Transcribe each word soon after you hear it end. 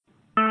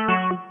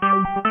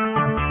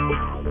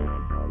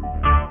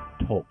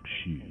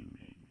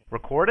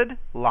recorded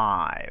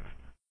live.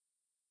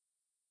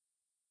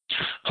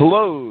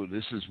 Hello,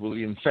 this is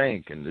William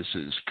Fank, and this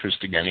is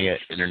Christogenea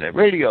Internet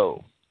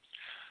Radio.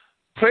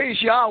 Praise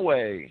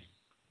Yahweh,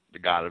 the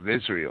God of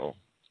Israel,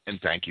 and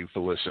thank you for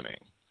listening.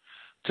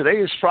 Today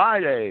is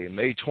Friday,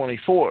 May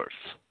 24th,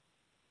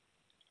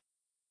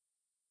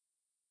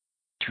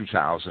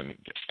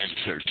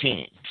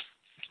 2013.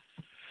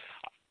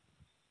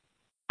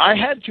 I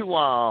had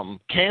to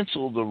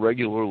cancel the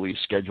regularly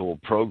scheduled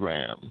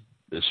program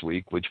this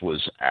week, which was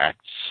Acts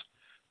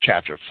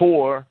chapter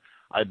 4.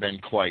 I've been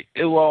quite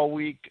ill all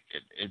week.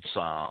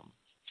 I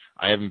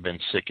haven't been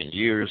sick in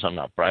years. I'm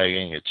not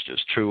bragging. It's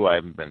just true. I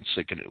haven't been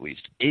sick in at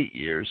least 8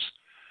 years.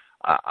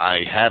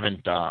 I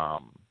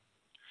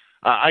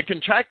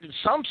contracted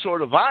some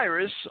sort of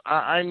virus.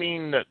 I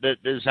mean, that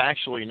is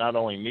actually not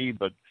only me,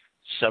 but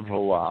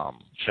several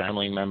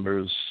family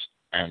members,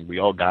 and we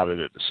all got it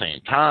at the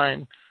same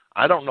time.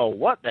 I don't know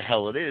what the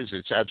hell it is.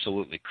 It's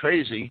absolutely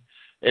crazy.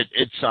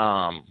 It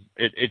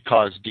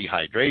caused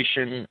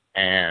dehydration,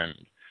 and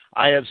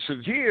I have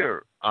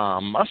severe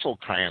muscle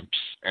cramps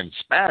and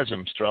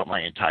spasms throughout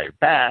my entire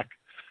back,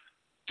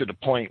 to the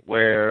point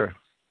where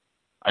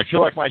I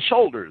feel like my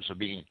shoulders are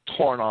being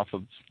torn off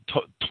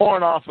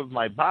of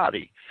my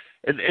body.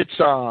 It's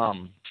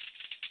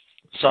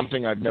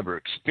something I've never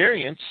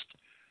experienced.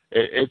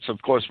 It's, of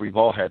course, we've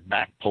all had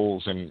back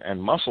pulls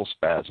and muscle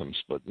spasms,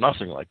 but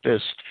nothing like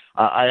this.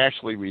 I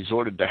actually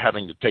resorted to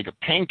having to take a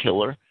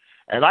painkiller,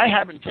 and I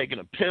haven't taken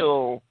a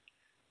pill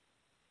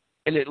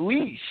in at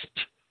least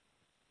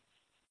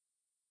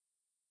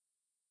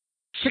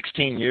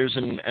 16 years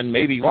and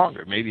maybe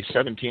longer, maybe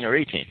 17 or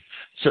 18.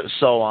 So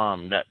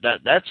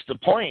that's the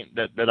point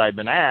that I've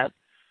been at,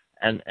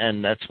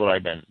 and that's what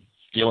I've been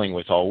dealing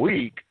with all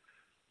week.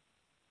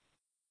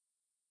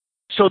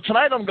 So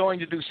tonight I'm going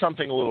to do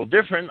something a little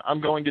different.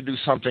 I'm going to do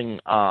something,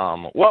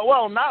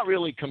 not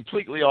really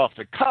completely off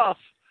the cuff,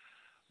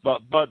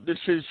 but this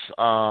is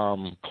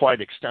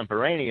quite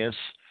extemporaneous.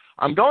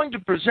 I'm going to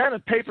present a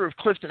paper of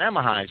Clifton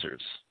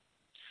Emahiser's,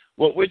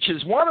 which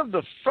is one of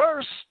the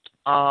first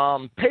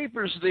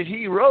papers that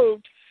he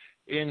wrote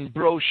in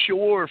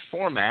brochure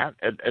format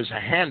as a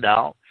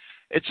handout.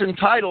 It's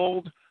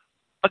entitled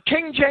 "A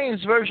King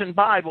James Version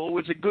Bible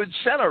with a Good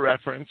Center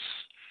Reference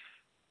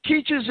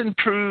Teaches and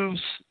Proves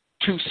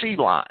to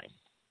Seedline."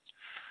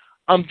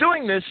 I'm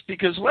doing this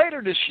because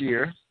later this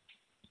year,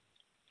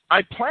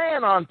 I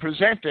plan on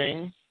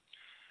presenting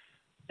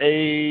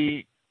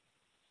a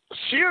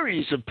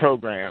series of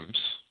programs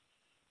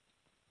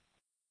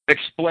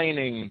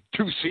explaining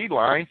to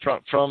Seedline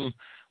from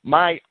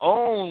my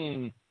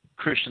own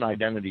Christian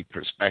identity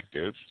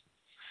perspective.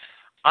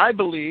 I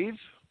believe,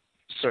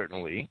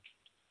 certainly,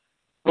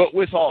 but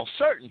with all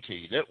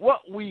certainty, that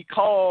what we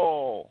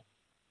call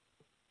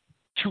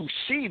to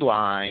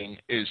Seedline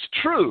is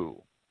true.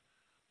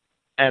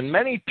 And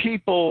many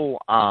people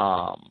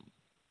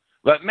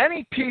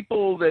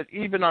that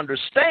even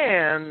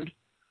understand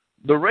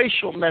the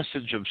racial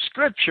message of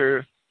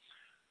Scripture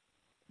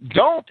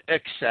don't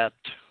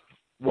accept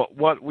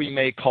what we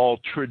may call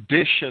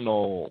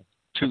traditional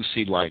to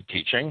Seedline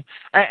teaching.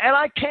 And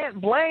I can't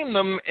blame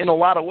them in a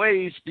lot of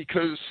ways,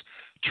 because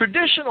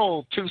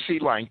traditional to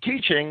Seedline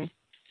teaching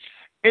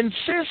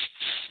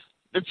insists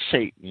that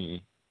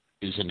Satan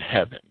is in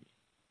heaven.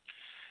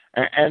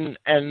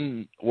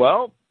 And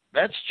well,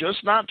 that's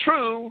just not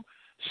true.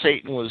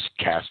 Satan was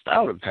cast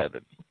out of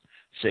heaven.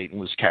 Satan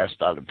was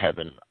cast out of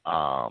heaven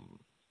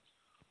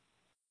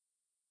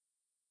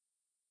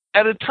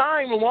at a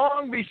time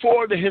long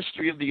before the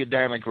history of the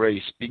Adamic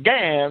race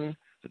began.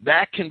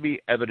 That can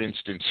be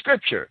evidenced in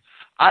Scripture.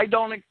 I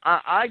don't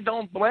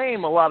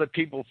blame a lot of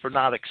people for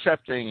not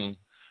accepting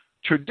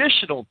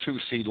traditional to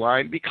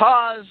Seedline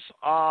because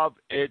of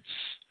its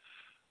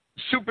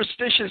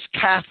superstitious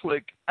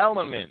Catholic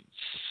elements.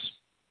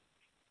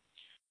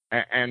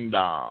 And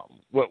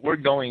what we're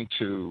going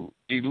to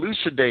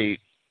elucidate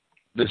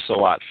this a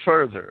lot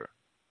further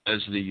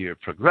as the year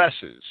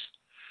progresses.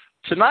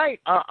 Tonight,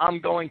 I'm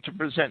going to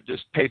present this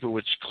paper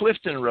which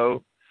Clifton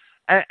wrote,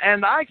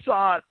 and I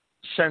thought,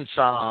 since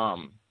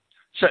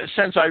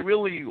I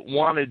really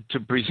wanted to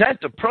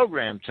present the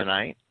program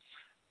tonight,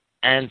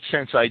 and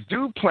since I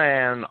do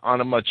plan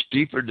on a much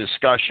deeper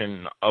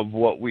discussion of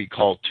what we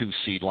call to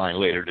Seedline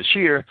later this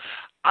year,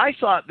 I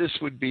thought this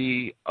would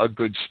be a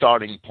good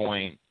starting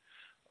point,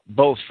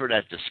 both for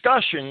that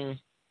discussion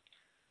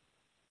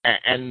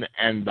and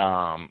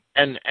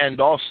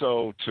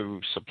also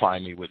to supply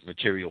me with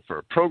material for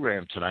a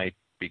program tonight.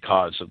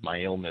 Because of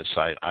my illness,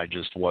 I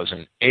just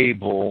wasn't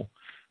able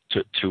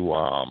to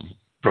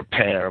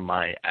prepare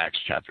my Acts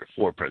chapter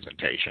 4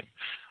 presentation.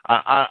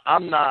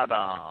 I'm not,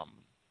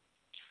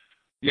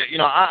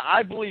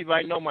 I believe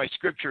I know my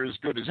Scripture as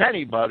good as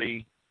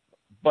anybody,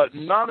 but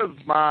none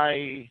of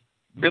my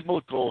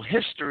biblical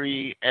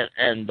history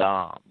and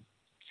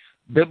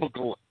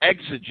biblical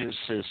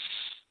exegesis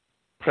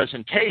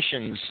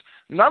presentations,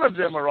 none of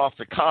them are off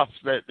the cuff.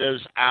 That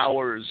there's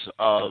hours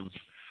of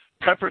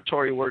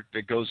preparatory work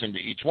that goes into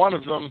each one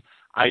of them.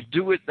 I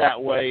do it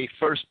that way,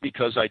 first,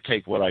 because I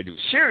take what I do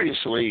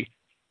seriously,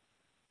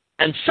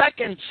 And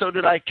second, so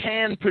that I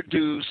can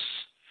produce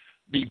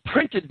the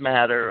printed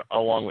matter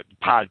along with the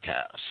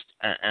podcast.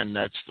 And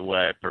that's the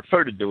way I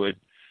prefer to do it.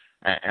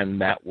 And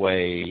that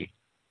way,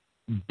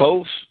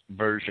 both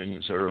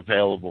versions are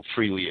available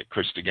freely at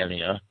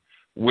Christogenea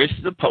with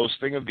the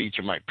posting of each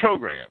of my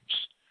programs.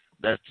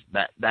 That's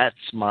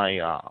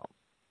my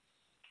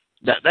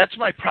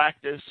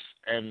practice,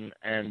 and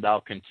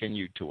I'll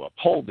continue to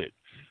uphold it.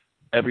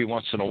 Every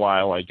once in a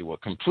while, I do a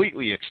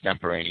completely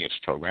extemporaneous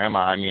program.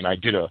 I mean, I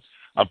did a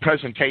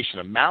presentation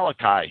of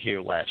Malachi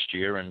here last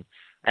year, and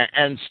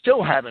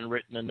still haven't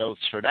written the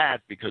notes for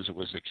that because it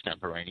was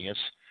extemporaneous.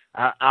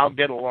 I'll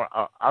get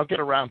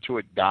around to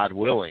it, God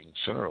willing,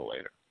 sooner or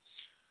later.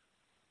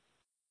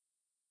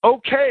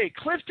 Okay,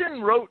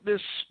 Clifton wrote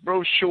this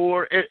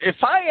brochure.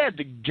 If I had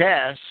to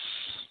guess,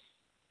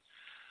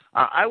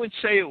 I would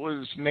say it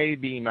was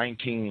maybe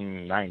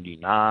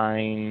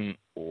 1999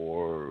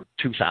 or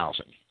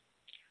 2000.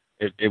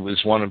 It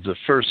was one of the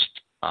first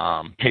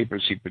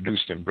papers he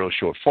produced in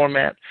brochure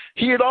format.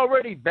 He had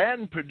already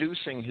been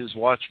producing his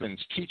Watchman's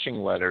teaching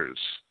letters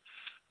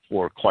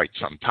for quite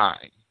some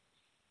time.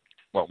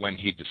 Well, when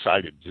he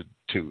decided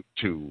to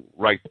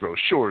write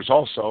brochures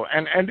also,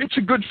 and it's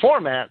a good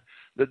format.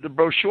 The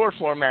brochure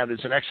format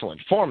is an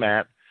excellent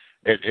format.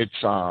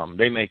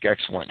 They make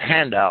excellent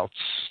handouts,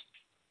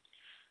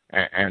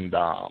 and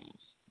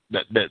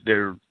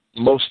they're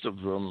most of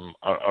them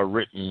are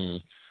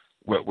written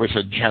with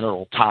a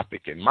general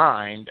topic in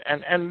mind,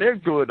 and they're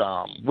good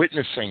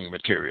witnessing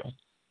material.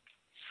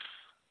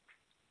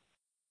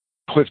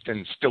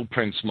 Clifton still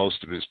prints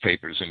most of his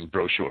papers in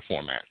brochure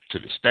format to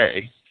this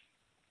day.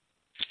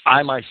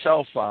 I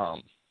myself,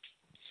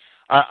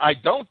 I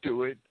don't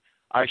do it.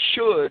 I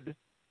should.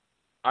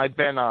 I've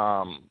been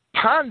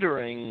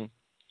pondering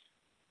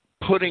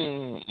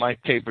putting my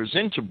papers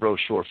into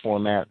brochure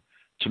format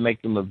to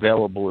make them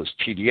available as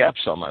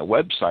PDFs on my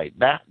website.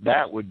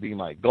 That would be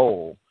my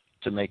goal,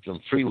 to make them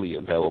freely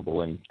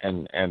available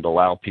and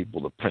allow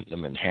people to print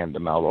them and hand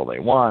them out all they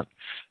want.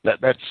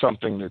 That's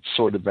something that's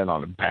sort of been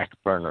on a back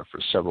burner for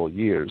several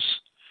years.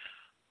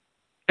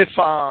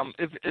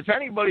 If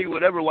anybody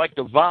would ever like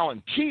to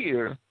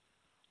volunteer,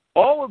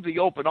 all of the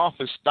open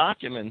office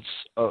documents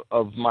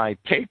of my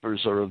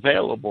papers are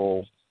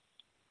available,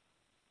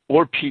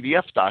 or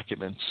PDF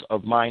documents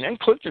of mine and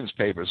Clifton's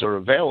papers are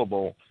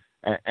available,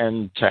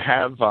 and to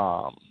have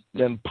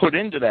them put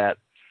into that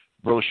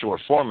brochure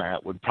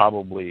format would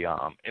probably,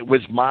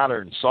 with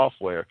modern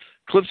software,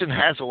 Clifton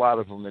has a lot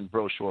of them in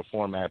brochure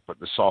format, but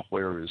the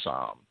software is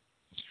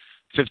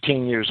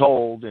 15 years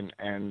old, and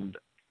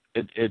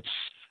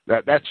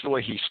that's the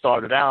way he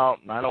started out,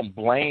 and I don't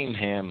blame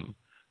him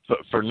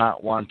for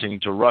not wanting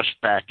to rush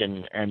back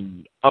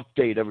and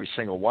update every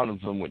single one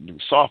of them with new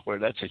software.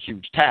 That's a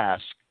huge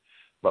task,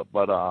 but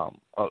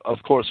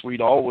of course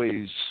we'd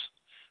always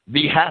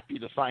be happy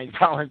to find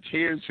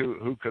volunteers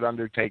who could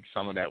undertake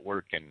some of that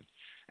work and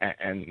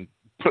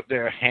put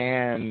their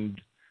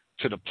hand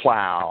to the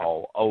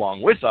plow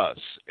along with us,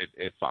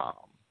 if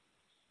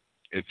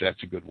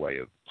that's a good way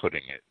of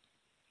putting it.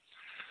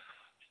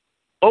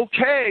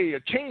 Okay, a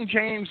King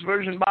James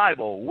Version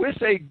Bible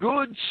with a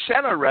good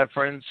center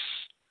reference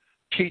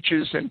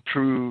teaches and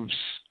proves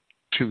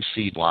to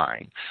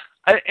Seedline.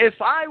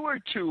 If I were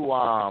to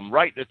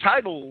write the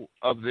title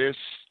of this,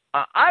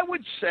 I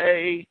would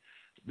say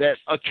that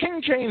a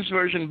King James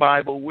Version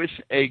Bible with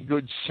a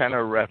good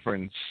center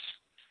reference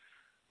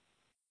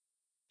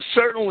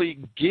certainly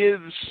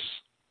gives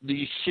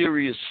the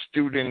serious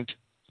student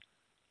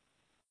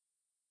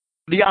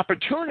the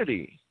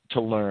opportunity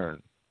to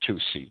learn to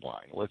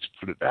Seedline. Let's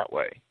put it that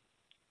way.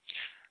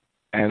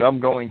 And I'm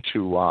going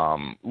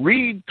to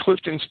read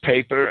Clifton's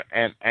paper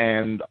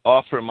and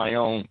offer my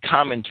own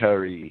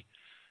commentary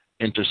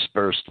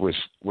interspersed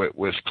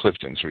with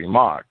Clifton's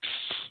remarks.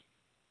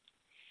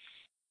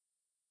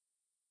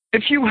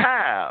 If you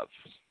have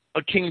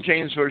a King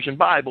James Version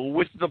Bible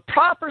with the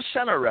proper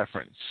center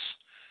reference,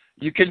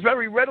 you can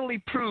very readily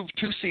prove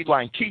to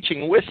Seedline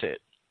teaching with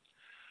it,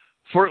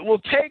 for it will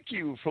take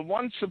you from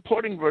one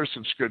supporting verse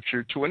of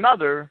Scripture to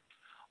another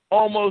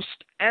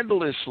almost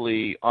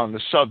endlessly on the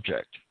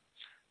subject.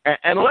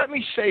 And let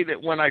me say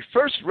that when I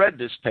first read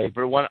this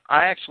paper, when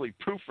I actually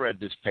proofread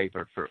this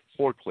paper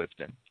for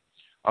Clifton,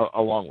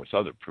 along with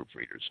other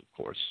proofreaders, of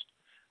course,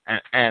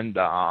 and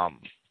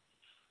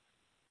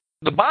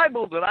the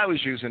Bible that I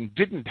was using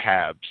didn't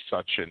have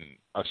such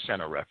a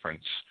center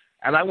reference,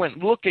 and I went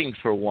looking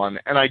for one,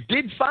 and I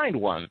did find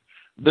one.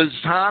 The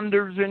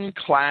Zondervan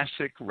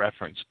Classic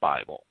Reference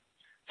Bible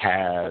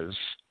has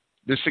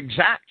this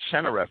exact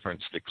center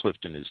reference that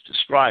Clifton is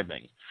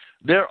describing.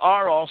 There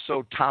are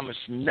also Thomas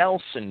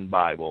Nelson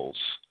Bibles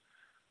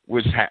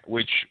which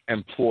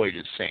employ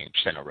the same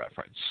center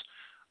reference.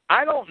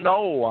 I don't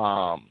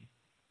know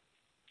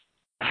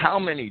how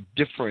many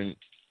different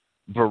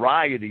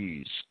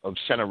varieties of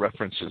center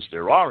references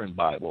there are in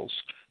Bibles,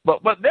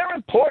 but they're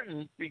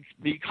important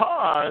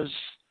because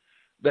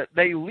that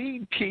they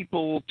lead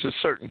people to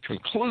certain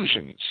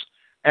conclusions.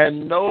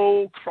 And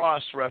no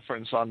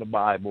cross-reference on the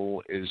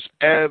Bible is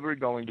ever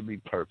going to be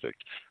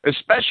perfect,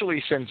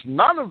 especially since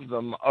none of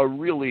them are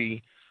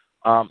really,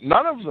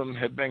 none of them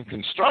have been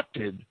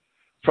constructed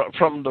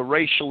from the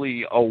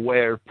racially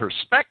aware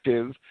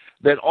perspective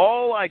that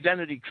all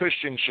identity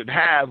Christians should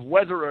have,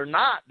 whether or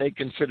not they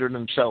consider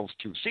themselves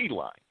to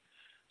Seedline.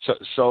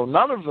 So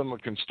none of them are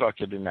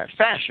constructed in that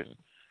fashion,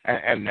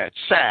 and that's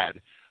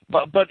sad.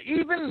 But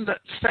even the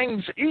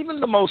things, even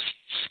the most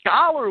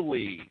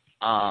scholarly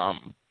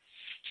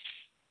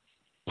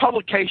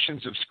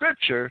publications of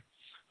Scripture,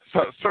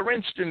 for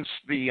instance,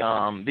 the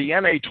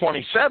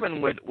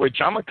NA-27, which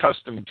I'm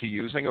accustomed to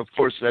using, of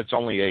course, that's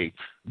only a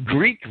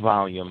Greek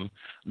volume.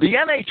 The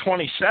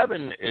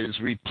NA-27 is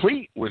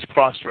replete with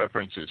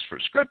cross-references for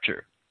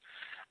Scripture.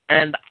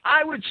 And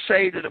I would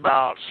say that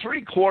about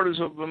 3/4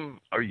 of them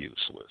are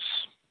useless.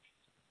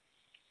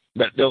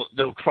 That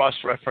they'll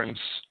cross-reference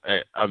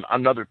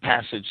another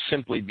passage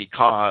simply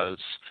because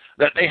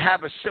that they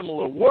have a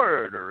similar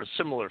word or a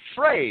similar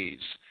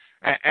phrase,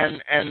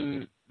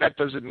 and that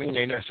doesn't mean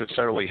they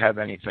necessarily have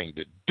anything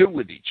to do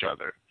with each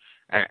other.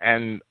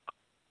 And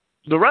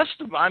the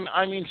rest of them,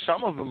 I mean,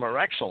 some of them are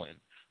excellent,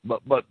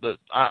 but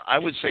I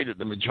would say that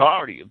the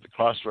majority of the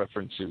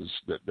cross-references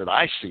that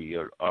I see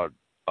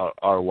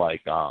are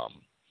like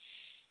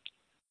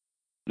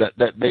that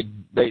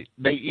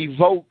they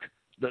evoke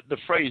the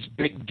phrase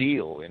 "big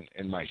deal"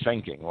 in my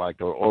thinking,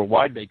 like, or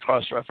why'd they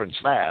cross-reference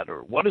that,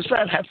 or what does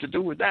that have to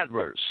do with that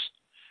verse?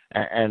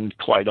 And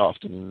quite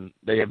often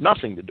they have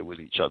nothing to do with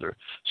each other.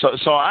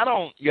 So I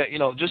don't,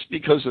 just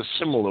because a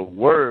similar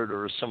word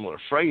or a similar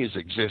phrase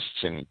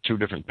exists in two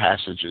different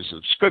passages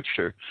of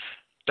Scripture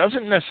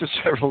doesn't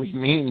necessarily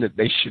mean that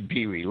they should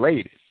be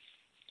related.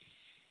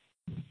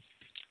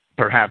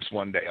 Perhaps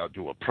one day I'll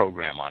do a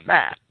program on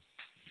that.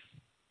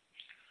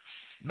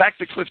 Back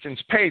to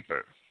Clifton's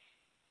paper.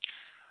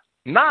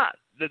 Not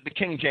that the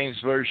King James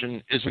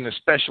Version is an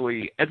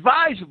especially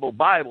advisable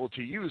Bible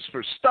to use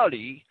for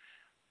study,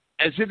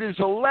 as it is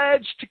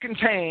alleged to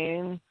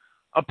contain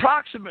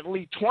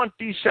approximately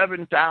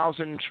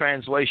 27,000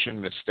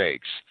 translation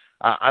mistakes.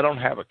 I don't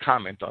have a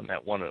comment on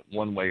that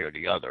one way or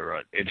the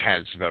other. It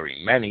has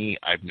very many.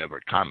 I've never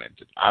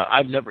commented.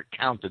 I've never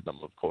counted them,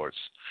 of course.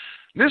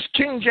 This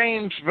King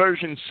James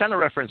Version center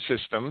reference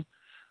system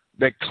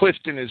that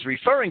Clifton is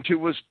referring to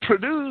was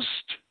produced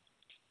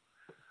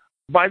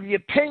by the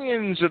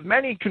opinions of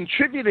many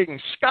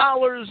contributing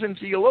scholars and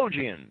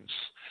theologians.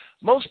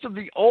 Most of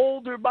the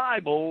older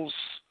Bibles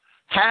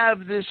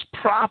have this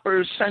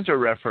proper center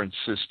reference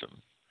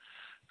system.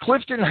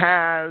 Clifton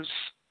has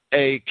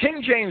a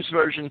King James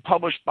Version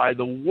published by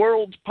the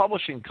World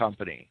Publishing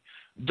Company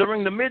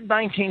during the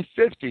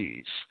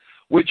mid-1950s,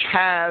 which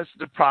has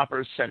the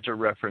proper center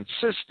reference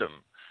system.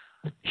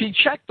 He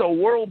checked a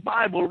World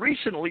Bible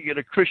recently at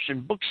a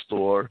Christian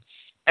bookstore,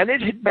 and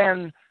it had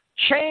been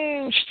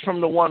changed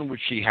from the one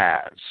which he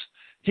has.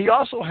 He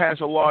also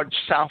has a large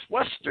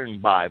Southwestern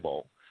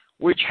Bible,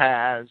 which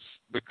has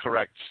the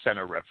correct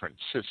center reference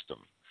system.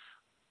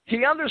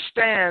 He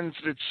understands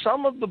that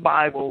some of the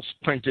Bibles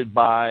printed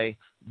by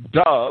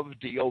Dove,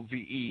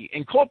 D-O-V-E,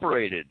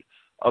 Incorporated,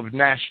 of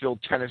Nashville,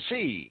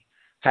 Tennessee,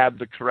 have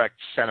the correct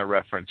center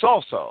reference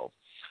also.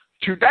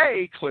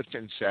 Today,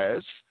 Clifton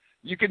says,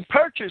 you can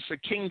purchase a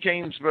King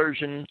James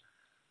Version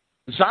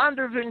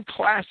Zondervan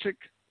Classic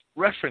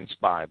Reference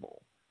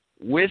Bible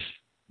with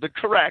the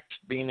correct,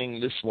 meaning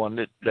this one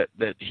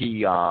that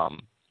he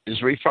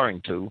is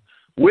referring to,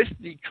 with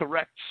the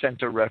correct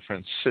center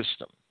reference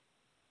system.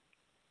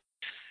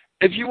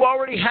 If you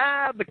already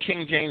have the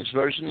King James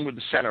Version with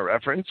the center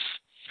reference,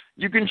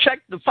 you can check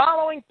the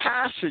following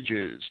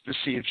passages to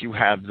see if you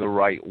have the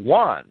right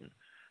one.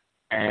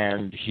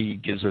 And he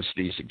gives us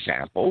these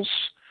examples.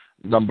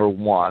 Number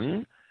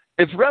 1,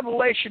 if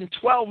Revelation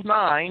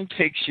 12:9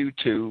 takes you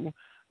to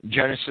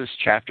Genesis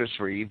chapter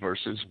 3,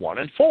 verses 1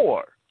 and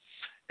 4.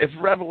 If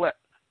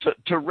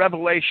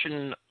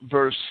Revelation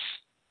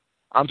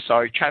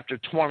chapter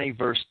 20,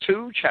 verse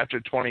 2, chapter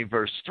 20,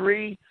 verse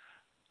 3,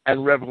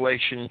 and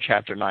Revelation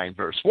chapter 9,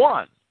 verse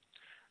 1.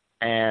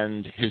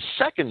 And his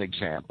second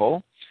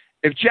example,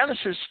 if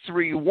Genesis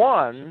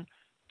 3:1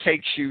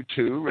 takes you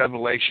to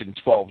Revelation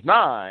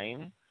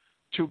 12:9,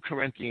 2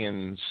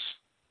 Corinthians,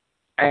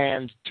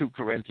 and 2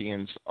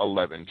 Corinthians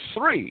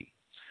 11:3.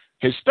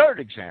 His third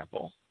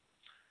example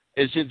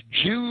is if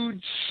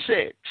Jude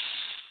 6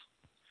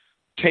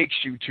 takes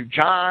you to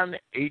John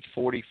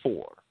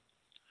 8:44,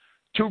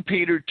 2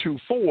 Peter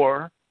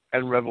 2:4,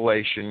 and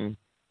Revelation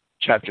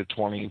chapter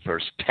 20,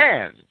 verse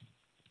 10.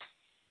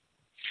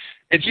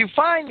 If you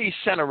find these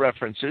center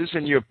references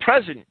in your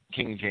present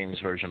King James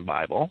Version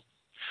Bible,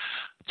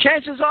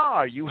 chances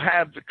are you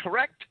have the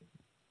correct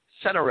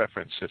center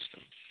reference system.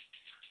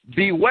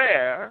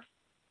 Beware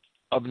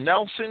of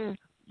Nelson,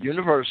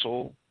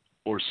 Universal,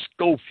 or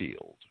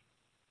Schofield.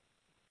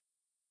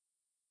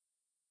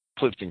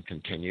 Clifton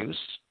continues,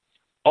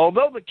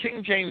 although the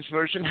King James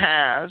Version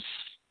has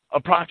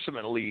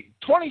approximately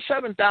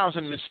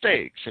 27,000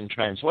 mistakes in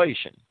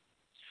translation,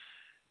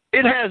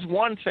 it has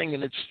one thing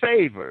in its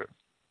favor.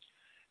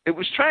 It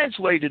was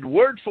translated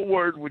word for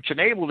word, which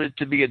enabled it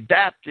to be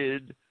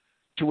adapted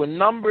to a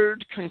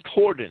numbered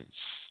concordance,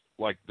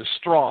 like the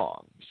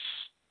Strong's,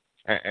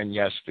 and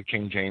yes, the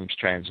King James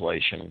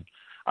translation.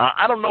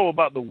 I don't know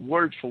about the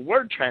word for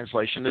word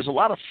translation. There's a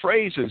lot of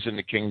phrases in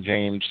the King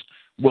James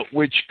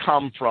which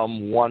come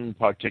from one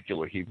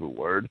particular Hebrew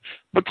word.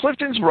 But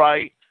Clifton's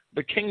right.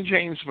 The King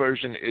James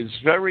Version is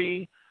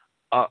very,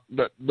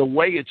 the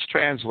way it's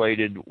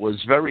translated was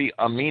very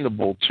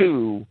amenable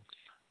to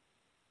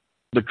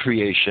the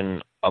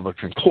creation of a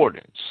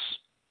concordance.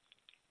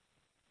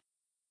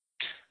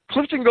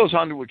 Clifton goes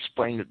on to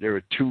explain that there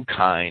are two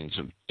kinds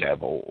of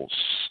devils.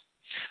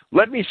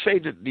 Let me say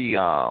that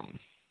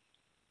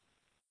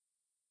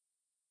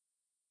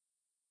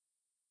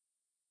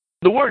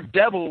the word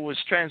devil was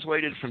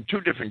translated from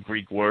two different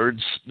Greek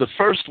words, the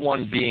first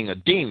one being a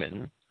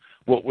demon,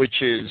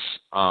 which is,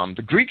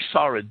 the Greeks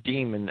saw a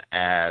demon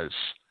as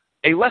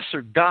a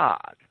lesser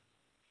god.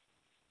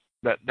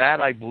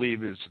 That I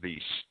believe, is the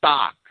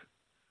stock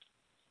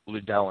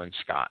Liddell and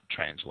Scott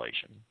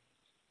translation.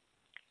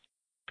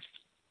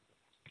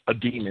 A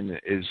demon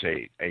is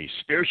a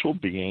spiritual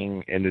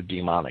being in the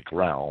demonic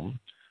realm,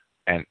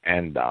 and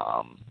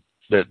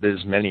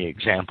there's many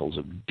examples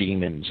of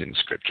demons in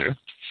Scripture.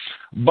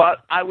 But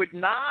I would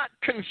not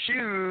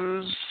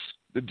confuse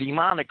the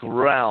demonic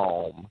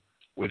realm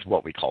with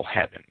what we call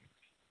heaven.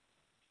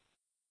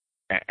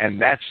 And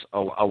that's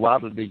a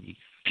lot of the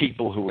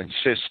people who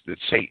insist that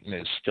Satan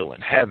is still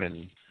in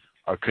heaven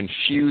are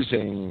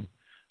confusing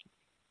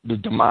the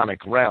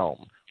demonic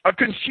realm, are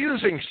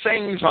confusing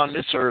things on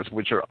this earth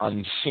which are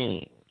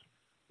unseen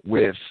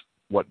with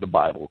what the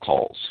Bible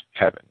calls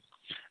heaven.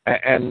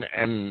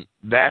 And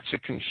that's a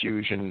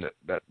confusion,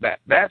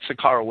 that's a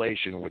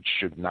correlation which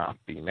should not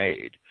be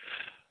made.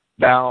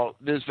 Now,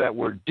 there's that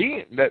word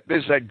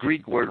there's that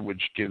Greek word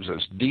which gives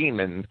us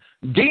demon.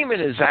 Demon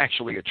is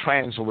actually a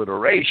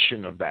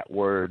transliteration of that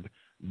word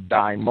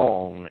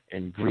daimon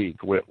in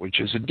Greek, which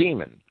is a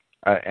demon,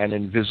 an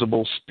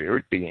invisible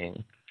spirit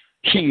being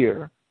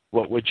here,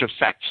 which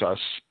affects us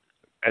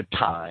at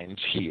times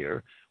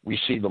here. We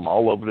see them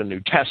all over the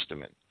New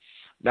Testament.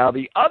 Now,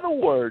 the other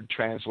word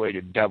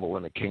translated devil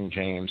in the King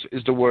James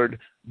is the word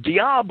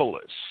diabolus.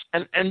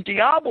 And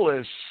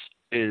diabolus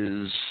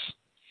is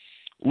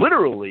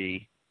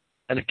literally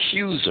an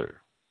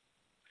accuser.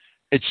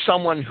 It's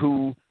someone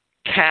who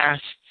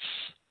casts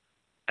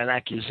an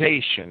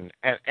accusation.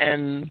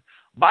 And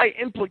by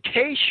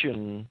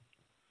implication,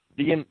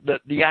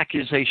 the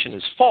accusation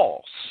is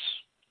false.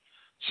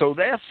 So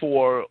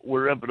therefore,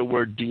 wherever the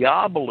word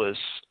diabolus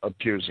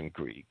appears in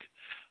Greek,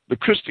 the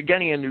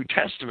Christogenea New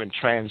Testament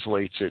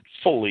translates it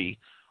fully,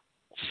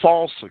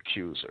 false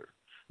accuser.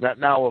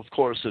 Now, of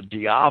course, a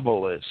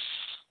diabolus,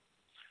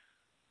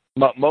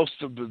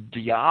 most of the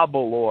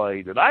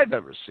diaboloi that I've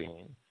ever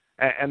seen,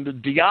 and the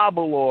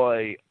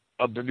diaboloi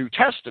of the New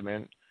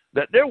Testament,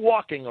 that they're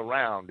walking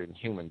around in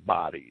human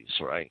bodies,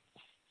 right?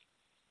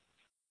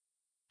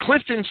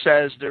 Clifton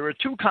says there are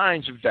two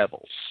kinds of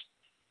devils.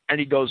 And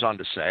he goes on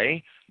to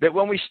say that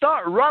when we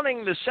start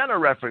running the center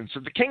reference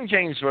of the King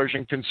James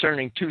Version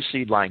concerning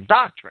two-seedline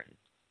doctrine,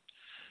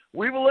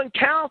 we will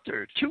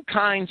encounter two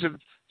kinds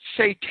of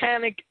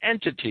satanic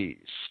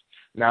entities.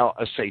 Now,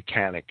 a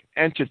satanic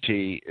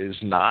entity is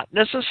not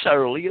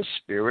necessarily a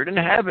spirit in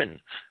heaven.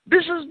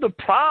 This is the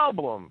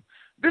problem.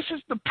 This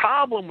is the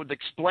problem with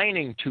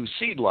explaining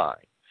two-seedline,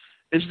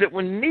 is that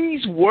when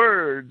these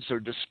words are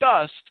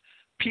discussed,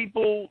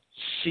 people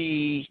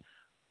see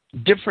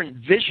different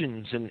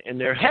visions in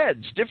their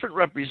heads, different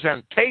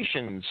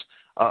representations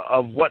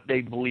of what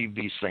they believe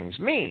these things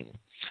mean.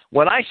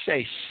 When I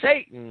say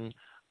Satan,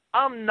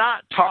 I'm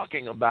not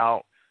talking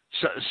about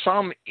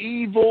some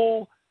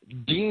evil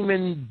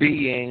demon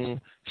being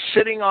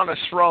sitting on a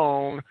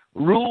throne,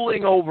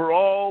 ruling over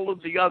all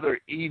of the other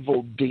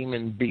evil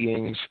demon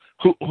beings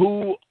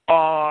who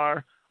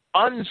are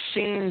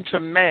unseen to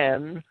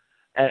men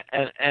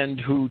and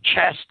who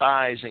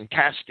chastise and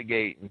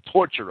castigate and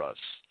torture us.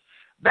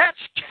 That's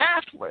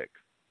Catholic.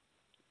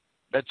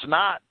 That's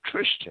not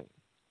Christian.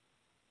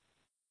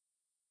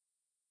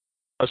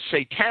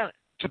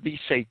 To be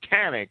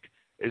satanic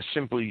is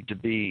simply to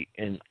be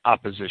in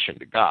opposition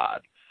to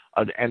God,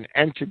 an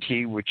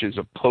entity which is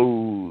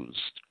opposed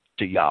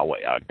to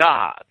Yahweh, our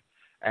God.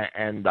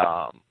 And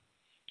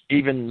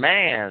even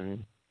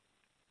man,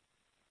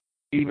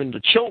 even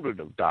the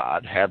children of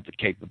God have the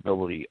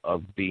capability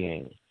of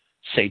being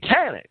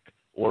satanic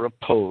or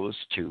opposed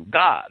to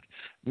God.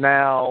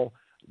 Now,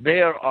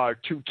 there are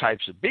two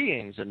types of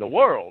beings in the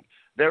world.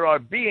 There are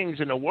beings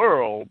in the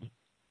world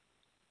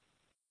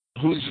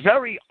whose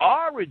very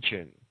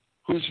origin,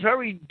 whose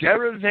very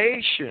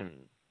derivation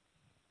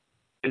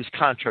is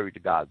contrary to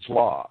God's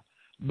law.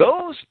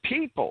 Those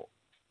people,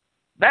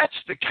 that's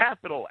the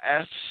capital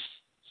S,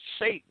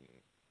 Satan.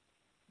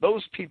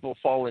 Those people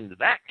fall into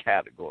that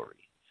category.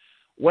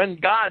 When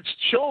God's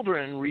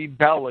children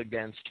rebel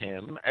against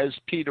him, as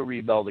Peter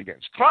rebelled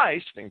against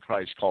Christ, and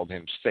Christ called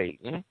him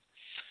Satan,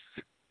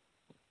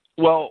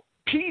 well,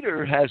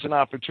 Peter has an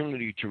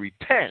opportunity to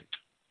repent.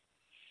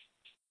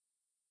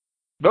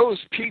 those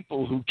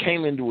people who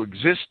came into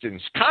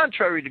existence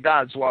contrary to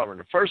God's law in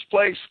the first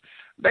place,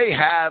 they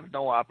have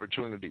no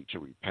opportunity to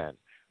repent.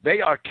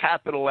 They are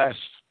capital S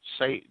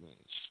Satans.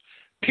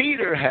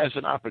 Peter has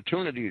an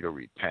opportunity to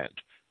repent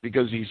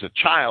because he's a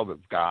child of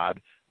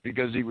God,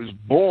 because he was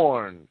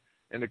born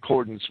in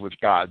accordance with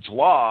God's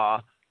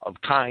law of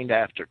kind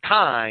after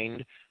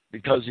kind,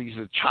 because he's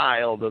a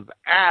child of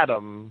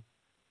Adam.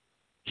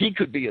 He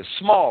could be a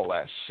small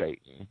s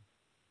Satan.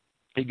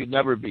 He could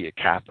never be a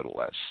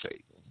capital S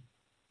Satan.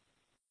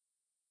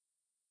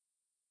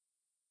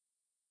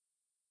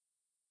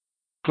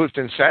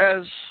 Clifton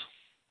says,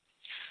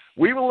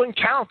 we will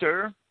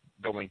encounter,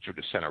 going through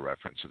the center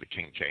reference of the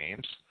King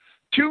James,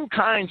 two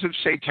kinds of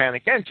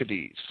satanic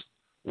entities.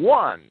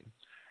 One,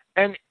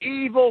 an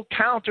evil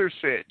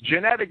counterfeit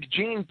genetic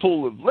gene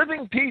pool of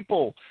living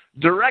people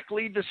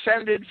directly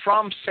descended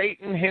from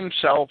Satan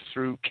himself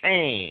through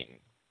Cain.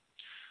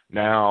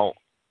 Now,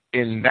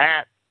 in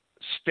that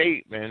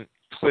statement,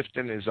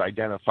 Clifton is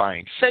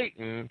identifying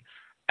Satan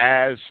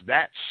as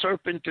that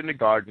serpent in the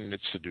garden that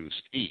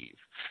seduced Eve.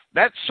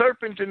 That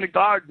serpent in the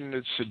garden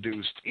that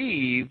seduced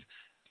Eve,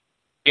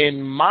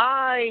 in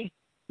my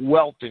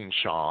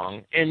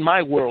Weltanschauung, in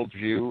my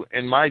worldview,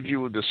 in my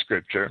view of the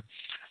Scripture,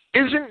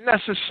 isn't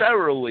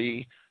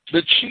necessarily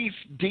the chief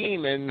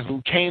demon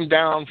who came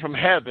down from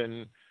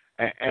heaven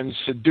and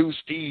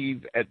seduced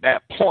Eve at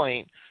that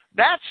point.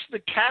 That's the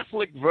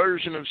Catholic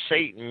version of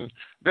Satan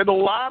that a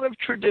lot of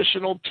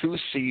traditional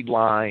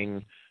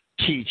two-seed-line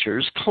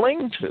teachers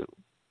cling to.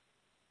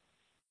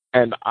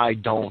 And I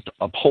don't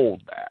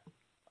uphold that.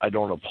 I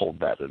don't uphold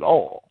that at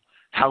all.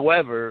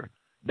 However,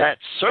 that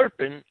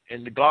serpent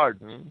in the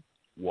garden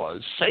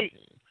was Satan,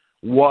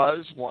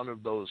 was one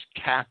of those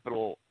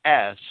capital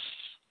S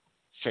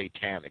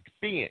satanic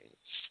beings.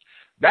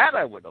 That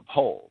I would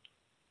uphold.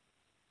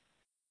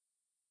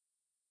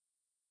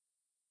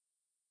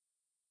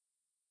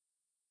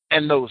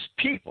 And those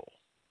people,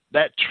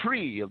 that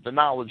tree of the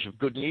knowledge of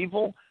good and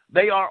evil,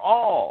 they are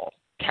all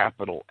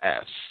capital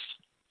S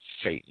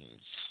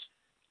Satans.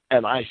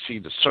 And I see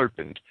the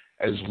serpent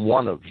as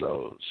one of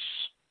those.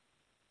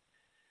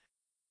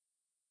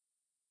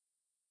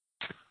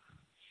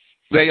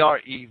 They are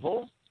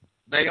evil.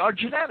 They are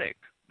genetic.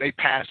 They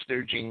pass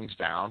their genes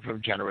down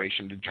from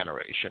generation to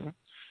generation.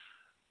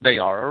 They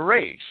are a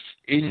race.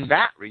 In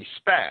that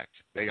respect,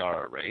 they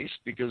are a race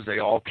because they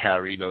all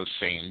carry those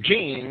same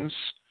genes,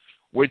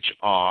 which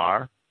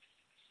are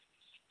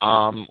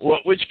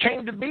which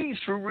came to be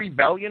through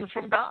rebellion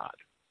from God.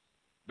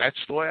 That's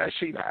the way I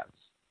see that.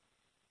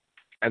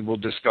 And we'll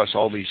discuss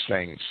all these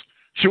things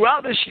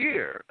throughout this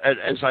year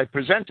as I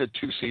present a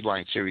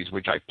two-seed-line series,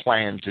 which I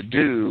plan to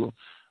do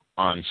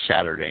on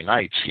Saturday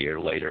nights here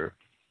later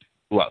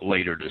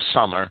this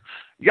summer.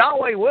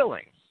 Yahweh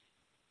willing.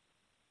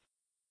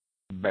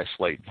 Best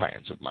laid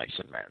plans of mice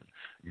and men.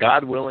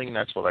 God willing,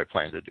 that's what I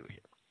plan to do here.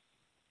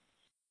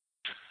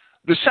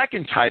 The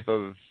second type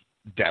of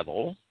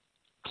devil,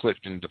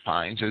 Clifton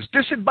defines as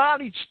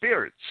disembodied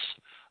spirits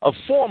of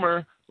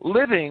former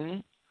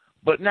living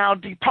but now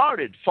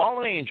departed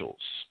fallen angels.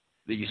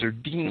 These are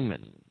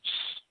demons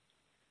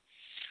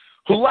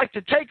who like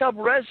to take up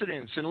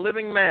residence in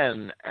living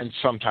men and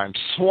sometimes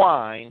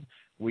swine.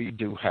 We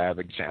do have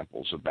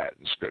examples of that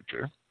in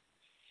Scripture.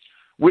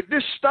 With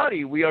this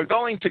study, we are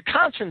going to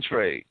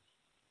concentrate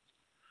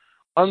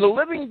on the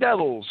living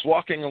devils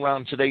walking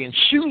around today in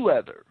shoe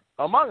leather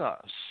among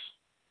us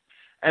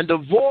and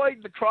avoid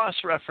the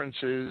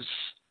cross-references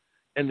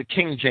in the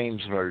King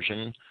James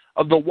Version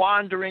of the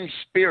wandering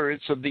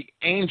spirits of the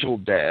angel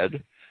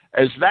dead,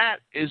 as that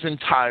is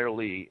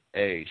entirely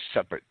a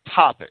separate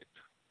topic.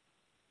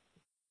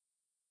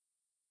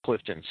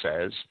 Clifton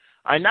says,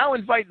 I now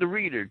invite the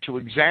reader to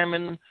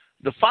examine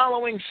the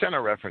following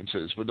center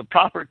references with the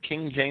proper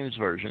King James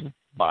Version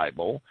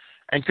Bible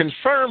and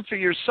confirm for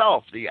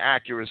yourself the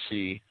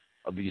accuracy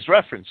of these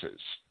references.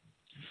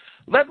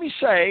 Let me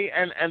say,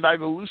 and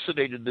I've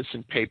elucidated this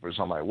in papers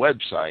on my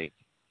website,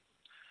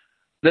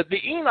 that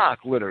the Enoch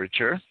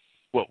literature,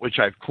 which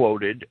I've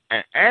quoted,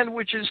 and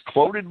which is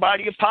quoted by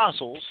the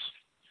apostles,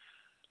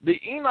 the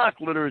Enoch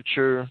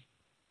literature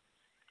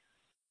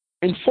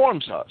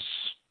informs us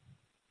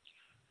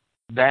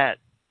that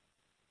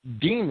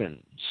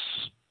demons,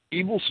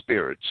 evil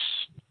spirits,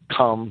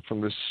 come from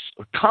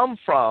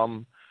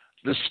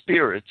the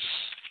spirits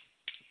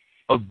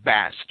of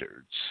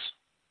bastards.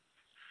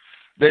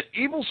 That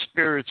evil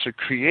spirits are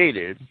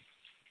created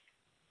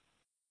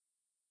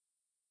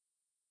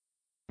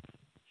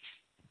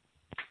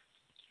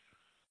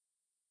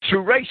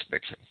through race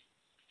mixing.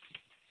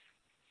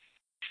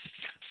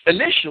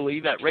 Initially,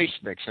 that race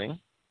mixing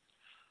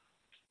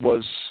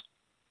was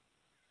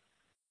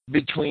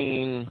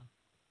between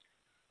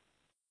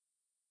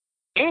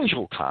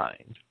angel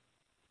kind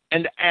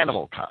and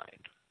animal kind,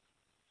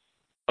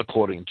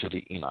 according to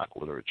the Enoch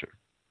literature.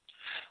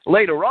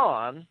 Later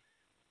on,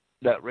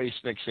 that race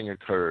mixing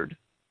occurred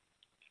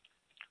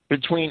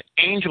between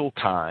angel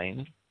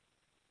kind,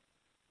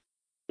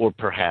 or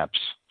perhaps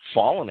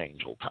fallen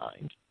angel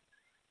kind,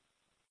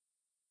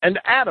 and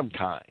Adam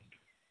kind,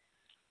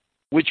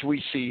 which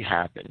we see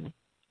happen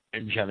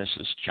in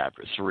Genesis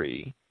chapter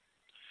 3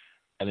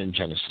 and in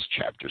Genesis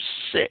chapter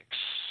 6.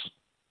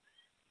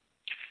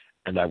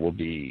 And I will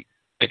be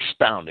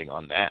expounding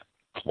on that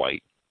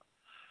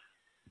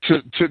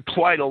to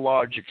quite a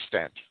large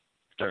extent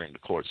during the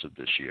course of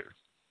this year.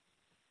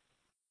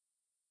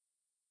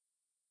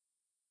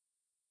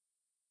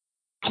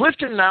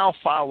 Clifton now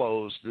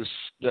follows this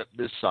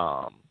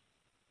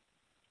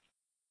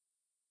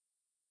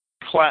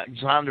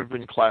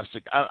Zondervan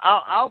classic.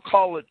 I'll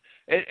call it.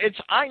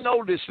 I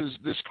know this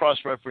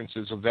cross-reference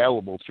is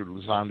available through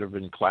the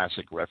Zondervan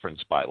Classic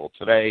Reference Bible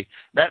today.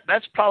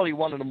 That's probably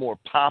one of the more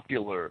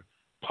popular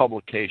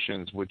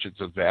publications which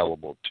it's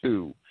available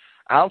to.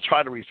 I'll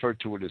try to refer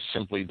to it as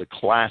simply the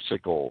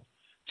Classical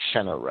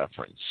Center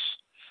Reference.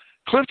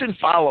 Clifton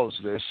follows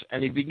this,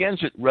 and he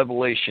begins at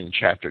Revelation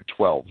chapter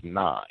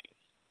 12:9.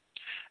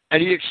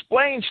 And he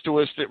explains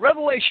to us that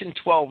Revelation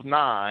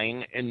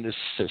 12:9 in this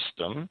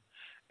system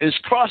is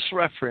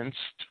cross-referenced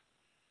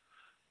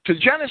to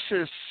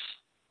Genesis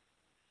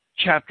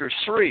chapter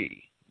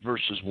 3,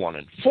 verses 1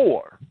 and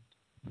 4.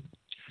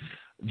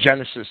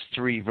 Genesis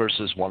 3,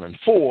 verses 1 and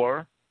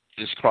 4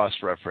 is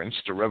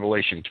cross-referenced to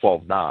Revelation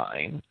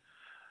 12:9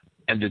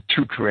 and to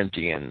 2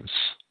 Corinthians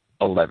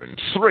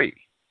 11:3.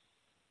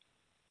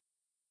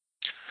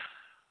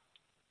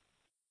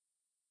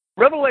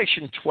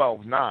 Revelation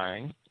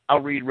 12:9,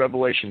 I'll read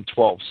Revelation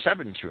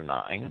 12:7 through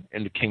 9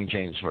 in the King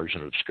James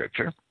Version of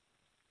Scripture.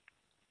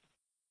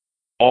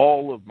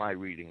 All of my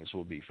readings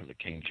will be from the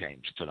King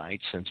James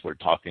tonight, since we're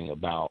talking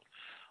about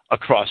a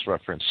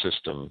cross-reference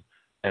system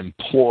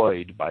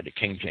employed by the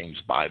King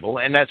James Bible,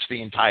 and that's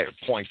the entire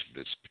point of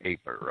this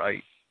paper,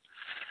 right?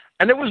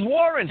 And there was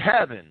war in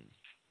heaven.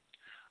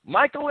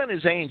 Michael and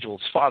his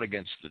angels fought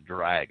against the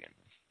dragon.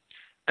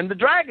 And the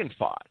dragon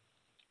fought,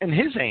 and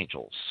his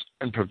angels,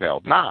 and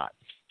prevailed not.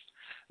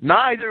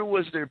 Neither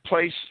was their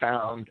place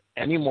found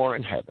any more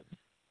in heaven.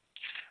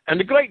 And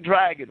the great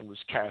dragon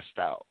was cast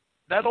out,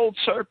 that old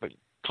serpent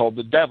called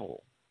the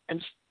devil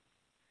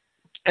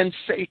and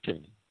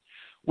Satan,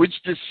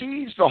 which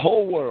deceives the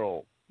whole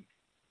world.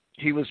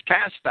 He was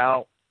cast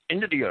out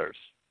into the earth,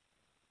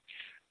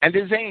 and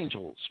his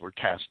angels were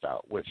cast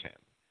out with him.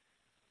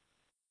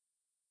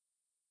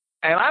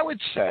 And I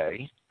would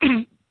say,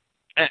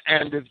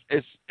 and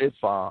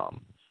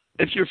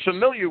if you're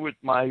familiar with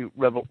my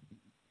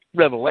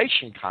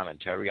Revelation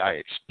commentary, I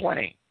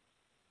explain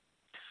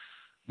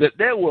that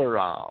there were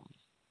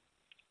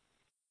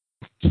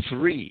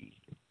 3.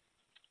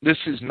 This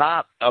is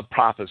not a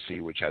prophecy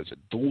which has a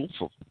dual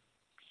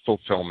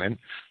fulfillment.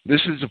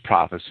 This is a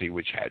prophecy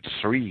which had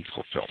 3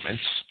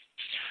 fulfillments.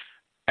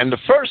 And the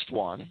first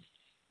one,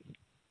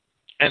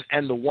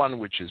 and the one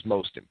which is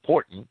most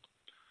important,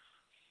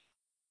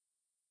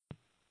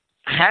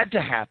 had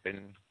to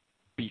happen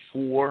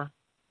before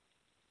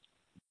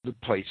the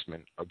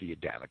placement of the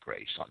Adamic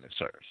race on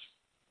this earth.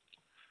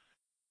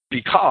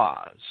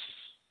 Because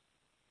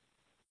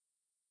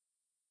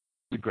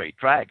the great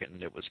dragon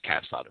that was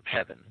cast out of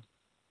heaven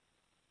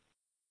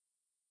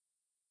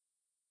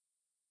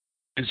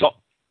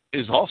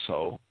is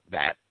also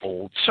that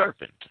old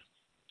serpent.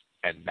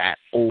 And that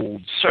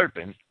old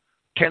serpent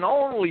can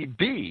only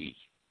be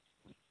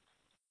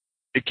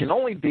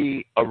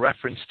a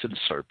reference to the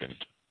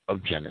serpent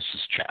of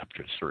Genesis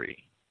chapter 3.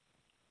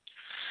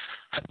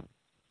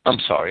 I'm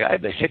sorry, I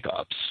have the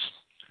hiccups.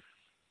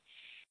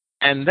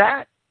 And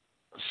that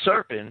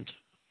serpent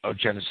of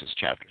Genesis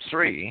chapter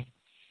 3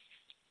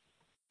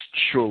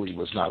 surely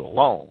was not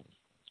alone,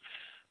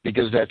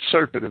 because that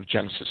serpent of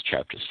Genesis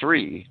chapter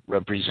 3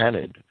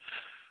 represented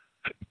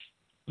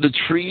the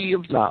tree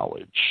of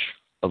knowledge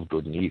of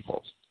good and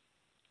evil.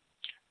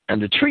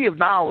 And the tree of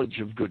knowledge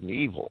of good and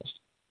evil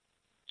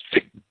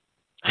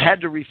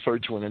had to refer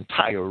to an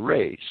entire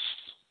race,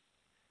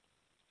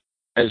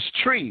 as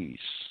trees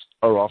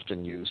are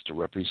often used to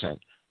represent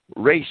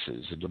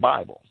races in the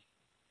Bible.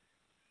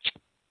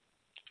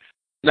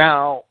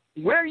 Now,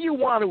 where you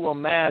want to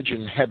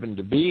imagine heaven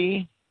to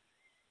be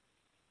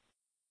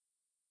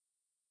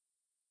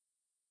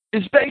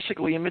is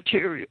basically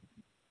immaterial.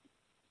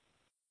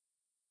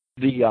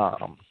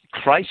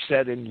 Christ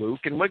said in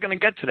Luke, and we're going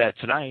to get to that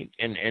tonight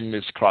in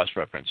this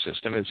cross-reference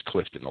system, as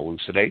Clifton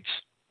elucidates.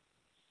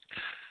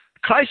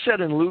 Christ said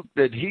in Luke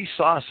that he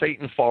saw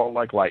Satan fall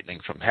like lightning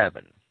from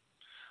heaven,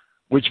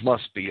 which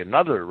must be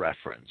another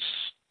reference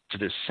to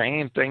the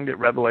same thing that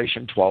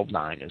Revelation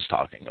 12:9 is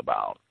talking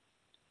about.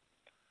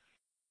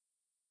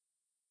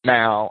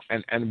 Now,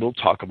 and we'll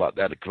talk about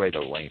that at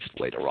greater length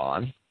later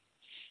on.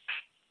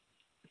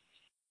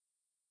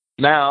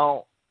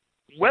 Now,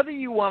 whether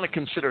you want to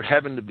consider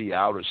heaven to be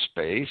outer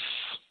space,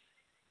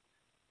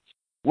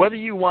 whether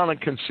you want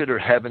to consider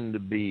heaven to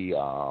be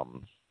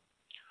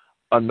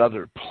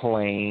another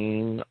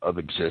plane of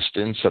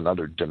existence,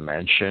 another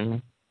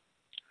dimension,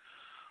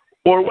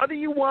 or whether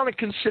you want to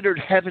consider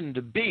heaven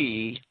to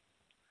be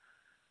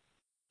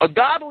a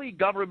godly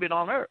government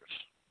on earth,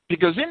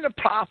 because in the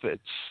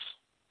prophets,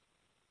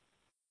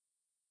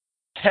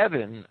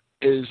 heaven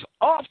is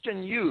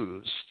often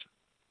used,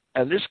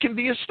 and this can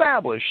be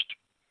established,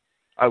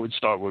 I would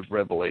start with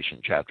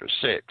Revelation chapter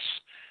 6.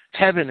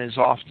 Heaven is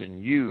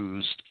often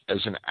used as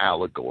an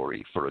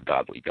allegory for a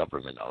godly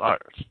government on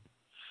earth.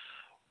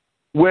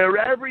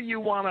 Wherever you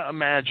want to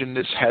imagine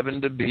this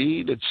heaven to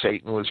be that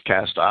Satan was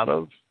cast out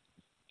of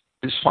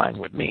is fine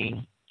with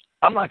me.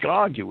 I'm not going to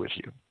argue with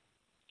you.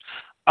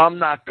 I'm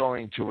not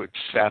going to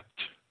accept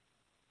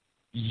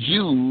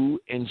you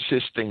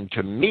insisting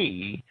to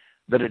me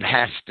that it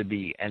has to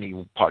be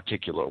any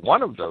particular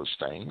one of those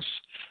things,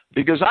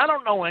 because I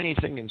don't know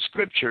anything in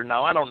Scripture.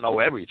 Now, I don't know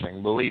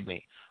everything, believe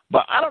me,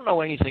 but I don't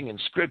know anything in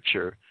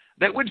Scripture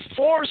that would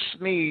force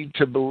me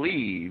to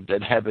believe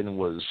that heaven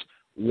was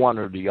one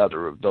or the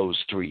other of those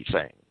three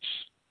things.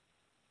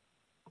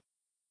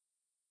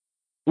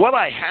 What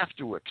I have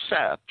to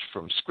accept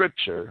from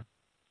Scripture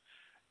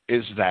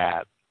is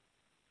that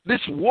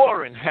this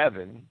war in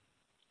heaven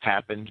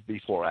happened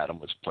before Adam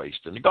was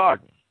placed in the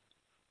garden.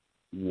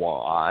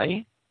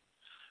 Why?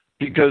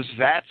 Because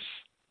that's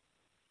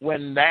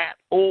when that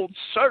old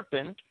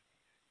serpent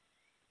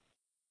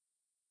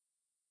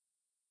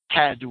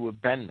had to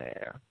have been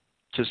there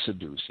to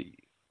seduce Eve.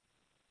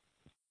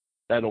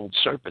 That old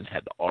serpent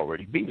had to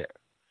already be there.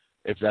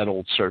 If that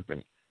old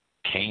serpent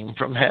came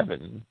from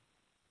heaven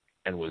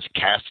and was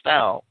cast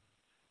out,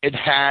 it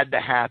had to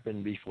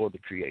happen before the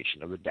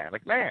creation of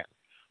Adamic man.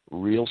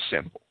 Real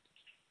simple.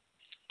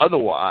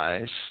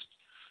 Otherwise,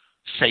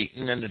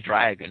 Satan and the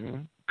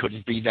dragon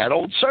couldn't be that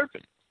old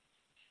serpent.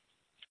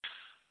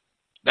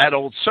 That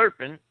old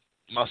serpent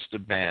must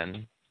have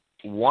been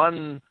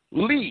one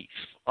leaf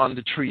on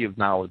the tree of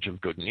knowledge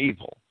of good and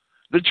evil.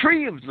 The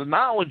tree of the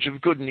knowledge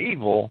of good and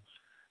evil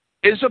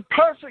is a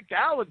perfect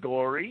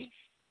allegory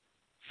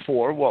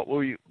for what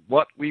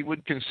we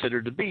would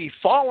consider to be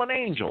fallen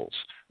angels.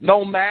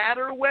 No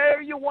matter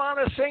where you want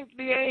to think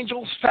the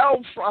angels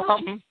fell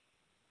from,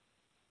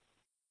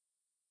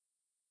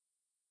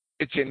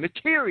 it's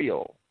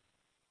immaterial.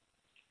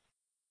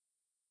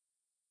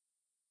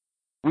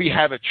 We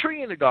have a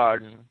tree in the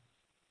garden,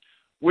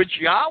 which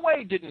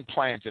Yahweh didn't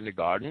plant in the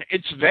garden.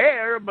 It's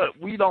there, but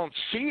we don't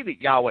see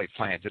that Yahweh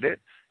planted it.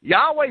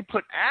 Yahweh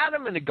put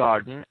Adam in the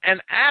garden,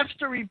 and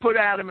after he put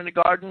Adam in the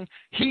garden,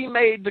 he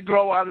made to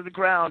grow out of the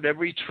ground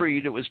every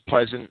tree that was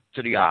pleasant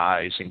to the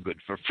eyes and good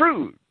for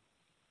fruit.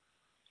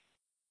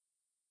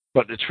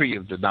 But the tree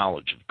of the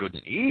knowledge of good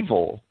and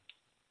evil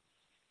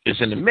is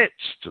in the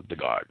midst of the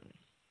garden.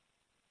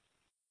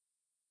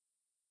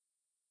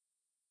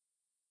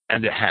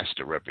 And it has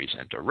to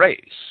represent a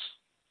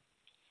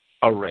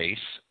race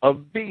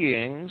of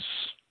beings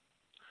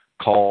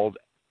called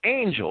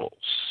angels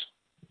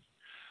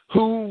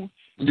who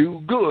knew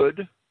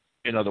good,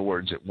 in other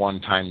words, at one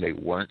time they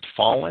weren't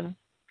fallen,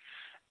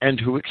 and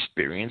who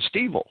experienced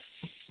evil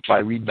by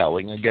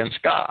rebelling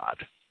against God.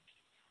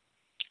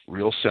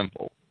 Real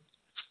simple.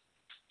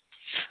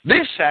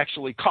 This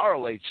actually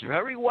correlates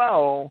very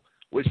well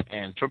with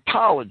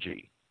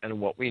anthropology and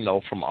what we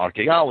know from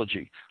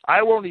archaeology.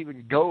 I won't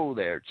even go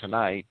there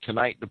tonight.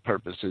 Tonight the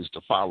purpose is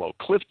to follow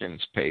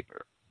Clifton's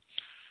paper.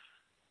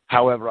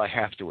 However, I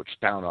have to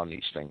expound on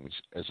these things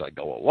as I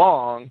go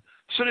along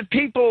so that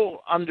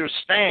people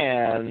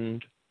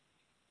understand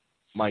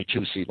my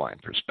two Seedline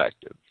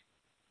perspective.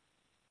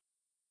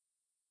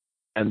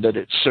 And that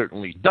it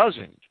certainly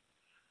doesn't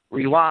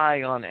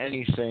rely on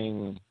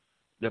anything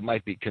that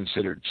might be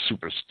considered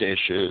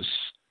superstitious.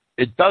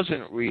 It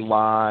doesn't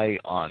rely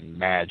on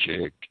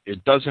magic.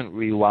 It doesn't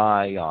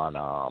rely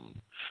on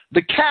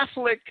the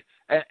Catholic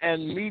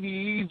and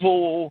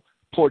medieval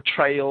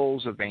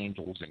portrayals of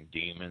angels and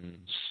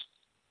demons.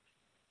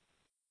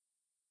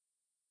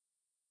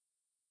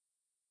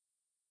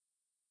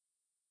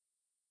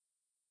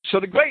 So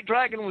the great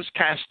dragon was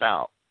cast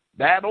out,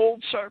 that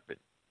old serpent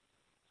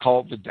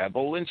called the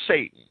devil and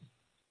Satan,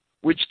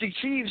 which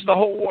deceives the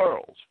whole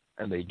world,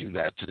 and they do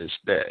that to this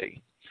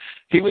day.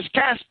 He was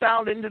cast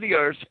out into the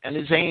earth, and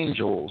his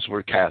angels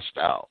were cast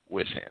out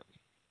with him.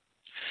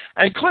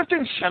 And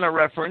Clifton's center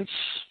reference,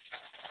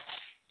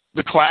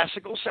 the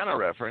classical center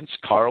reference,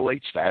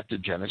 correlates that to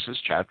Genesis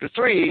chapter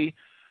 3,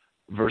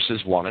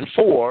 verses 1 and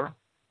 4,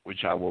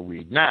 which I will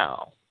read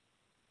now.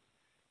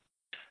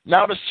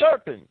 Now the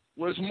serpent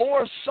was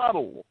more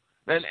subtle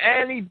than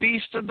any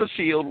beast of the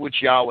field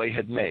which Yahweh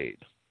had made.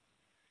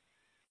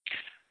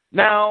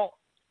 Now,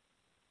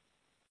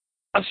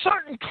 there's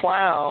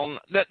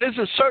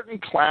a certain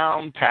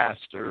clown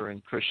pastor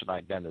in Christian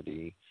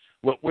identity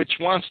which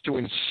wants to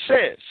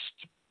insist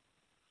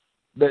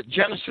that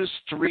Genesis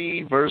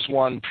 3 verse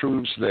 1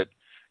 proves that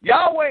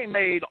Yahweh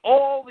made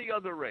all the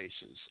other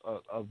races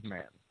of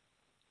men,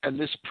 and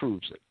this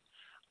proves it.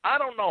 I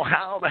don't know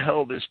how the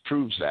hell this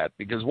proves that,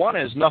 because one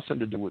has nothing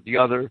to do with the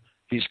other.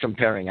 He's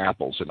comparing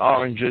apples and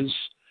oranges.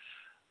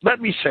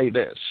 Let me say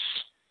this.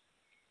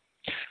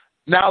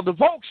 Now, the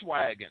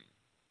Volkswagen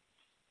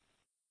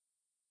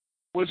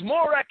was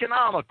more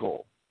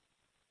economical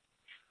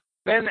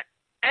than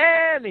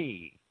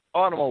any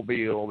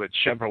automobile that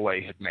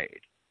Chevrolet had made.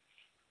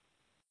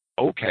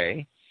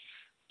 Okay,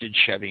 did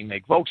Chevy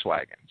make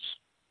Volkswagens?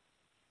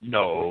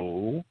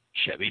 No,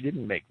 Chevy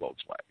didn't make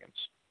Volkswagens.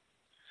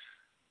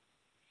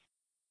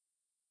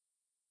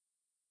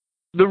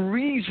 The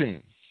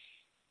reason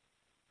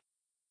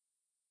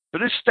for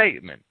this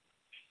statement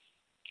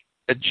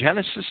at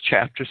Genesis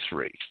chapter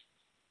 3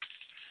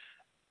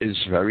 is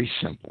very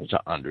simple to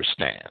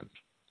understand.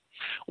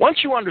 Once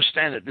you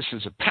understand that this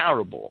is a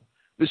parable,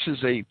 this is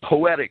a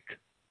poetic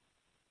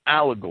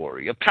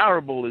allegory. A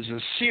parable is a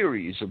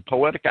series of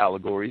poetic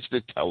allegories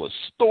that tell a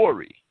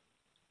story.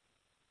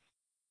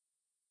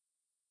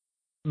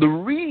 The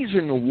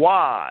reason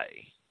why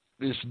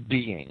this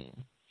being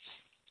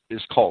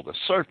is called a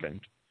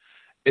serpent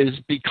is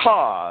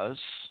because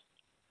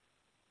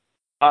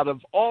out of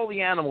all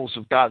the animals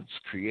of God's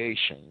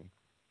creation,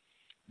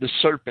 the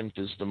serpent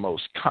is the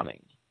most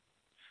cunning.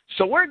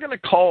 So we're going to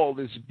call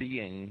this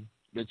being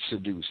that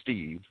seduced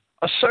Eve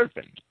a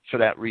serpent for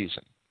that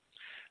reason.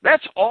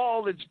 That's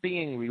all that's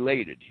being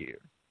related here.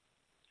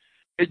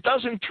 It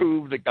doesn't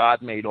prove that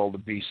God made all the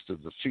beasts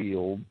of the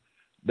field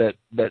that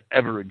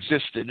ever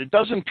existed. It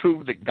doesn't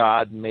prove that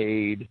God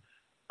made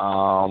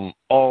all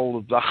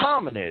of the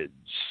hominids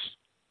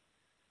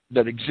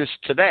that exist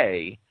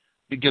today,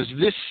 because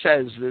this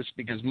says this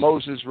because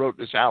Moses wrote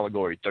this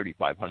allegory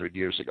 3,500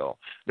 years ago.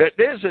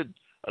 There's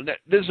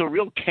a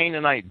real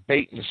Canaanite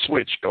bait and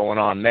switch going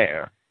on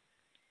there.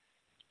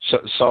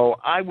 So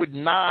I would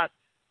not,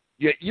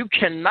 you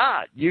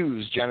cannot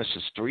use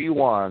Genesis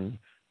 3:1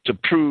 to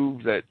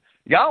prove that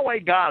Yahweh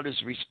God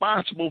is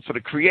responsible for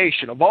the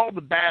creation of all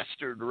the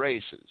bastard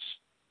races.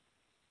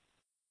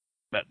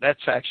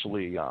 That's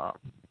actually,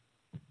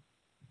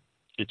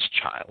 it's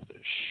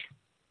childish.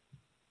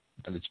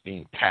 And it's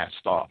being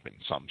passed off in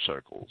some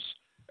circles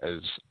as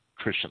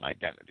Christian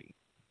identity.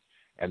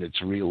 And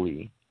it's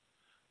really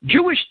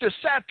Jewish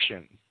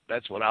deception.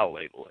 That's what I'll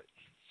label it.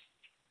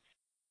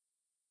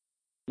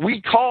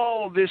 We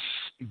call this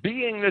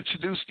being that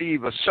seduced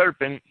Eve a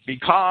serpent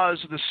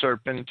because the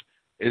serpent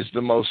is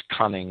the most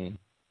cunning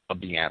of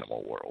the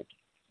animal world.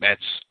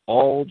 That's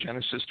all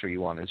Genesis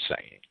 3:1 is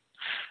saying.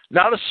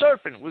 Now the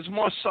serpent was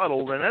more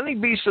subtle than any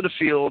beast of the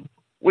field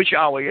which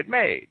Yahweh had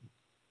made.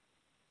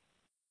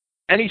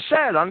 And he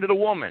said unto the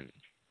woman,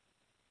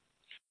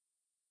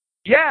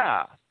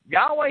 yeah,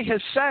 Yahweh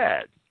has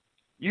said,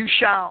 you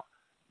shall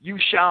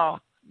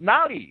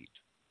not eat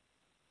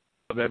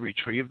of every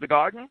tree of the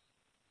garden.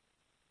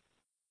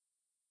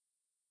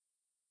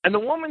 And the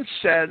woman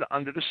said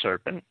unto the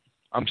serpent,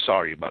 I'm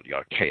sorry about the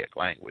archaic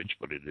language,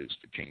 but it is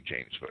the King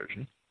James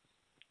Version.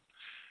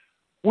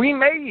 We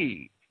may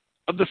eat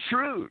of the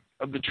fruit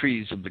of the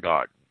trees of the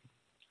garden,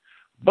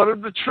 but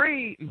of the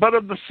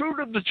fruit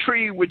of the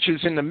tree which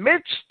is in the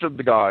midst of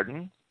the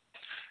garden,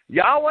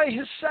 Yahweh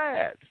has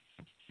said,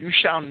 you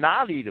shall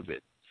not eat of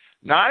it,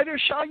 neither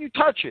shall you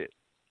touch it,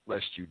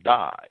 lest you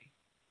die.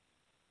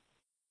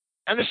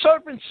 And the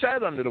serpent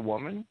said unto the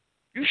woman,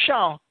 you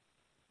shall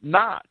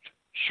not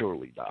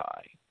surely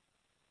die.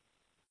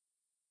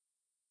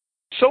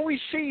 So we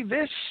see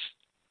this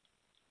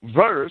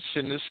verse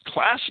in this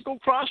classical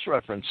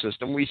cross-reference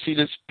system, we see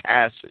this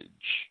passage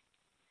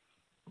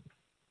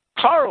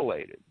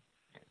correlated,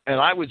 and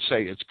I would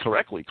say it's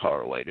correctly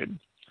correlated,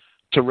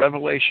 to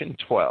Revelation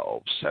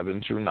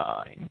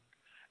 12:7-9,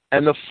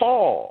 and the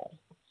fall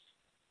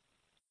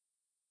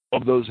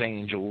of those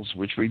angels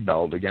which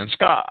rebelled against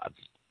God.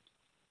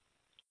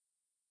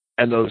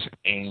 And those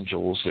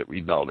angels that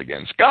rebelled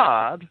against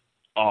God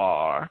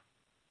are,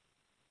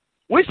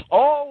 with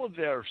all of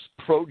their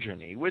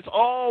progeny, with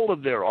all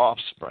of their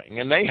offspring,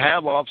 and they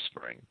have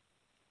offspring,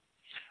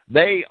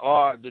 they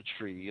are the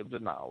tree of the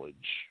knowledge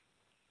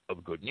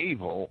of good and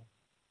evil,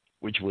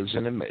 which was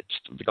in the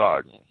midst of the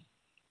garden.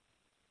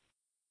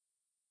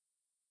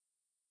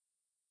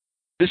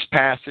 This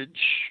passage,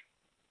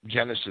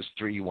 Genesis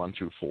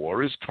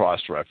 3:1-4, is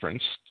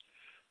cross-referenced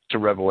to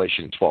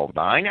Revelation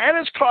 12:9, and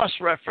is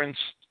cross-referenced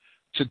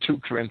to 2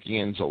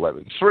 Corinthians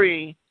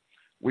 11:3,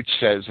 which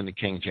says in the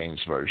King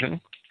James Version,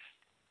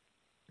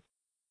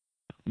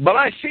 but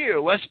I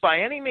fear lest by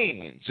any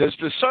means, as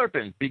the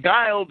serpent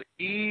beguiled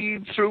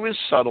Eve through his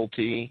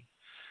subtlety,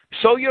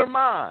 so your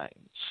minds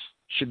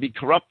should be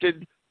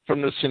corrupted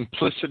from the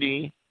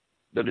simplicity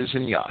that is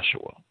in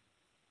Yahshua.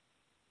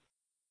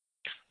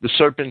 The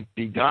serpent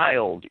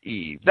beguiled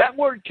Eve. That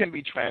word can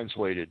be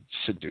translated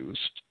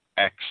seduced,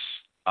 ex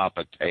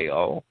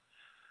apateo.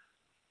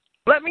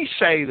 Let me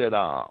say that,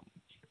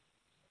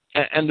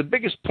 and the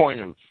biggest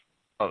point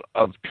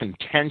of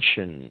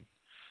contention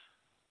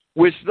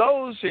with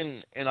those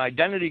in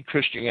identity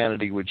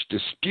Christianity which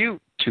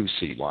dispute 2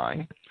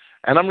 Seedline,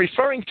 and I'm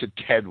referring to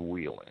Ted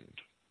Wieland.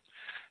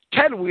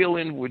 Ted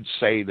Wieland would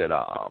say that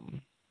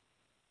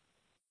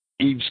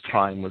Eve's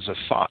crime was a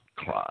thought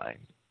crime,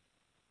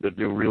 that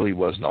there really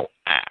was no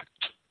act.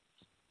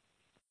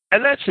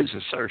 And that's his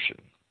assertion.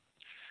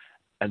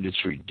 And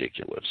it's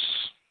ridiculous.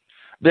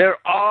 There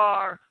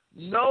are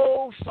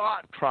no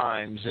thought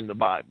crimes in the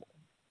Bible.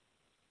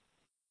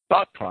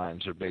 Thought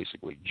crimes are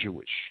basically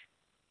Jewish.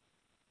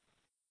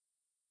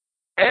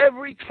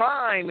 Every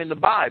crime in the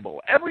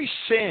Bible, every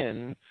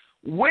sin,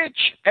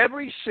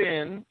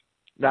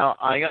 now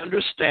I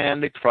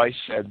understand that Christ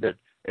said that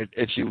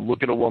if you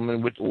look at a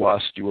woman with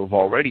lust, you have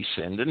already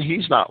sinned, and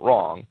he's not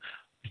wrong.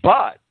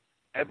 But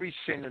every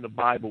sin in the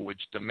Bible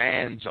which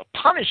demands a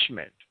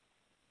punishment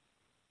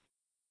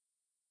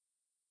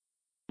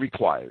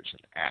requires an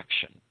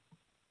action.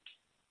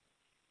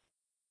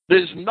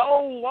 There's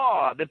no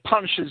law that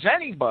punishes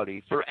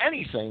anybody for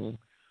anything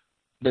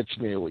that's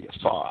merely a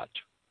thought.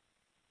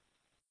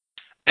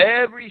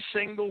 Every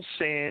single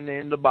sin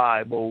in the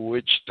Bible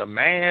which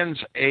demands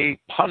a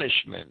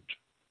punishment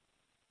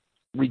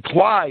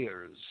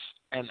requires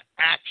an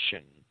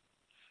action,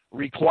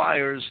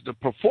 requires the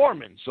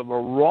performance of a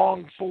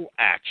wrongful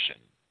action.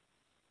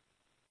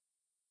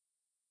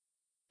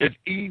 If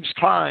Eve's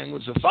crime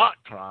was a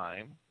thought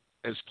crime,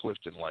 as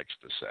Clifton likes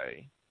to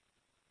say,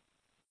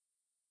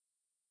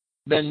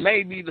 then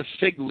maybe the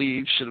fig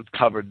leaves should have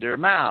covered their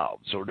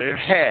mouths or their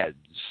heads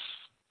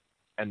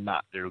and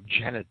not their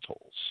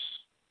genitals.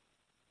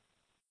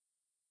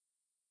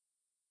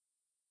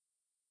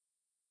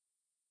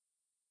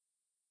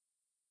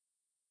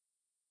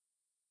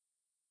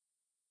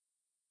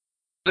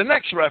 The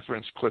next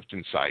reference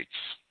Clifton cites,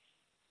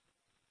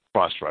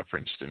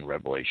 cross-referenced in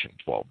Revelation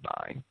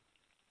 12:9.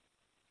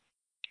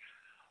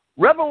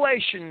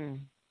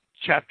 Revelation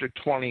chapter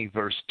 20,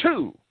 verse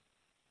 2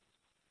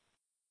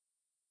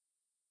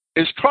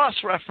 is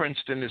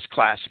cross-referenced in this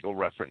classical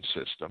reference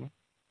system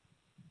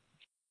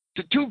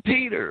to 2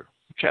 Peter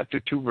chapter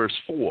 2, verse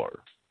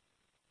 4,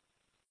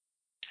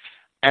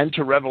 and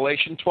to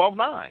Revelation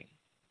 12:9.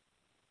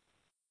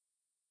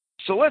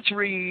 So let's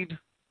read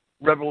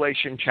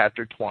Revelation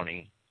chapter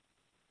 20,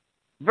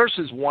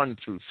 verses 1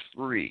 through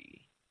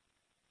 3.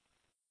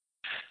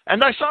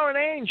 And I saw an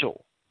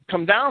angel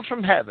come down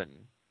from heaven,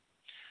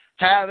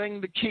 having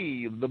the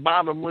key of the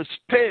bottomless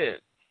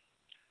pit,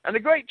 and a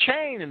great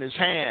chain in his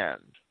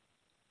hand.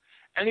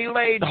 And he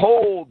laid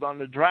hold on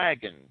the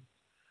dragon,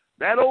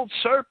 that old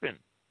serpent,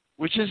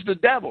 which is the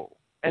devil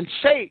and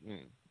Satan,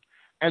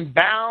 and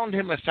bound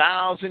him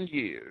 1,000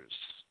 years,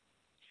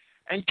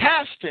 and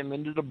cast him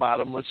into the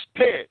bottomless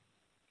pit,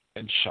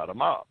 and shut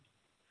him up,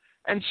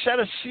 and set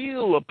a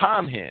seal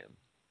upon him,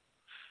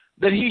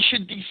 that he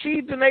should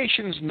deceive the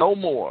nations no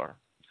more,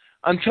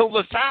 until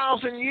the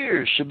 1,000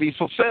 years should be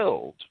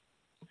fulfilled.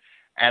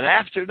 And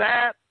after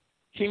that,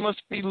 he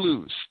must be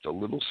loosed a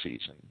little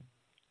season.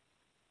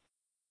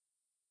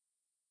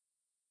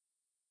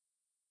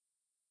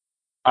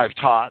 I've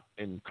taught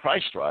in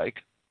Christreich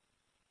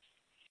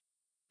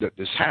that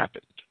this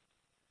happened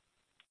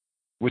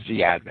with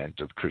the advent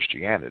of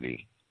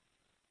Christianity.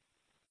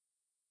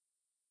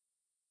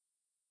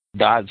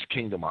 God's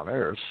kingdom on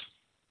earth,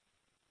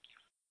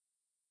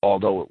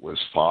 although it was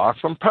far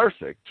from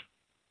perfect,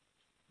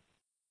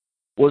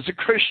 was a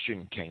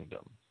Christian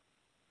kingdom.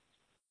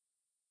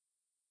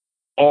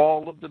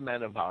 All of the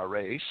men of our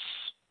race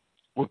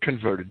were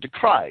converted to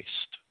Christ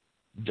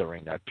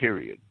during that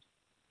period.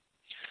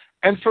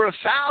 And for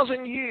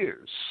 1,000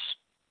 years,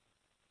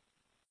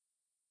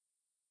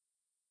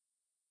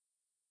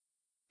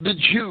 the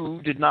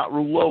Jew did not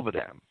rule over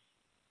them.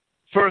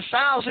 For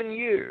 1,000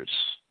 years,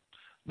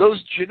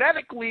 those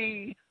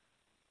genetically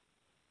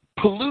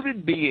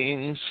polluted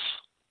beings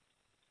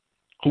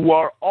who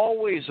are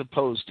always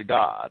opposed to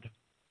God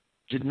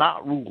did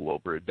not rule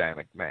over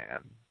Adamic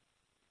man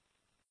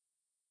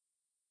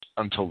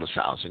until the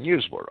 1,000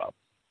 years were up,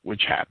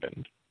 which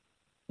happened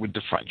with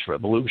the French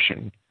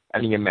Revolution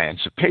and the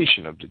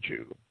emancipation of the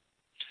Jew.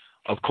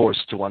 Of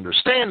course, to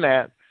understand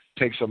that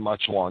takes a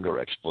much longer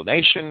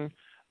explanation.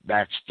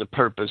 That's the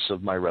purpose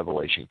of my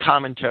Revelation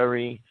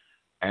commentary,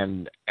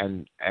 and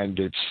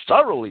it's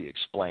thoroughly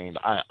explained,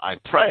 I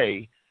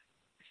pray,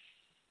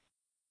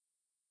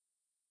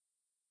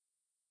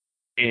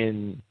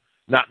 in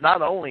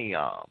not only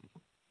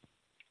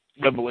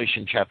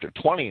Revelation chapter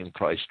 20 in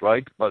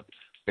Christreich, but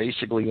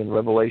basically in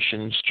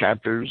Revelations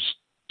chapters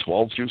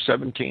 12 through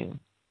 17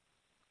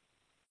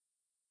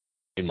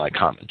 in my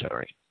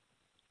commentary.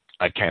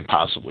 I can't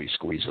possibly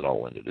squeeze it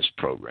all into this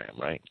program,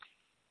 right?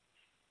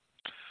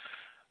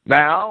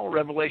 Now,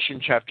 Revelation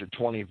chapter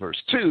 20,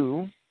 verse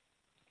 2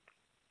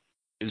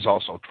 is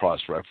also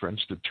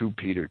cross-referenced to 2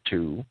 Peter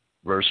 2,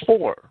 verse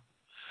 4.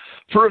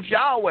 For if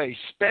Yahweh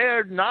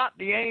spared not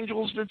the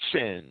angels that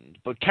sinned,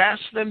 but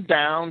cast them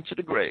down to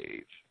the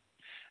grave,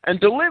 and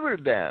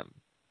delivered them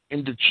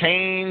into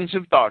chains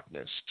of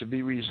darkness to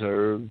be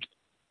reserved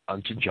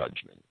unto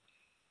judgment.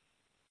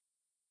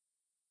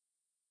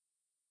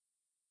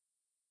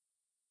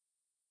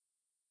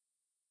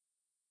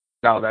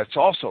 Now that's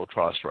also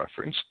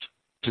cross-referenced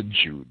to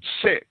Jude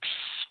 6.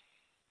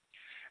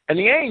 And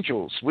the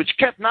angels, which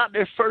kept not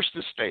their first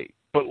estate,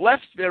 but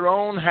left their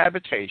own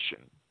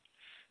habitation,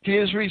 he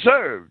is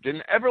reserved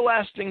in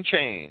everlasting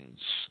chains,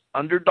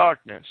 under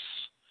darkness,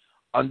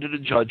 under the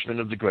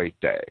judgment of the great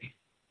day.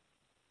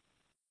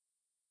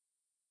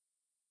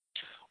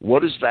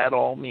 What does that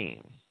all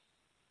mean?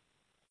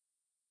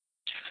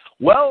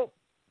 Well,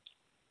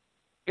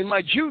 in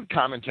my Jude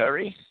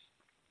commentary,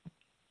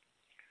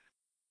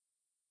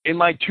 in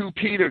my 2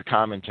 Peter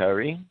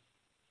commentary,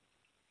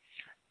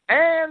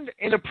 and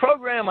in a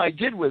program I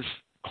did with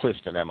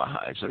Clifton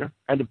Emaheiser,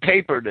 and the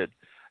paper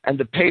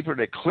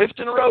that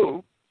Clifton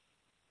wrote,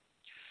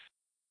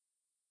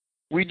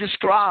 we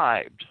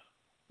described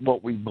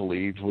what we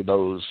believed were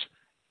those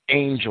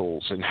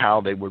angels and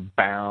how they were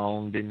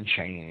bound in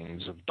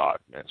chains of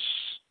darkness.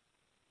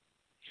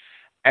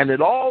 And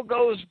it all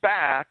goes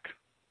back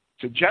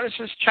to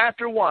Genesis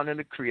chapter 1 and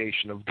the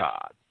creation of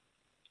God.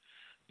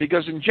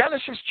 Because in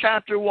Genesis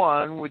chapter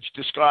 1, which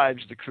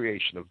describes the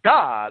creation of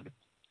God,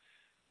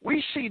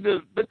 we see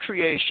the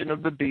creation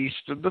of the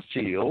beast of the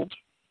field,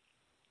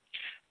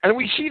 and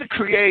we see the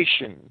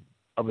creation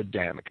of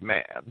Adamic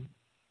man.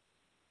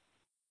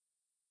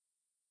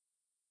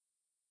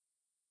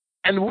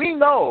 And we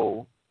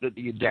know that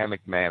the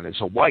Adamic man is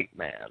a white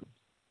man.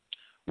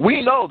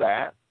 We know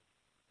that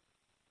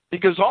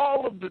because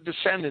all of the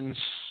descendants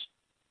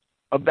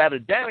of that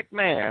Adamic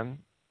man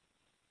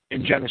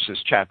in Genesis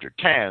chapter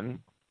 10,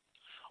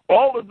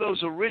 all of those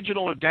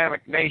original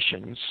Adamic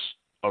nations,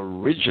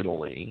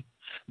 originally,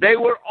 they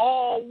were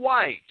all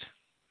white.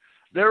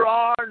 There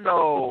are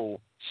no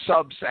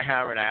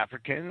sub-Saharan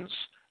Africans.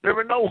 There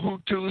were no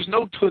Hutus,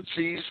 no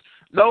Tutsis,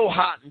 no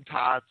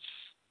Hottentots.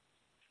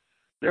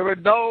 There were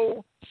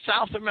no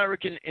South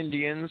American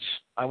Indians.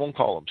 I won't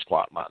call them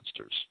squat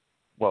monsters.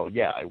 Well,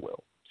 yeah, I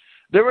will.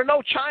 There were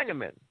no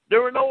Chinamen.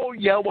 There were no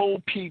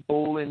yellow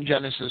people in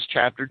Genesis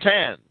chapter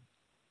 10.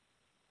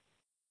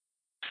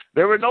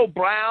 There were no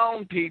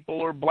brown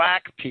people or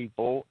black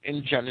people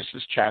in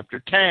Genesis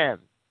chapter 10.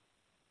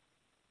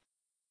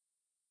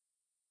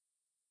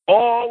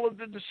 All of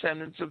the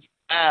descendants of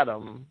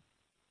Adam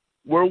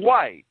were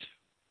white.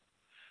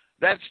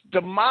 That's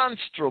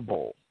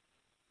demonstrable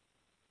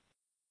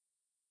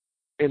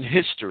in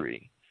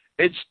history.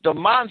 It's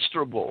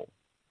demonstrable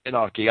in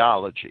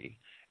archaeology.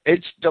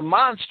 It's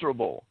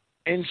demonstrable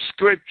in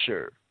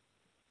Scripture.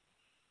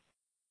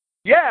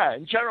 Yeah,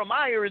 in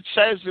Jeremiah it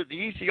says that the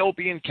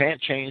Ethiopian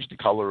can't change the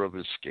color of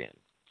his skin.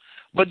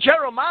 But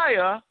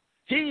Jeremiah,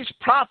 he's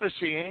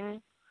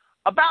prophesying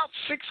about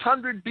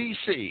 600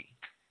 BC.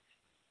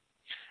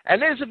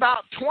 And there's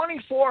about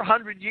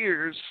 2,400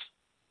 years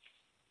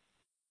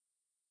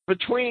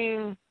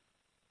between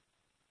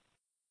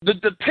the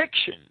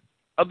depiction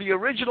of the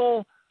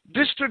original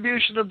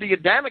distribution of the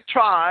Adamic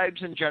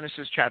tribes in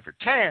Genesis chapter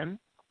 10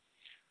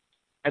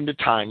 and the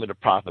time of the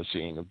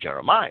prophesying of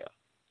Jeremiah.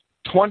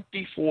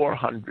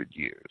 2,400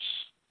 years.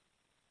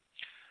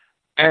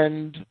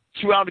 And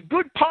throughout a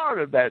good part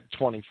of that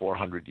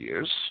 2,400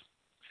 years,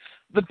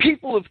 the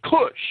people of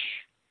Cush,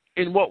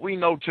 in what we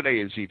know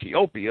today as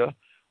Ethiopia,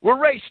 were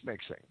race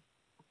mixing.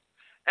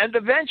 And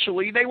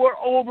eventually they were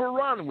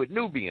overrun with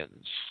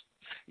Nubians.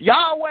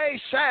 Yahweh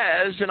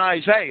says in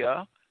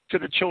Isaiah to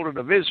the children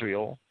of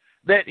Israel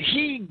that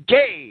he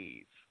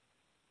gave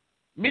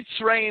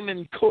Mitzrayim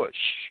and Cush,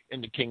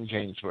 in the King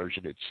James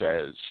Version it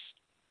says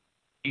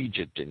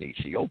Egypt and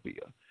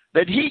Ethiopia,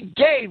 that he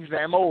gave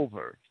them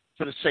over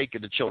for the sake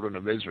of the children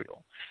of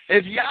Israel.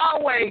 If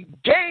Yahweh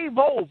gave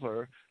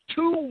over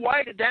two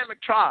white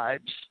Adamic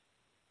tribes,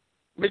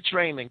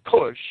 Mitzrayim and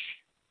Cush,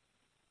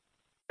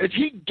 if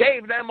he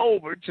gave them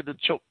over to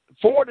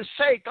for the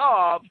sake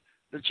of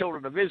the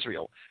children of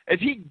Israel, if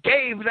he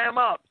gave them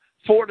up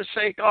for the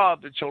sake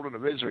of the children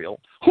of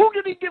Israel, who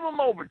did he give them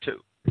over to?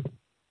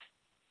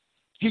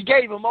 He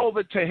gave them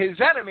over to his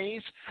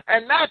enemies,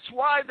 and that's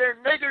why they're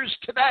niggers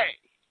today.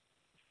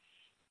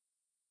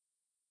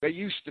 They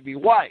used to be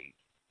white.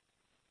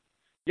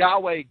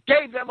 Yahweh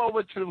gave them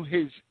over to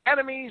his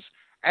enemies,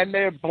 and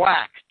they're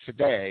black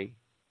today.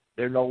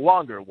 They're no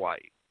longer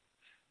white.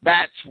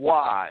 That's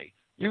why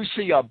you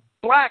see a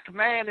black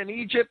man in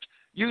Egypt,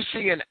 you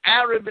see an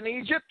Arab in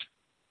Egypt.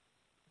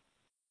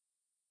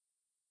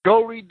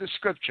 Go read the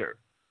scripture.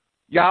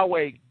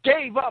 Yahweh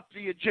gave up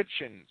the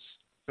Egyptians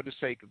for the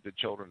sake of the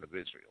children of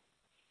Israel.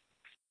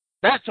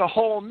 That's a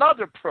whole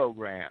nother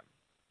program.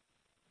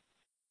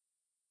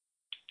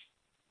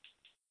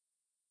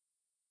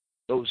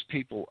 Those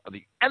people are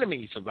the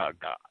enemies of our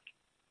God.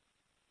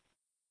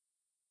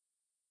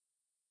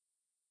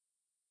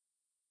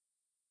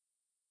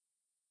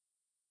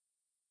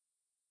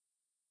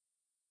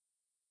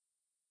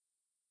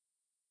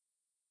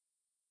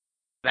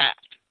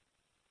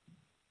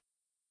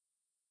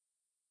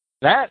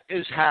 That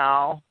is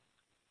how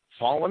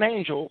fallen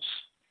angels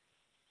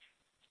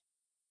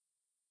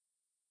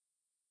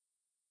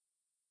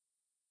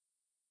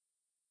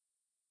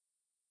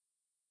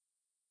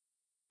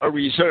are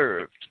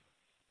reserved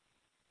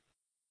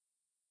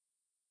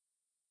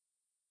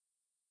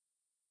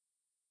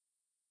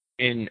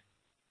in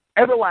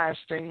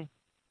everlasting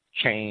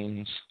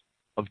chains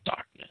of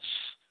darkness.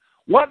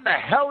 What in the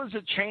hell is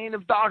a chain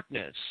of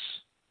darkness?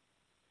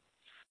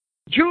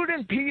 Jude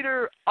and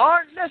Peter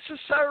aren't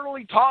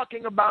necessarily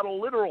talking about a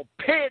literal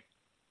pit.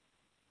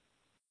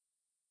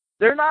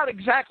 They're not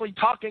exactly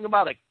talking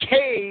about a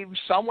cave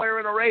somewhere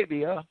in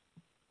Arabia.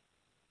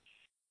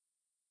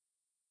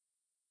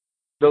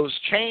 Those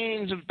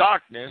chains of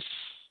darkness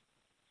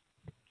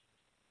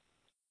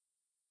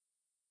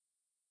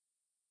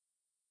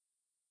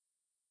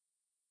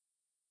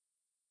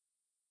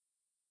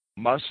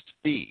must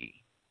be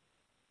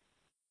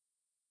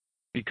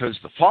because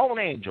the fallen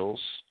angels,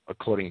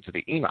 according to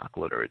the Enoch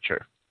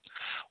literature,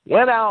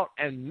 went out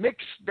and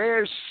mixed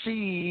their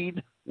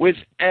seed with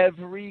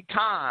every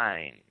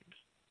kind.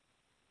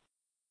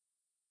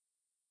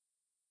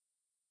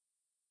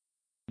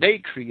 They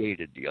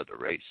created the other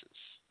races.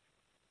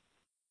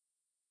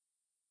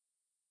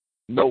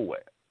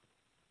 Nowhere.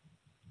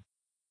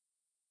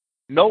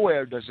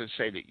 Nowhere does it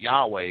say that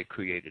Yahweh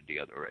created the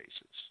other races.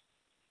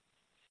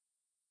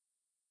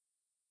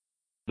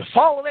 The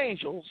fallen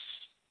angels,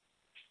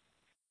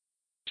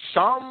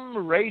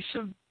 some race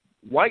of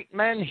white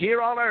men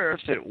here on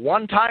earth at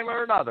one time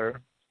or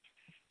another,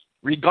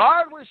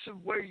 regardless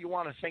of where you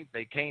want to think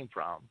they came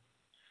from,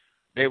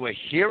 they were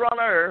here on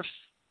earth,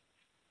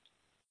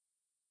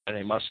 and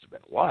they must have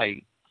been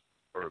white,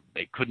 or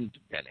they couldn't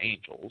have been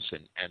angels.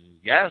 And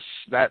yes,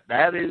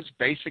 that is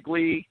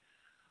basically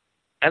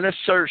an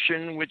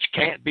assertion which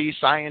can't be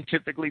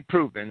scientifically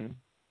proven,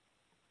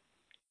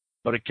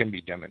 but it can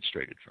be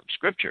demonstrated from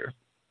Scripture.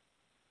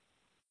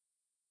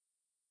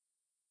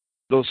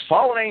 Those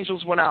fallen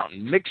angels went out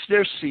and mixed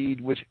their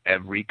seed with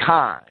every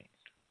kind.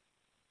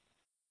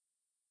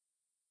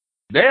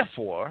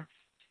 Therefore,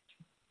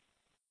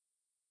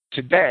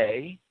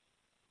 today,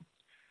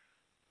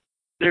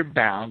 they're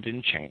bound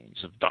in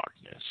chains of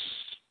darkness.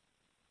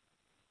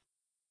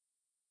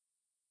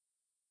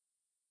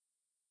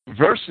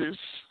 Verses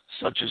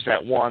such as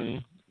that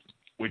one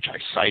which I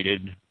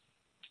cited,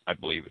 I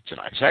believe it's in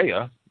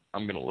Isaiah.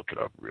 I'm going to look it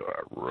up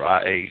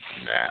right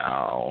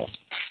now.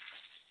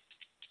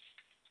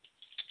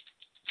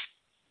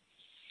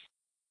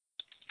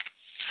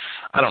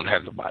 I don't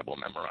have the Bible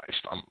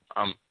memorized.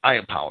 I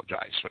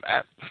apologize for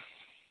that.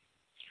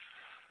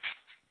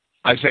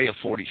 Isaiah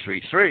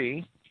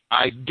 43:3,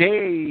 I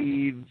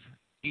gave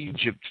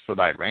Egypt for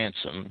thy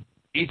ransom,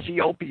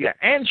 Ethiopia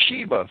and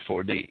Sheba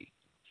for thee.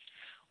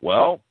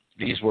 Well,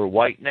 these were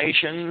white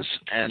nations,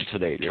 and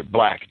today they're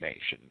black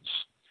nations.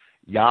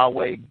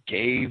 Yahweh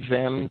gave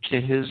them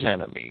to his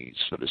enemies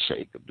for the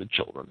sake of the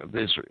children of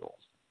Israel.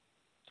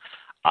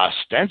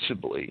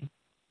 Ostensibly,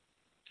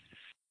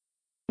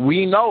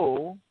 we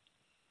know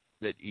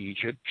that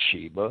Egypt,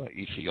 Sheba,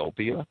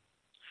 Ethiopia,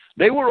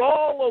 they were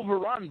all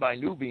overrun by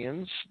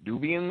Nubians.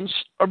 Nubians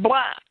are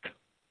black.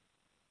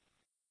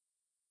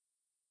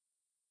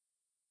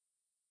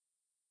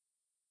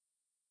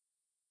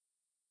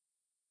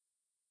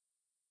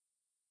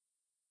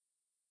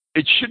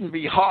 It shouldn't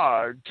be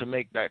hard to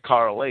make that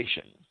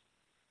correlation.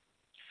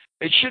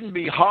 It shouldn't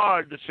be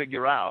hard to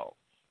figure out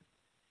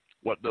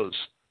what those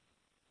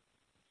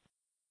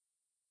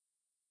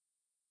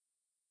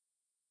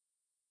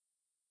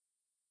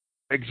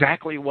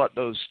exactly what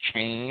those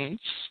chains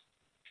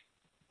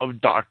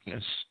of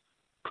darkness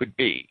could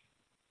be.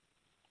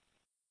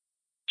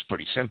 It's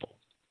pretty simple.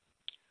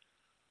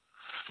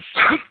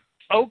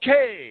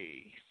 Okay.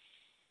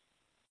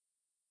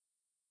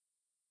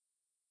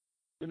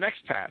 The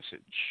next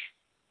passage,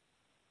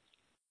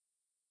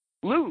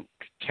 Luke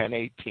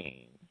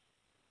 10:18.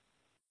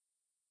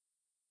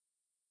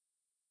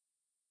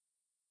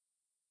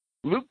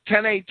 Luke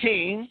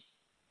 10:18,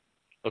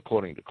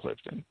 according to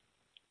Clifton,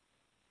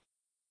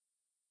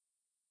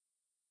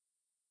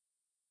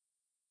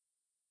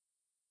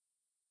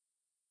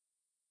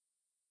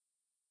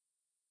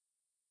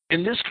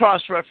 in this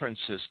cross-reference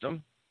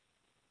system,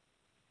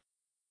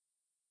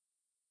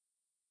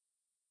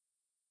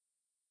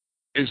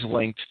 is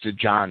linked to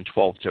John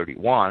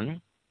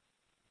 12:31,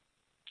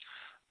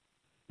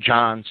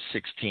 John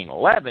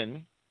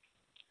 16:11,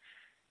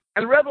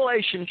 and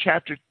Revelation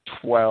chapter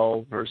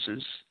 12,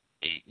 verses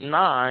 8 and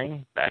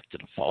 9, back to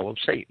the fall of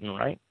Satan,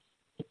 right?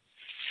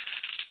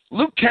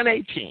 Luke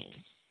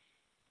 10:18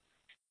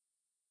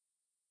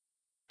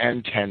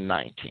 and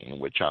 10:19,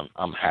 which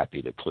I'm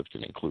happy that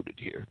Clifton included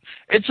here.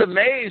 It's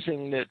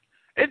amazing that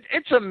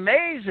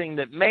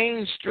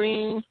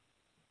mainstream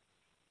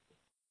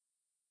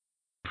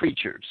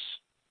preachers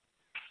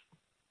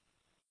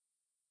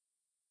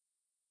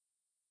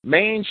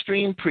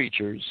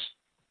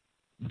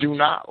do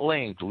not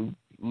link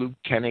Luke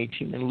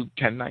 10:18 and Luke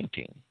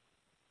 10:19.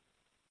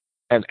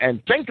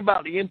 And think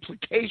about the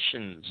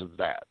implications of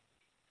that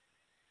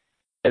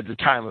at the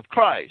time of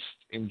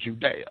Christ in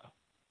Judea.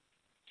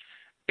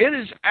 It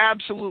is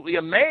absolutely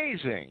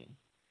amazing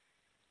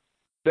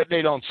that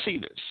they don't see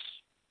this.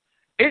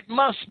 It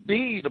must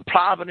be the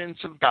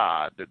providence of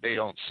God that they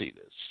don't see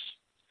this.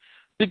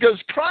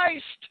 Because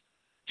Christ,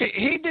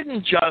 he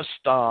didn't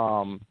just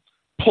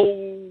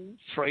pull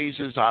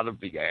phrases out of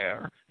the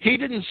air. He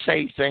didn't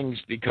say things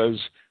because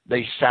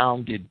they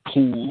sounded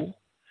cool.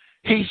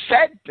 He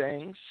said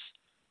things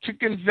to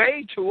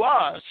convey to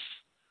us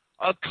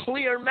a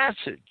clear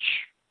message.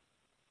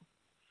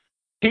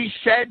 He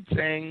said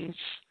things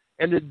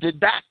in a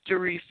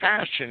didactic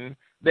fashion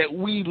that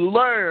we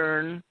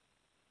learn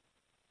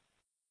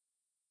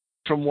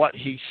from what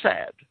he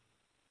said.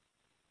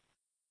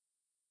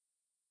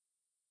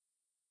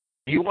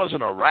 He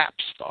wasn't a rap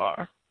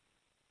star.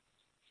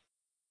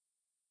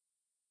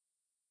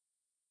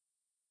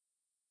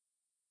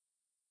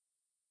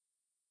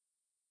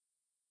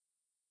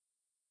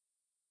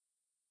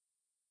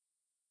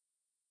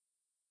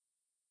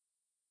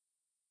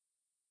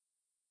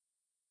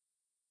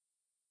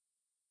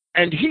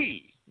 And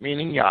he,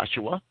 meaning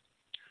Yahshua,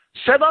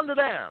 said unto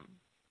them,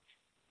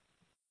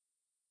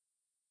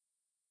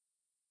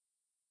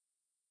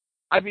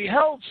 I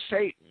beheld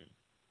Satan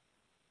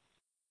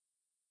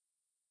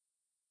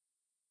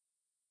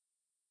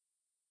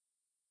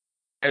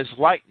as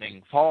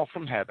lightning fall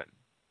from heaven.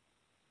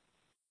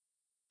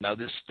 Now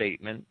this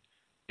statement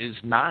is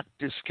not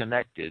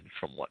disconnected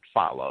from what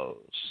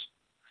follows.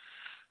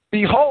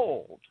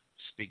 Behold,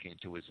 speaking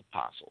to his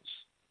apostles,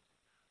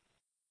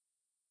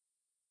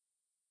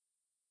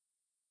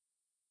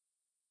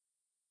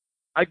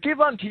 I give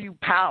unto you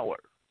power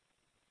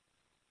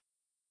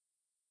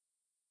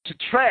to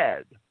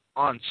tread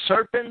on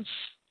serpents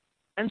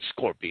and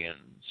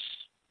scorpions,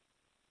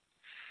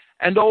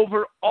 and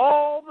over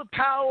all the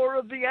power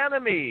of the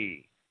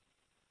enemy,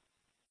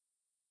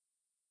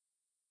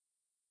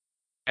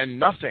 and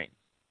nothing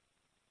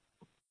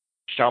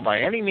shall by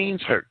any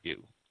means hurt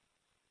you.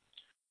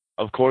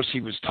 Of course,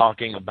 he was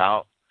talking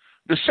about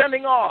the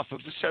sending off of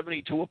the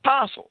 72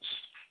 apostles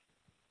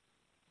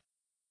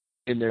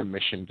in their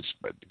mission to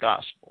spread the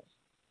gospel,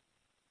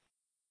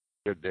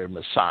 that their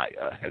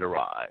Messiah had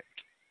arrived.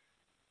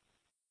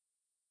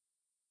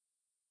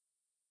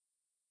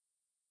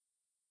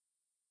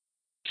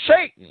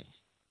 Satan.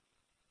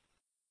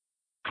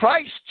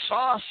 Christ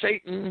saw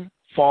Satan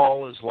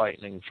fall as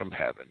lightning from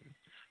heaven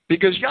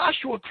because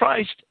Yahshua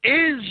Christ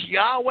is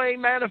Yahweh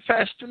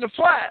manifest in the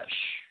flesh.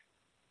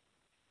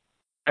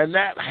 And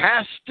that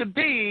has to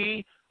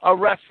be a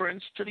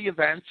reference to the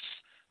events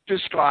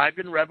described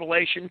in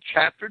Revelation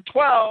chapter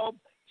 12,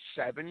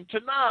 7 to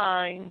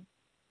 9.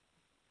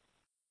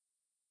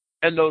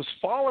 And those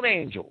fallen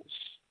angels,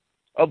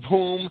 of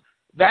whom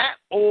that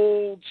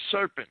old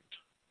serpent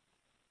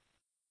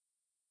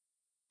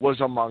was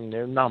among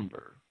their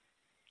number.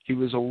 He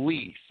was a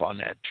leaf on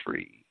that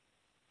tree.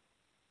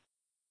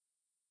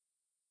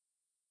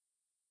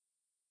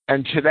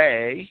 And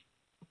today,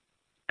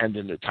 and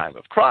in the time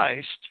of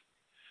Christ,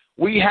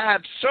 we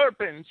have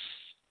serpents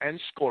and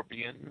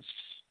scorpions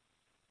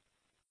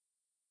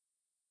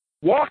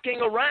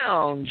walking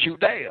around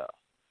Judea.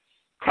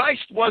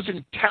 Christ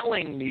wasn't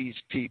telling these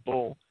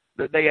people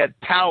that they had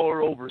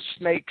power over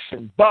snakes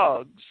and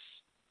bugs.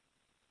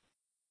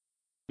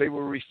 They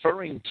were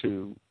referring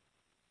to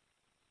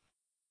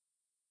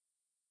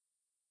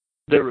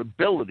their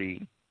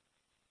ability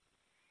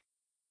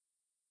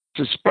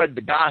to spread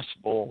the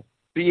gospel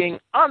being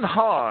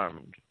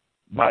unharmed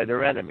by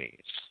their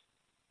enemies,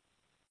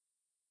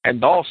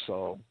 and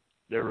also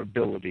their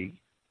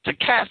ability to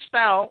cast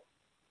out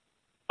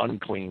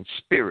unclean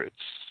spirits.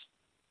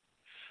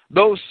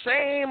 Those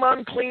same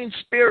unclean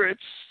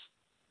spirits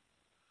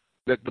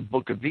that the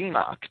book of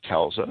Enoch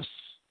tells us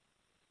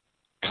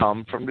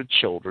come from the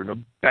children of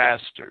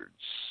bastards.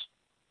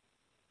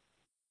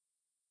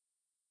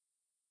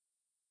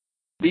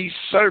 These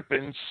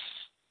serpents,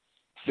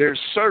 they're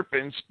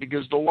serpents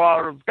because the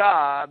law of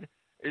God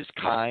is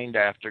kind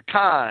after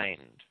kind.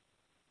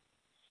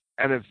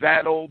 And if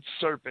that old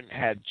serpent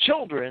had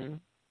children,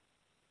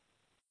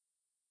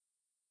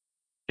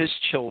 his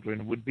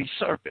children would be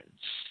serpents.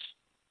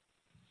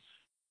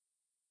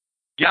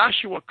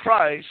 Yahshua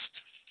Christ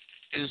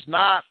is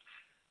not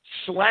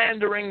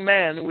slandering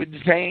men with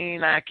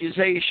vain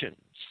accusations.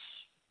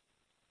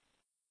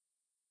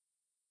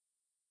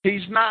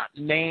 He's not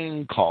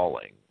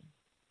name-calling.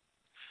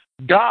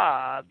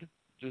 God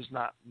does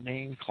not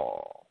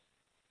name-call.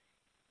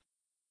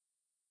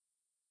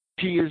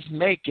 He is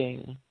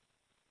making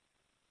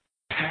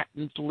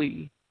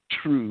patently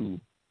true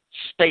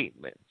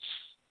statements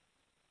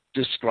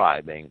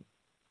describing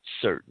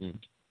certain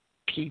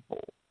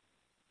people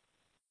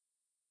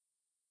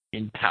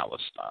in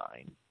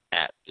Palestine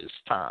at this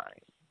time.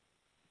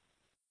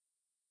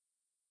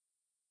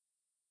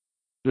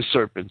 The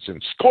serpents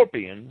and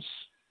scorpions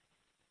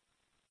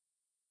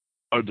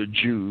are the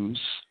Jews,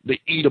 the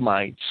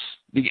Edomites,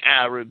 the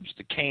Arabs,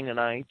 the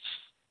Canaanites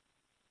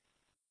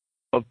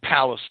of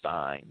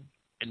Palestine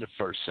in the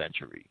 1st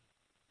century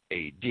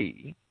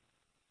A.D.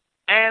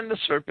 And the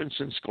serpents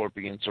and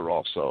scorpions are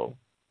also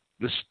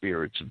the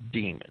spirits of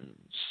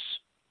demons,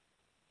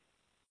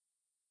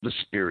 the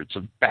spirits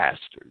of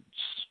bastards.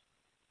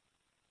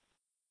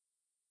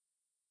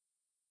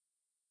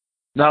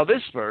 Now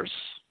this verse,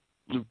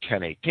 Luke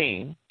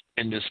 10:18,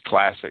 in this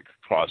classic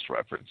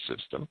cross-reference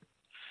system,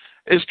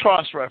 is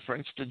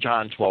cross-referenced to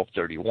John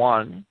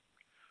 12:31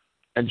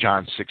 and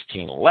John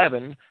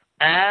 16:11,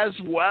 as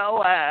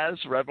well as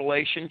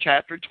Revelation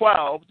chapter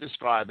 12,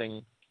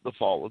 describing the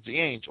fall of the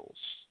angels.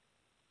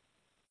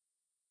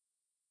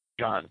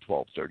 John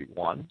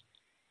 12:31.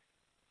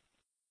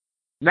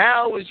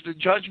 Now is the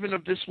judgment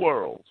of this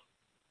world.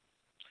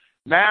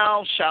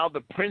 Now shall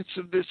the prince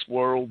of this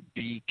world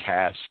be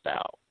cast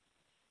out.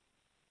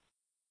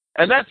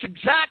 And that's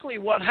exactly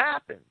what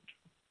happened.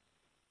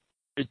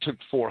 It took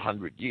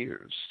 400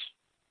 years.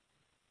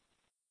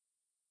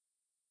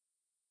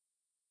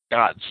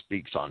 God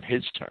speaks on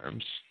his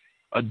terms.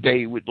 A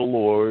day with the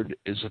Lord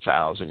is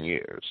 1,000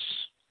 years.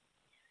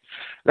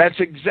 That's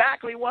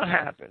exactly what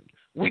happened.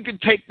 We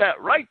could take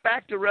that right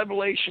back to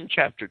Revelation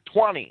chapter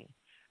 20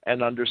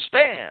 and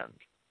understand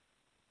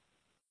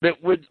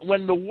that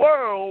when the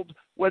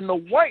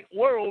white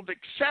world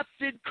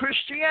accepted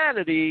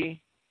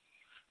Christianity,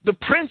 the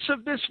prince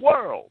of this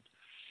world,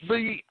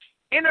 the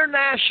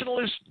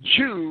internationalist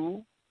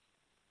Jew,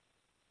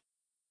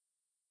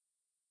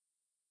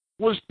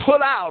 was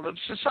put out of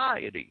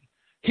society.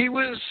 He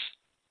was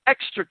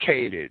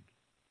extricated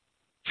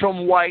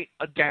from white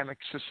Adamic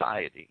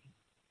society.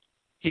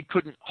 He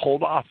couldn't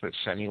hold office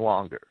any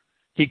longer.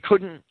 He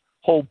couldn't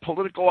hold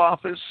political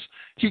office.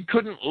 He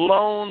couldn't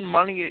loan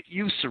money at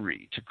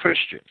usury to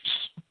Christians.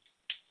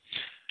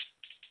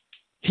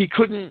 He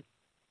couldn't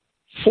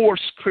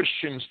force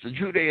Christians to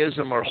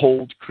Judaism or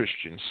hold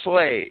Christian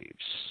slaves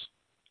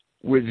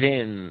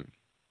within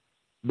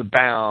the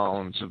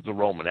bounds of the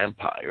Roman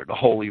Empire, the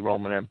Holy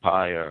Roman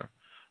Empire,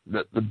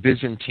 the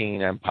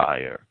Byzantine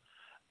Empire,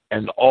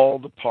 and all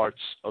the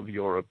parts of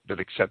Europe that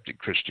accepted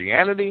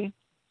Christianity.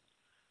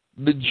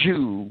 The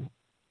Jew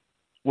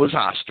was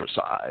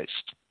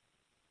ostracized.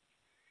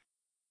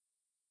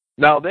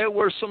 Now, there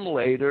were some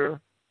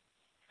later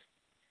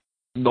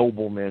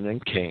noblemen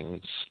and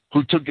kings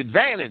who took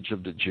advantage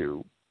of the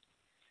Jew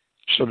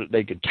so that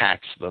they could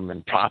tax them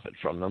and profit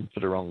from them for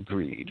their own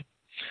greed.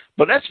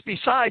 But that's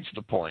besides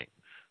the point.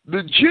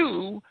 The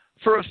Jew,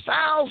 for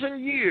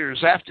 1,000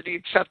 years after the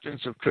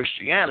acceptance of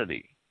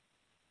Christianity,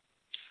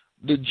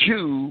 the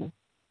Jew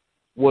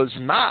was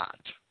not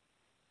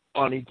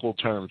on equal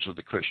terms with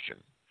the Christian.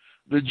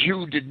 The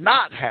Jew did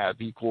not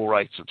have equal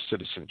rights of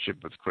citizenship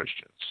with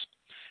Christians.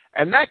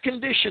 And that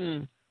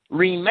condition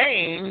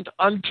remained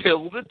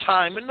until the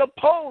time of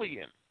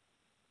Napoleon.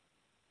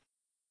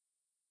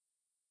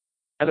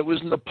 And it was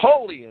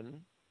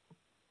Napoleon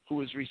who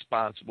was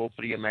responsible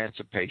for the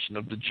emancipation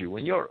of the Jew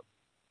in Europe.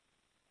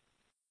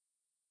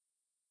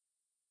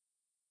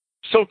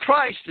 So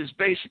Christ is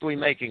basically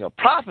making a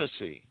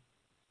prophecy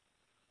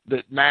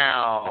that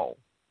now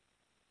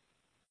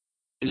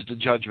is the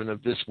judgment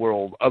of this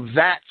world, of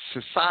that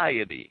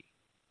society.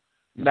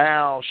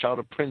 Now shall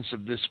the prince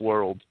of this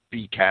world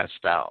be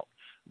cast out,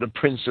 the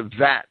prince of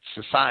that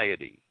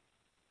society.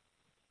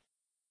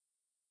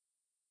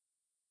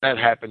 That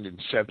happened in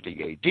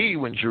 70 A.D.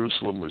 when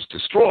Jerusalem was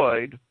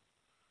destroyed,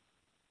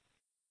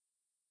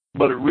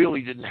 but it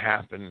really didn't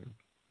happen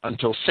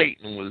until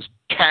Satan was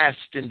cast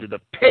into the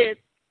pit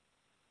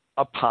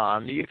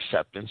upon the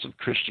acceptance of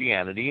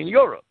Christianity in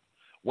Europe,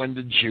 when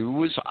the Jew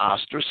was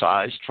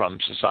ostracized from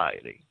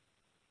society.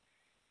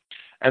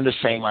 And the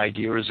same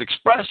idea is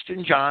expressed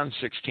in John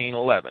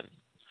 16:11,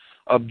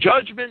 of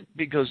judgment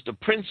because the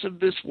prince of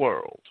this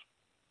world,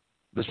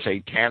 the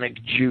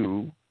satanic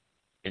Jew,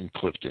 in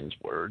Clifton's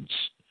words,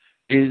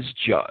 is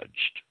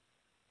judged.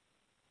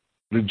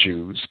 The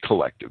Jews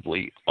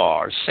collectively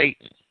are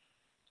Satan.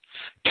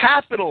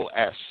 Capital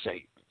S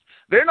Satan.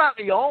 They're not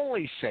the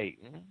only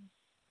Satan.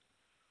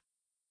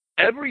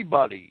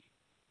 Everybody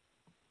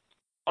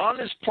on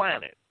this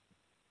planet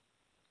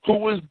who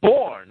was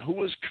born, who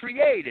was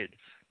created,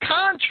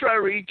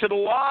 contrary to the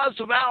laws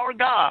of our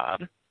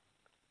God,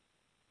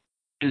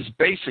 is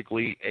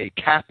basically a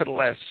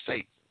capital S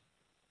Satan.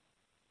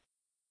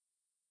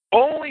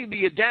 Only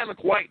the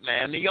Adamic white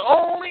man, the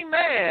only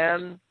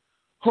man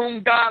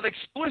whom God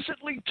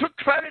explicitly took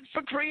credit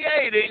for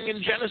creating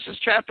in Genesis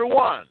chapter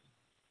 1.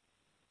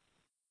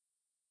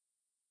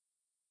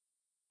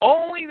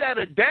 Only that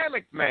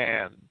Adamic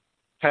man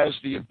has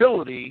the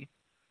ability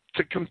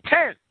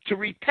to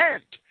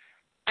repent,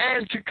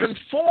 and to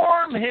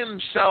conform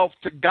himself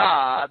to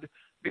God,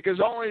 because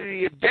only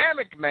the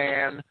Adamic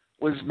man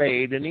was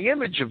made in the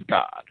image of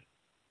God.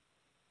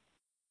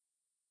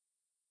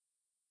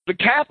 The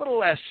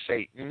capital S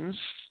Satans,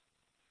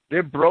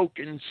 they're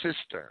broken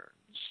cisterns.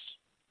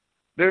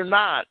 They're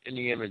not in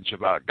the image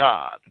of our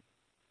God.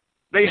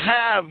 They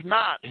have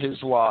not his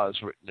laws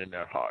written in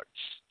their hearts.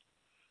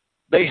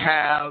 They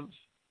have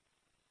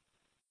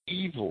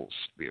evil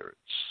spirits.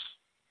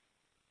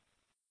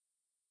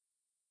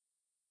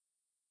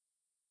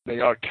 They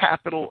are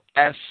capital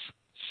S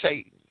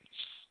Satans.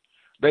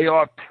 They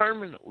are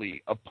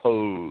permanently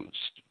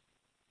opposed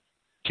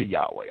to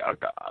Yahweh our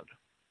God.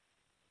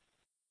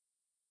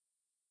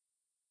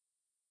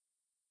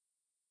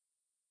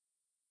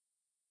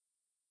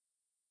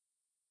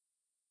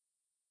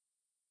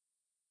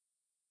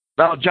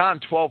 Now, John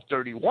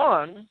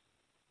 12:31,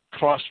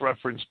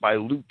 cross-referenced by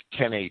Luke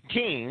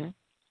 10:18,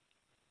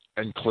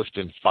 and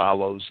Clifton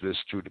follows this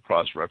through the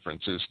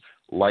cross-references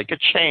like a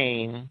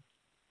chain.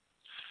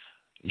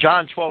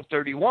 John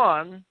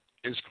 12:31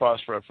 is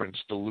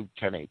cross-referenced to Luke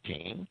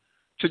 10:18,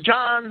 to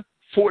John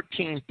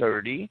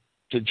 14:30,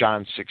 to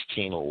John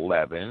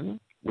 16:11,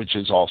 which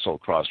is also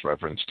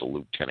cross-referenced to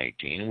Luke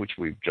 10:18, which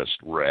we've just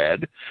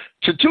read,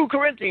 to 2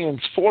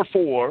 Corinthians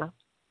 4:4,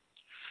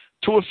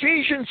 to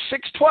Ephesians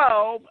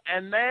 6:12,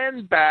 and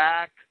then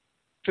back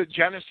to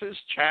Genesis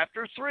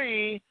chapter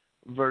 3,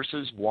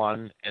 verses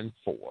 1 and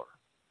 4.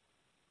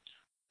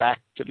 Back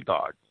to the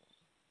garden.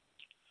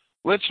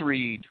 Let's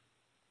read.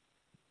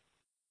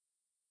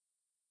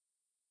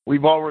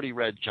 We've already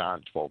read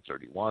John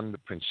 12:31, the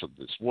prince of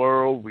this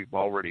world. We've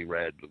already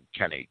read Luke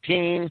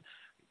 10:18.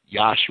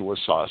 Joshua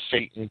saw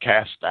Satan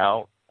cast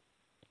out,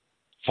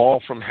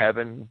 fall from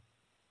heaven,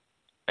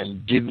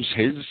 and gives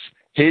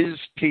his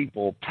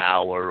people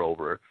power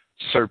over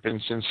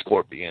serpents and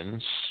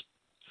scorpions.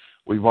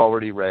 We've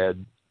already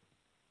read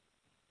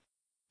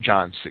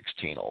John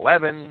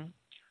 16:11.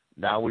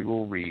 Now we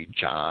will read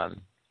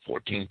John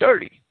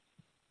 14:30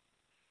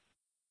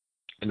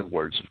 in the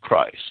words of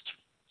Christ.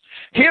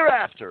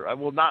 Hereafter I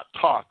will not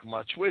talk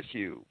much with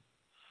you,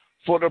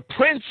 for the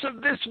prince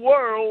of this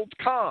world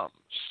comes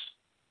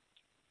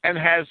and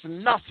has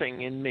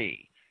nothing in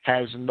me,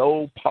 has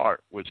no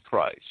part with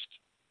Christ.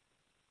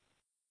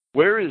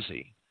 Where is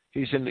he?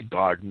 He's in the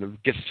Garden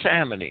of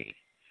Gethsemane.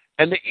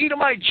 And the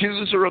Edomite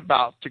Jews are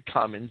about to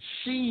come and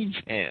seize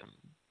him.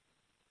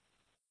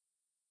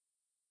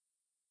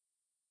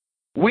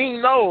 We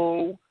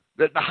know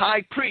that the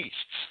high priests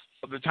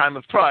of the time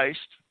of Christ,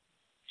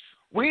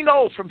 we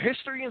know from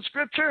history and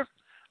scripture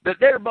that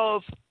they're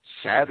both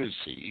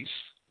Sadducees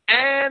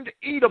and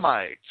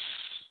Edomites.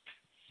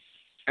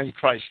 And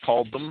Christ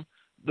called them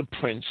the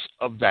prince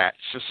of that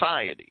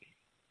society,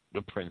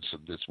 the prince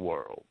of this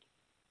world,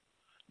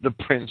 the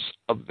prince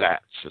of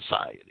that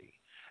society.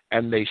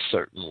 And they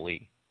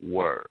certainly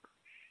were.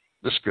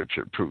 The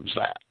scripture proves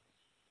that.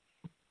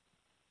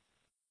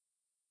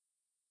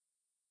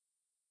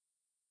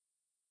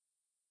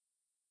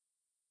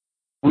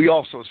 We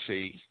also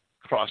see,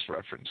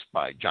 cross-referenced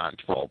by John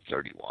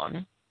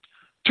 12:31,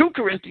 2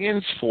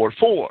 Corinthians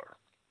 4:4,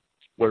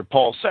 where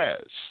Paul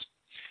says,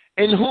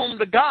 in whom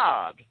the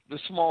God, the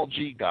small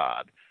g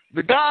God,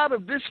 the God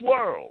of this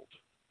world,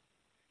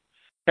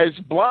 has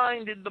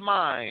blinded the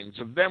minds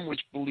of them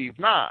which believe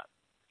not,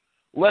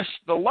 lest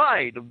the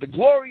light of the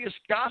glorious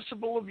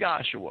gospel of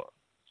Yahshua,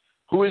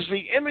 who is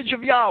the image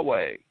of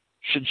Yahweh,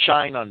 should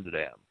shine unto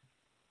them.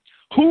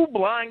 Who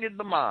blinded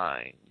the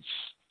minds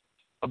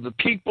of the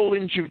people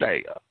in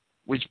Judea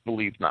which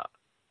believed not?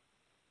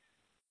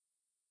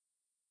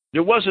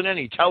 There wasn't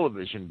any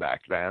television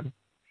back then.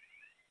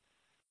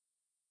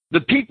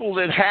 The people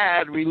that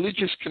had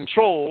religious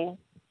control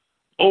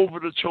over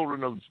the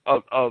children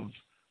of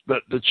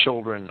the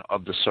children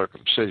of the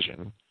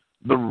circumcision,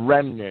 the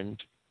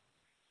remnant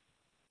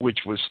which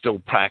was still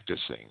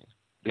practicing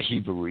the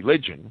Hebrew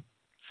religion,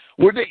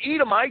 were the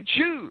Edomite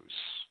Jews.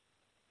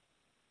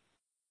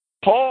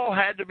 Paul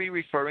had to be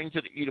referring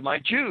to the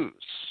Edomite Jews.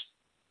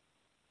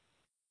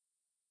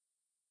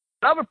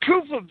 Now the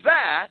proof of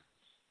that,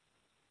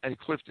 and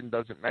Clifton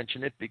doesn't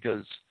mention it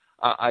because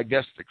I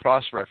guess the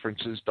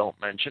cross-references don't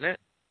mention it.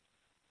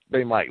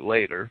 They might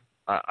later.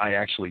 I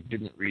actually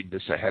didn't read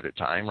this ahead of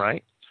time,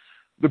 right?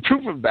 The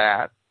proof of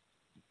that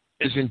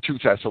is in 2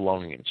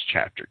 Thessalonians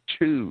chapter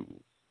 2,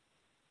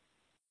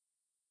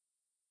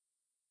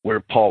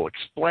 where Paul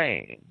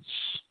explains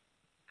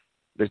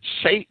that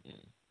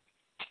Satan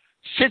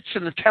sits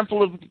in the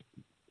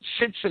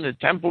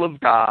temple of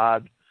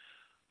God,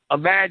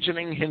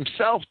 imagining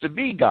himself to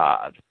be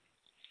God.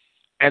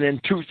 And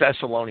in 2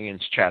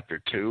 Thessalonians chapter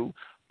 2,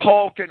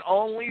 Paul can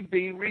only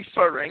be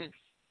referring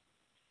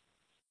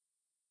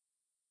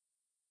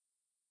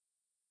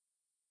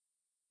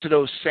to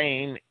those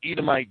same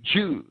Edomite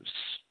Jews.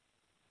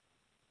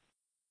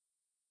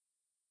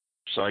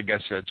 So I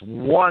guess that's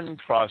one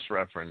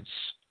cross-reference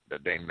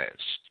that they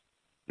missed,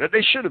 that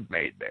they should have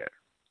made there,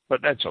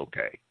 but that's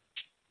okay.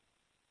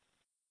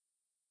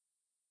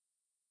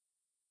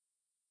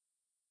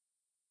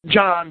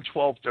 John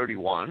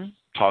 12:31,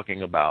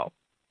 talking about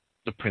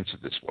the prince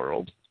of this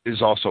world,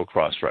 is also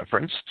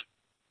cross-referenced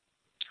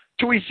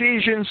to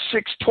Ephesians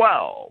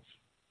 6:12.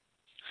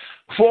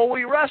 For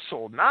we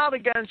wrestle not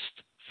against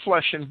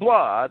flesh and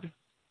blood,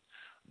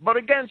 but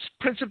against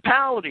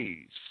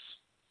principalities,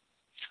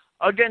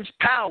 against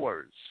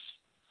powers,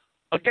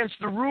 against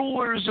the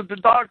rulers of the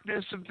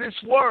darkness of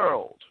this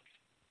world,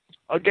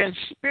 against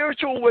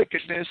spiritual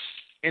wickedness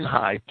in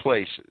high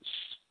places.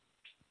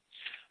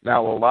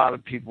 Now, a lot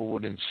of people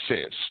would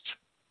insist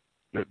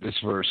that this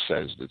verse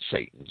says that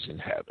Satan's in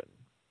heaven,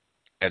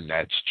 and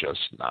that's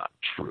just not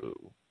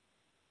true.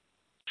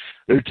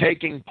 They're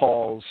taking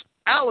Paul's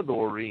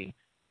allegory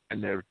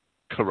and they're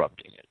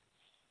corrupting it.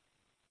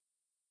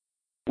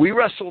 We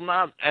wrestle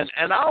not,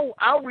 and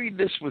I'll read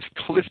this with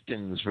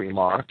Clifton's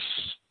remarks.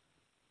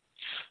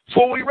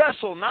 For we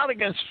wrestle not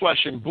against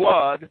flesh and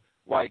blood,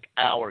 like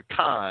our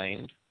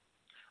kind,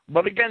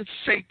 but against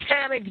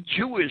satanic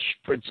Jewish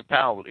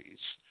principalities,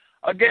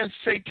 against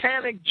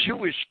satanic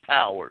Jewish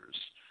powers,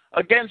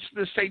 against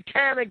the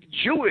satanic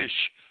Jewish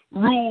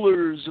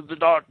rulers of the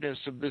darkness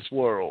of this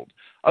world,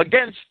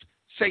 against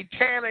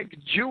satanic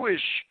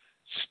Jewish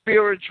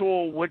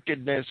spiritual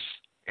wickedness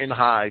in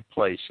high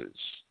places.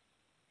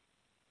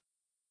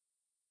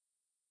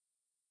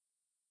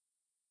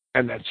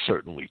 And that's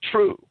certainly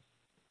true.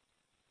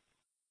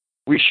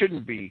 We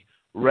shouldn't be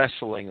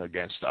wrestling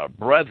against our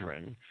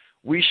brethren.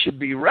 We should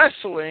be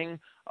wrestling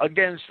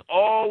against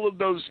all of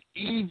those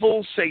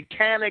evil,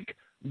 satanic,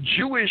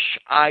 Jewish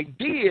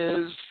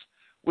ideas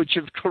which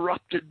have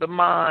corrupted the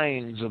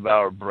minds of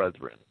our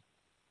brethren.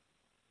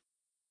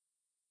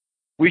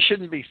 We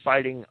shouldn't be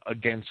fighting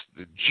against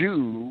the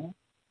Jew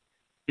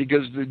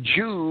because the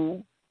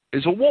Jew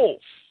is a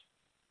wolf.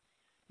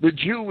 The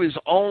Jew is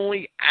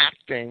only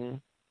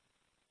acting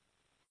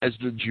as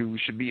the Jew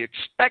should be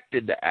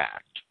expected to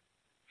act.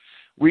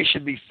 We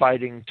should be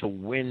fighting to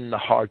win the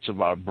hearts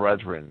of our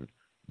brethren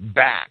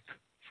back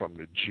from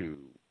the Jew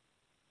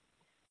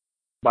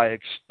by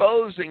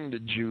exposing the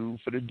Jew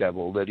for the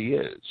devil that he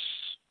is.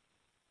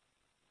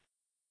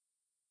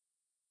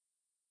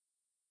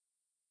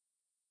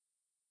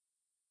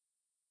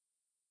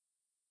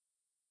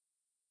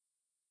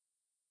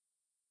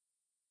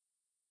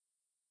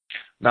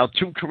 Now,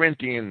 2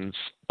 Corinthians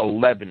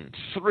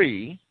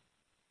 11:3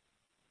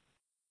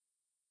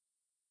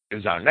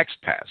 is our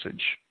next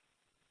passage.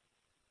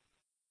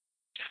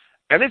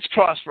 And it's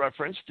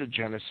cross-referenced to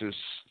Genesis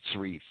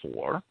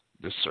 3:4,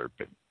 the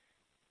serpent,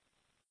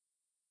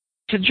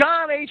 to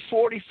John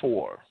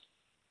 8:44,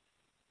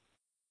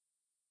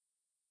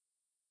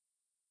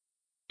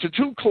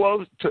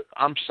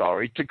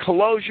 to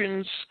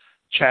Colossians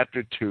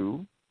chapter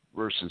 2,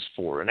 verses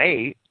 4 and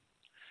 8,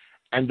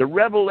 and to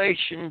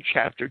Revelation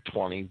chapter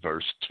 20,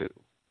 verse 2.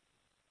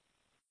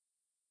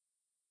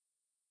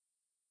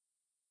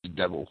 The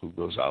devil who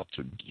goes out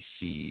to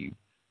deceive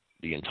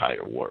the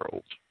entire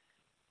world.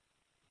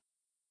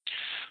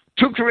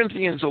 2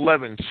 Corinthians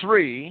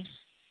 11:3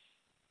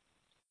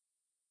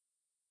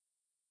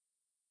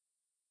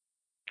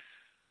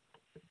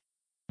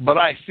 But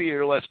I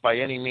fear lest by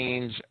any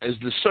means, as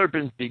the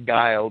serpent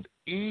beguiled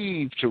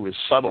Eve to his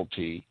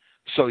subtlety,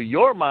 so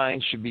your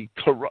mind should be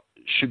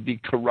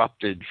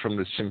corrupted from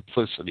the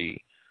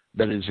simplicity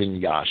that is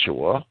in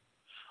Yahshua.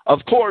 Of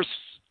course,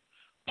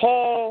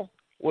 Paul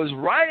was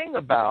writing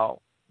about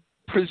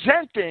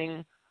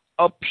presenting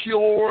a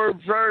pure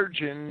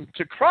virgin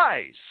to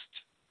Christ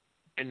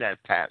in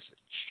that passage.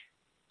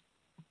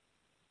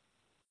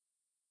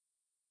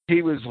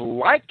 He was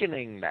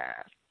likening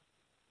that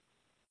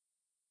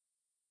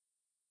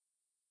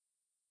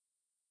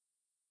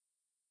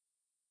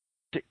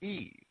to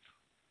Eve.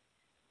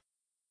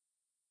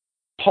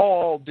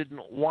 Paul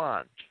didn't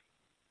want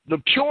the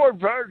pure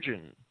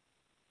virgin,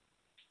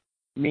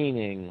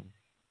 meaning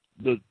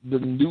the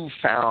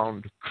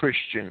newfound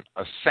Christian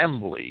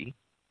assembly.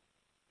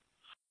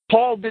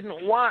 Paul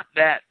didn't want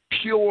that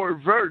pure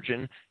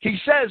virgin. He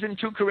says in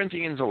 2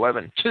 Corinthians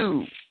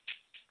 11:2,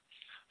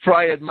 for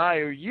I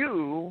admire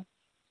you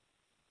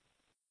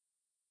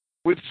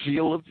with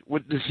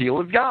the zeal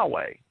of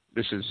Yahweh.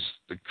 This is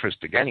the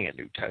Christogenea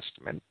New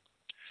Testament.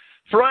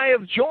 For I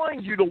have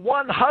joined you to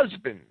one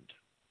husband.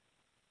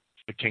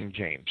 The King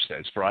James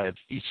says, for I have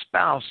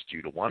espoused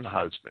you to one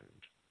husband,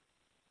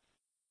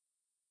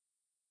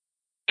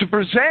 to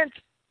present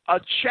a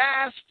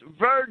chaste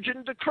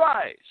virgin to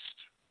Christ.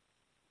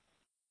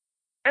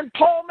 And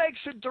Paul makes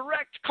a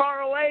direct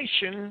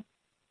correlation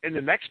in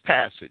the next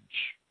passage.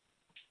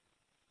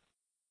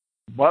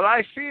 But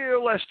I fear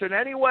lest in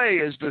any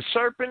way, as the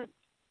serpent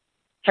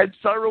had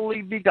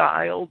thoroughly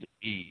beguiled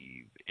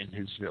Eve in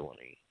his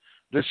villainy,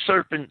 the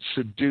serpent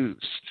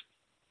seduced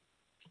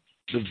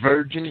the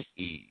virgin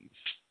Eve.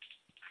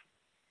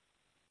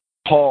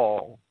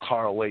 Paul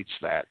correlates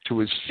that to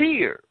his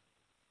fear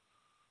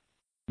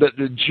that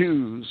the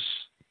Jews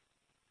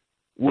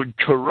would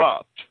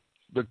corrupt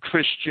the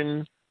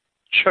Christian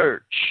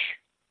church,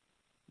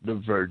 the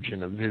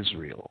Virgin of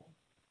Israel.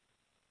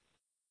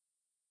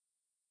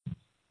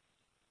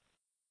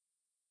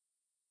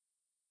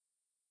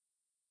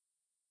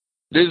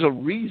 There's a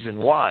reason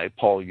why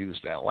Paul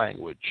used that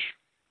language.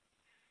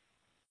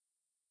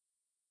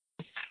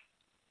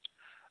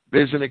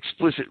 There's an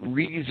explicit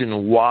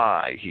reason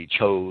why he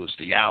chose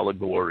the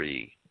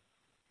allegory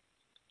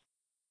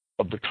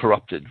of the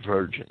corrupted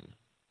virgin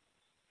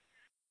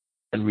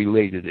and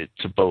related it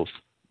to both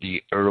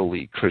the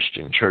early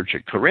Christian church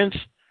at Corinth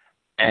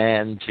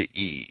and to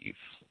Eve.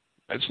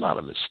 That's not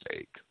a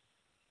mistake.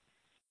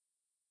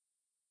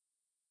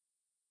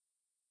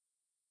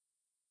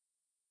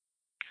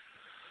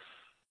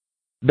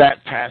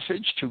 That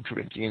passage, 2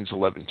 Corinthians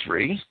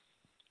 11:3,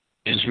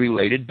 is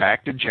related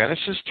back to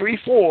Genesis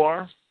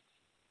 3:4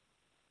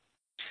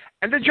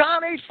 and to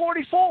John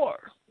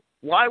 8:44.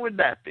 Why would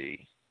that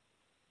be?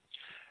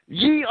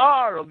 Ye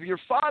are of your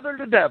father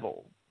the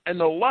devil, and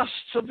the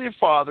lusts of your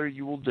father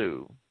you will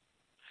do.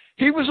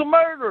 He was a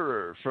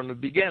murderer from the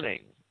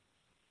beginning,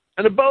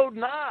 and abode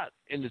not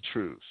in the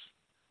truth,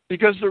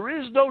 because there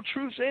is no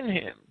truth in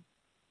him.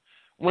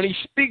 When he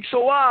speaks a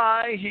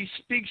lie, he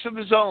speaks of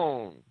his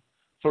own,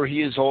 for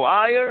he is a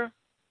liar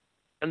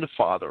and the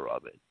father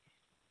of it.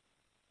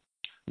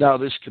 Now,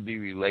 this could be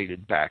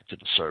related back to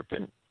the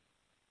serpent.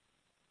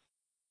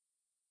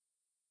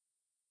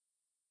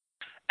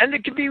 And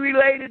it could be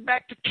related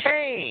back to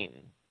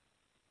Cain.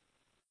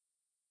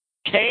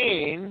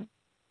 Cain,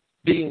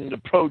 being the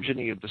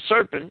progeny of the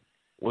serpent,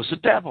 was a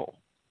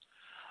devil.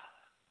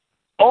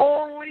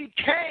 Only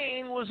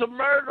Cain was a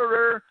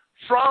murderer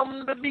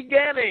from the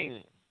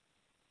beginning.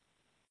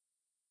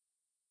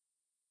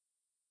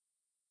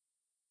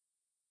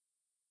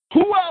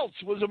 Who else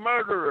was a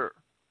murderer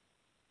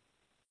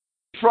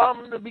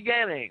from the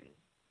beginning?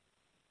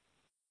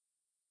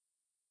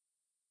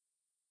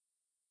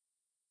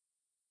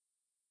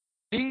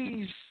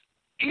 these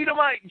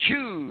Edomite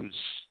Jews,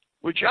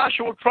 which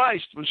Yahshua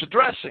Christ was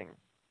addressing,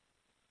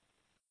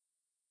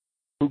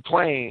 who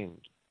claimed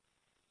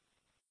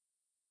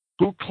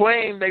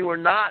they were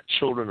not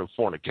children of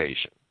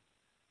fornication.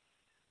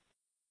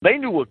 They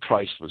knew what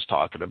Christ was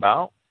talking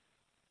about.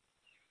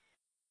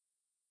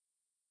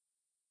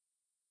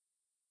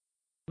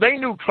 They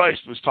knew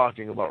Christ was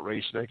talking about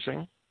race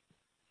mixing.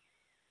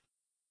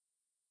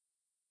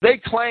 They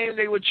claimed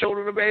they were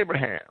children of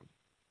Abraham.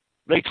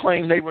 They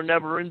claimed they were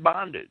never in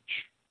bondage.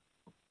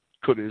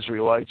 Could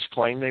Israelites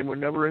claim they were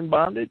never in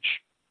bondage?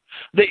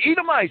 The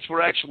Edomites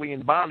were actually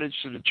in bondage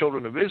to the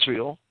children of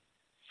Israel,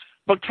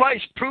 but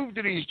Christ proved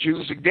to these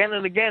Jews again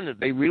and again that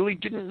they really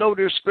didn't know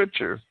their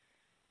scripture.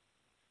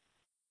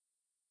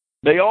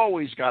 They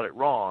always got it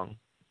wrong.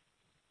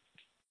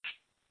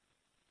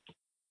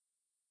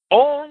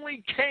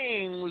 Only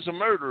Cain was a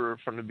murderer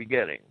from the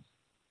beginning.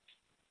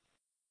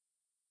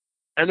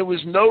 And there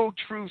was no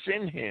truth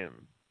in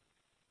him.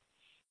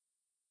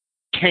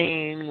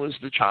 Cain was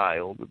the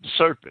child of the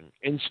serpent,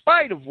 in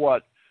spite of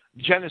what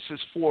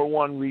Genesis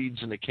 4:1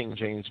 reads in the King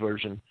James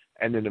Version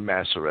and in the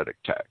Masoretic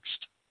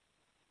text,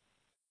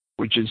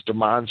 which is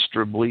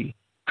demonstrably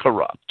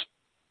corrupt.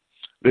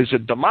 There's a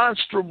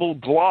demonstrable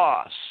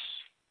gloss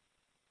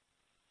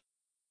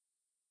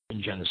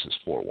in Genesis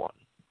 4:1.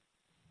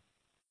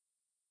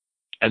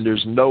 And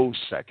there's no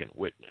second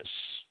witness.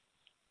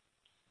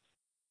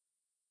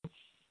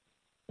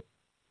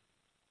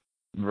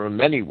 There are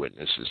many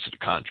witnesses to the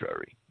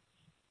contrary.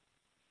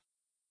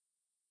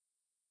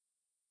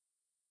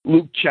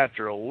 Luke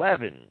chapter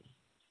 11,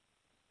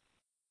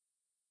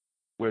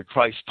 where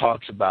Christ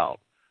talks about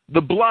the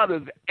blood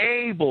of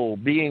Abel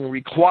being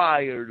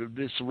required of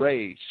this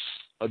race,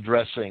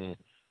 addressing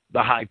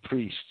the high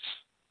priests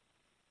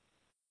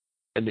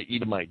and the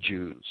Edomite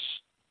Jews.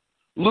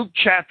 Luke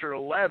chapter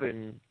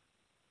 11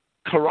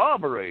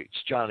 corroborates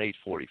John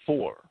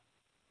 8:44,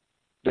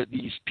 that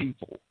these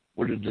people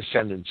were the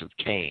descendants of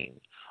Cain.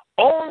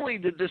 Only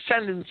the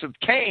descendants of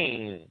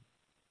Cain,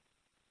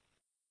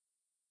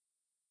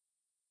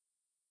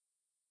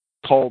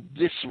 called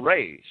this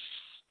race,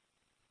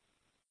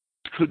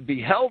 could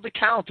be held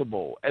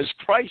accountable, as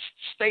Christ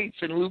states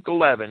in Luke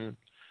 11,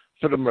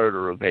 for the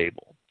murder of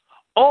Abel.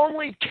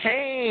 Only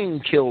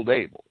Cain killed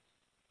Abel.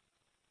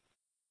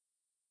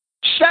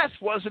 Seth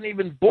wasn't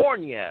even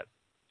born yet.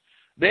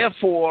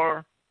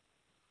 Therefore,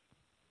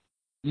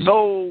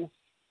 no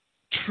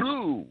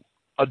true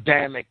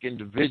Adamic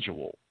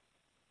individual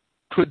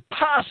could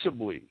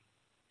possibly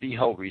be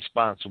held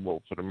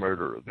responsible for the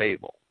murder of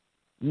Abel.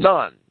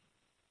 None.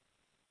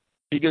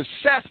 Because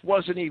Seth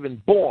wasn't even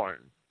born.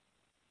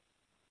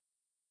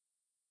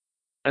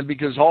 And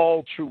because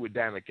all true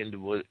Adamic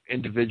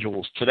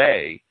individuals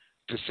today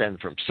descend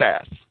from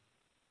Seth.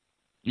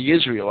 The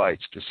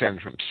Israelites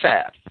descend from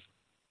Seth.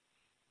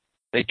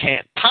 They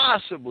can't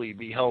possibly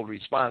be held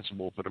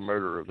responsible for the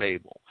murder of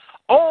Abel.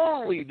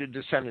 Only the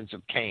descendants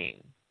of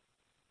Cain.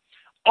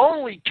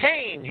 Only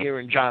Cain here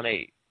in John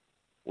 8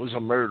 was a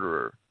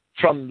murderer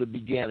from the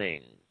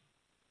beginning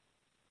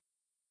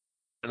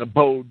and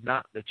abode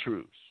not the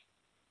truth.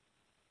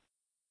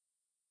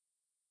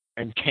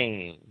 And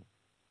Cain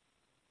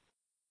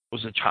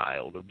was a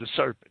child of the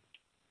serpent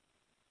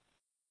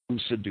who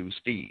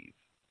seduced Eve.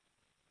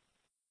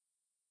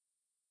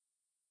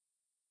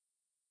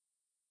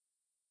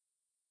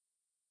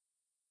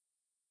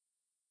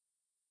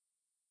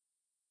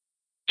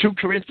 Two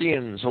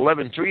Corinthians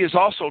 11:3 is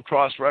also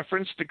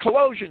cross-referenced to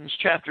Colossians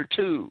chapter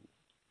 2,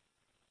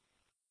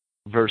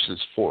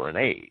 verses 4 and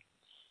 8.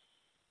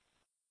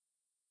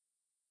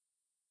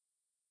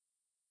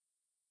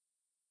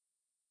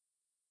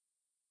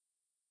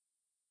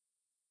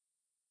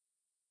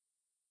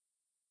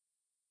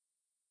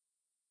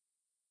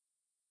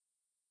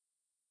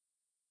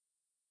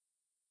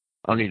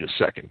 I'll need a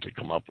second to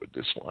come up with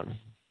this one.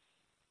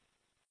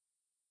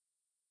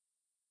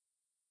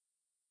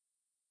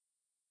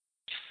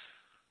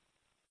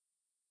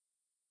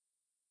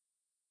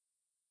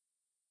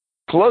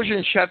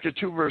 Colossians chapter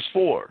 2, verse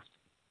 4,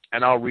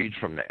 and I'll read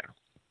from there.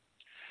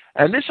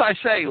 And this I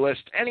say,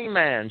 lest any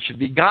man should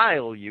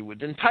beguile you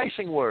with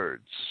enticing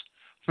words.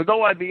 For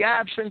though I be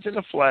absent in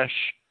the flesh,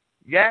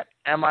 yet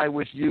am I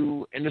with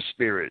you in the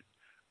spirit,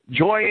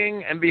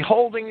 joying and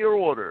beholding your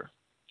order,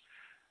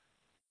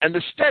 and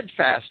the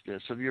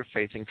steadfastness of your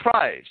faith in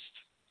Christ.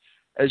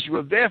 As you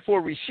have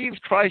therefore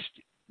received Christ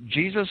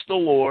Jesus the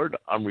Lord,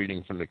 I'm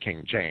reading from the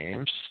King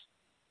James,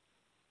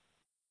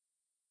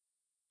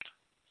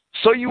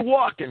 so you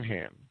walk in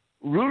him,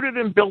 rooted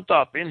and built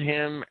up in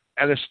him,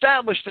 and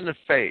established in the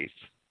faith,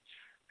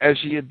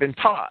 as ye had been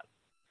taught,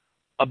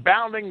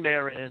 abounding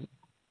therein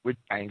with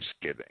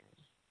thanksgiving.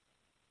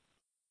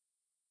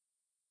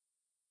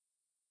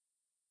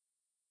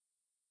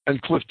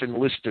 And Clifton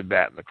listed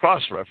that in the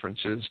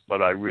cross-references,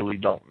 but I really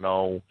don't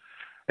know.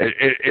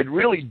 It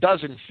really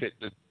doesn't fit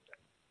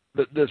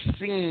the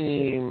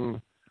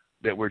theme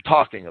that we're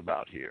talking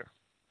about here.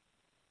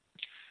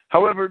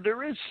 However,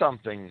 there is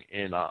something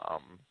in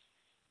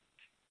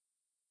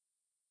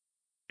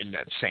in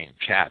that same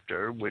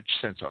chapter, which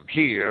since I'm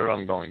here,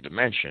 I'm going to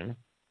mention.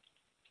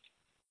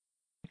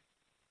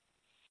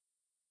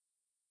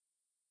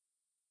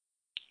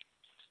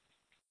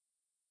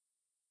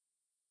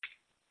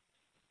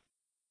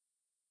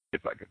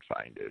 If I could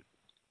find it.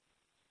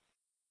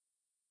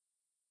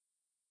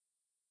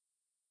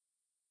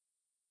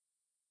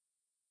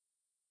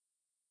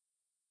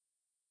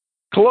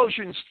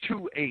 Colossians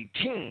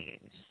 2:18.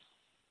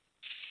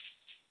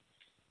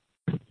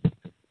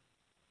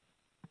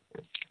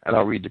 And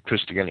I'll read the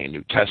Christogenea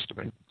New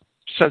Testament,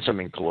 since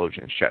I'm in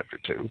Colossians chapter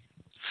 2.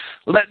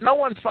 Let no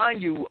one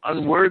find you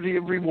unworthy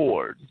of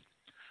reward,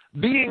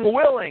 being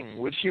willing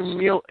with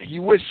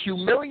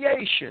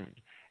humiliation,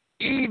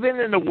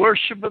 even in the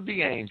worship of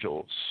the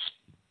angels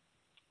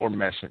or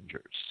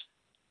messengers,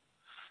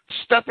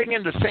 stepping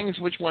into things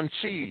which one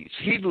sees,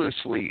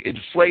 heedlessly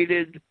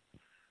inflated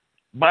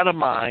by the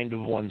mind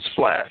of one's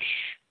flesh.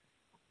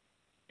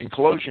 In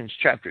Colossians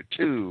chapter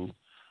 2,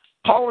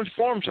 Paul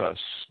informs us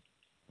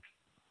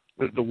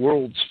that the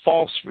world's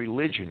false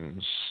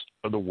religions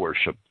are the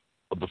worship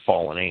of the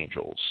fallen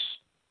angels.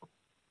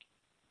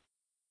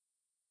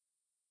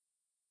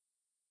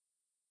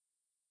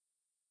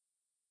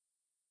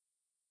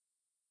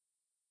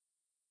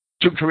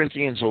 Two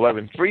Corinthians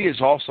 11:3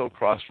 is also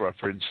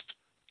cross-referenced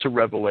to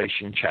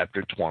Revelation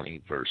chapter 20,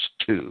 verse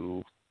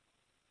 2.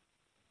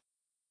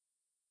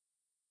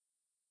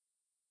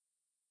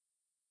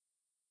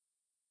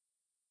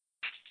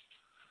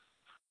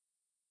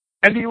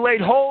 And he laid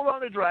hold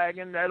on the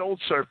dragon, that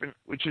old serpent,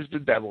 which is the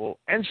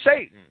devil, and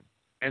Satan,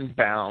 and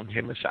bound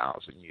him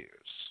 1,000 years.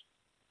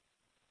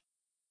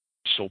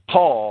 So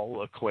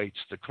Paul equates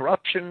the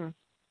corruption,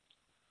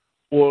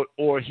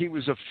 or he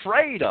was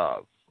afraid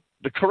of,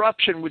 the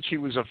corruption which he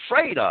was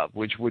afraid of,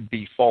 which would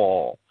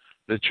befall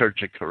the church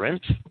at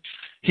Corinth.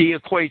 He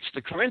equates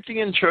the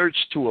Corinthian church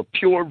to a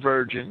pure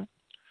virgin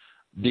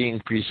being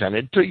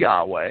presented to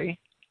Yahweh,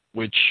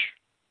 which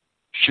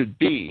should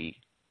be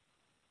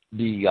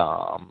the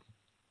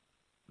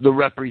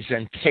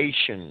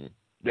representation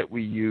that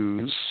we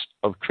use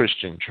of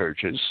Christian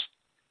churches,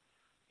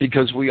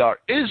 because we are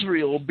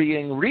Israel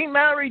being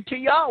remarried to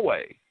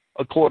Yahweh,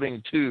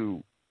 according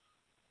to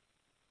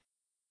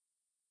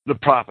the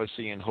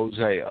prophecy in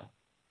Hosea.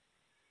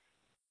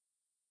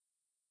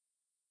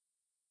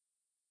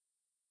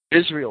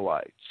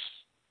 Israelites,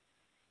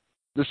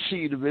 the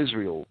seed of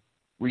Israel,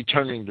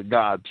 returning to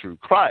God through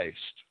Christ.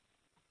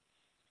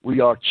 We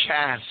are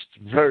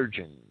chaste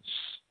virgins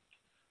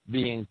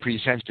being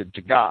presented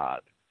to God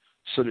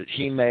so that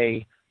he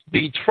may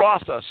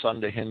betroth us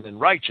unto him in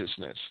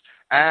righteousness,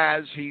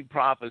 as he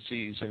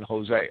prophesies in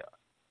Hosea.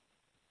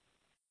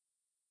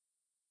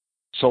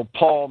 So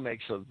Paul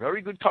makes a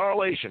very good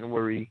correlation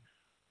where he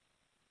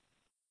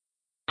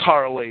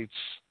correlates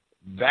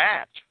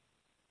that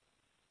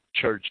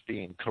church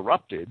being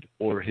corrupted,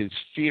 or his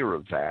fear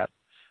of that,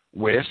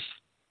 with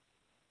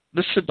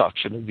the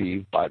seduction of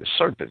Eve by the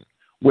serpent,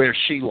 where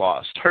she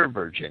lost her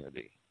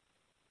virginity.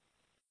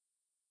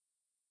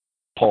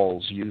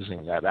 Paul's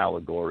using that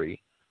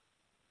allegory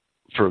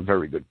for a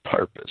very good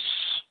purpose.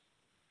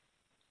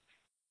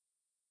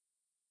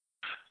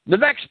 The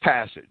next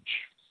passage,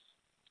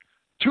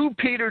 2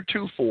 Peter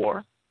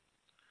 2:4.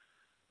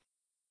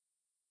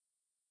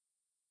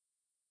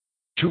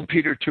 2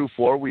 Peter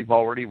 2:4 we've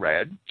already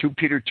read. 2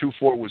 Peter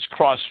 2:4 was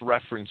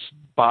cross-referenced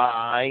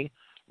by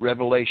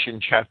Revelation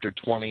chapter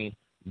 20,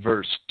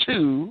 verse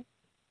 2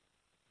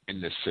 in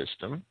this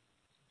system.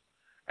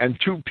 And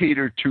 2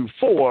 Peter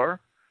 2:4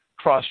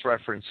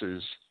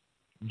 cross-references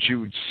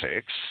Jude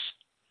 6,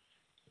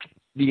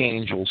 the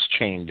angels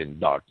chained in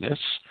darkness.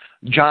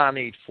 John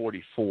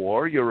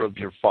 8:44, you're of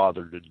your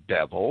father the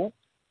devil.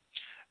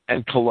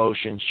 And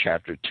Colossians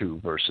chapter 2,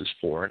 verses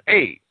 4 and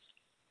 8.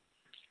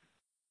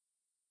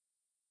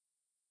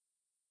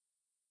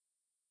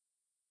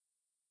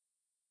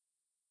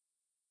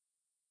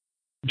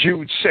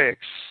 Jude 6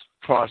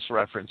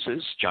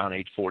 cross-references John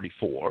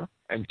 8:44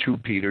 and 2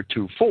 Peter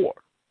 2:4.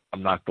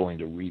 I'm not going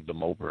to read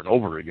them over and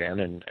over again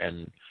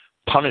and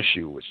punish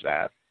you with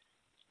that.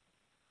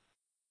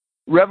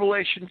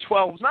 Revelation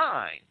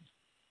 12:9.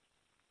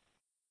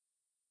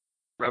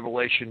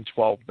 Revelation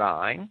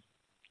 12:9,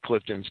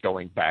 Clifton's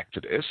going back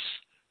to this,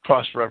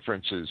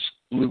 cross-references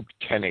Luke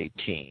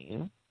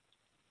 10:18.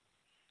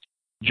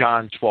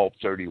 John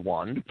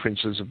 12:31, the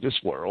princes of this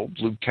world.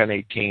 Luke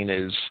 10:18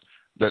 is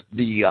that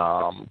the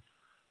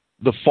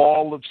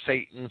fall of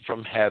Satan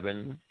from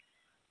heaven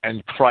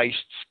and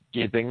Christ's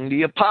giving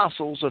the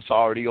apostles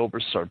authority over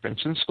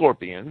serpents and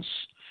scorpions,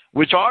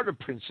 which are the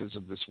princes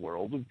of this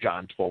world, of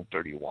John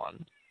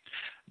 12:31.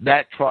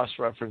 That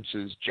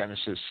cross-references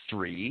Genesis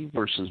 3,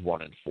 verses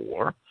 1 and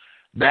 4.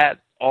 That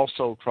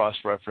also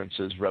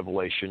cross-references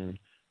Revelation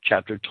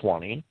chapter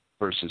 20,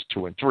 verses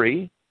 2 and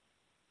 3.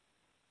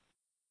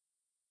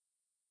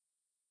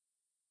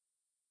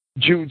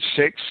 Jude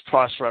 6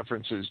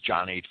 cross-references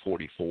John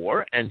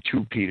 8:44 and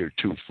 2 Peter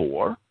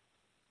 2:4.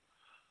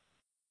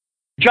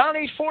 John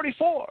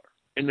 8:44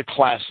 in the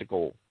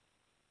classical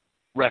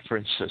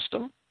reference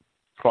system,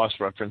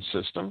 cross-reference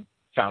system,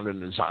 found in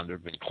the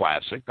Zondervan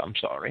Classic, I'm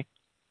sorry.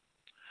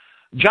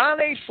 John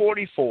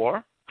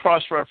 8:44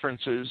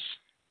 cross-references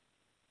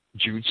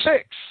Jude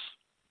 6.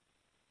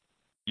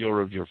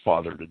 You're of your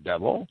father the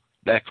devil.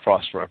 That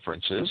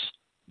cross-references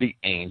the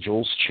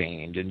angels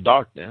chained in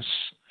darkness.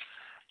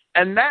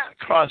 And that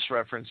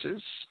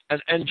cross-references,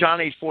 and John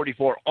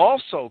 8:44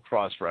 also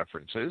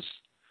cross-references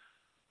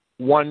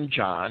 1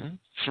 John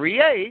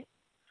 3:8.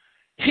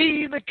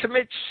 He that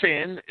commits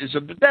sin is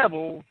of the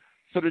devil,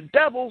 for the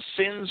devil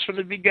sins from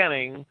the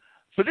beginning.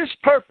 For this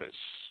purpose,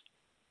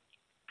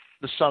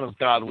 the Son of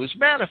God was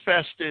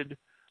manifested,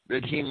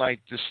 that he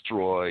might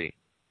destroy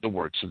the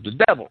works of the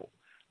devil.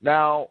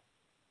 Now,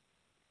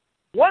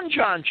 1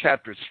 John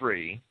chapter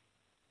 3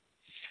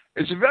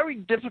 is a very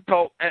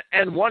difficult,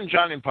 and 1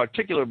 John in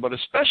particular, but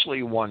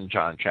especially 1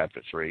 John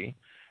chapter 3,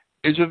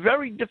 is a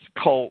very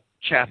difficult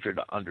chapter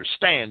to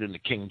understand in the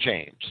King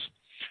James.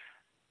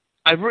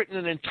 I've written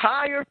an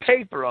entire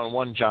paper on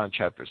 1 John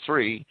chapter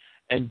 3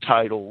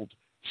 entitled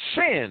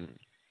Sin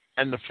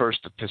and the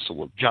First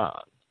Epistle of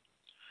John,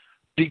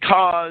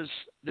 because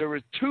there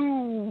are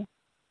two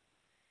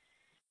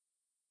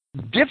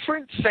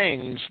different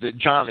things that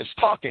John is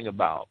talking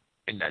about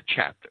in that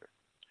chapter.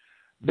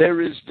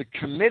 There is the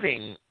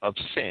committing of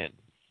sin,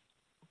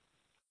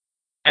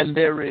 and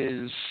there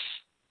is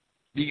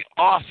the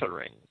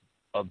authoring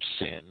of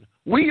sin.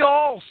 We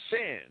all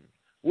sin.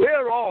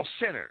 We're all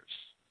sinners.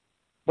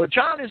 But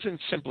John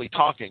isn't simply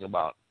talking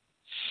about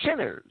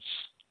sinners,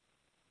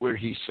 where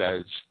he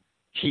says,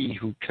 he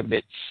who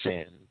commits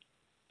sin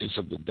is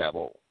of the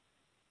devil.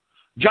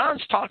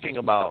 John's talking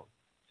about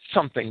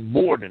something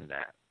more than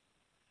that.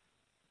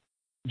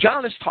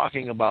 John is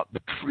talking about the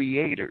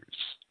creators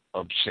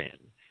of sin.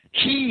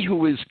 He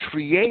who is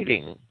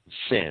creating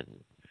sin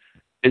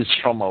is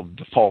from of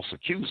the false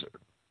accuser,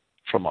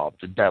 from of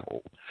the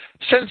devil.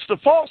 Since the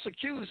false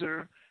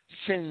accuser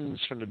sins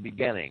from the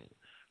beginning,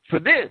 for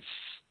this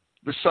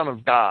the Son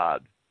of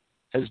God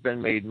has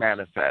been made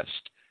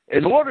manifest,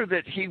 in order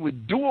that he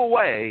would do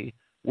away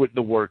with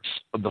the works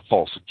of the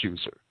false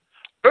accuser.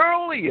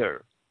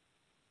 Earlier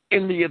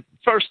in the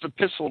first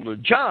epistle to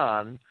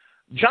John,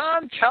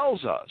 John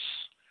tells us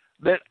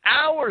that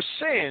our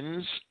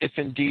sins, if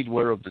indeed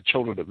we're of the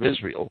children of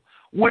Israel,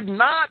 would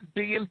not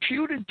be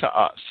imputed to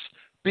us,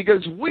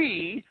 because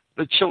we,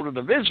 the children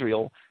of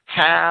Israel,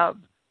 have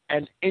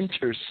an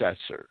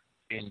intercessor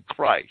in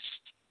Christ.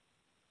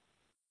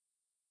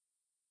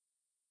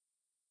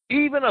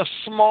 Even a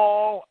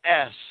small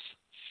s,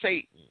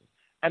 Satan,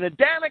 an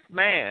Adamic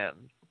man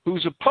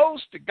who's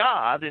opposed to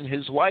God in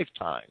his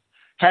lifetime,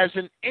 has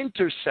an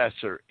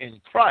intercessor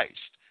in Christ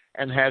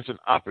and has an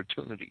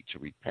opportunity to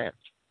repent.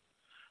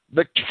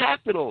 The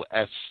capital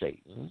S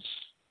Satans,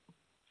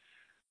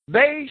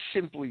 they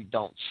simply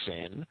don't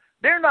sin.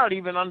 They're not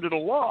even under the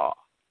law.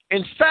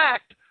 In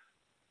fact,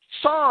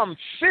 Psalm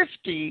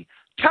 50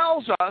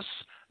 tells us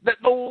that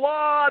the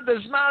law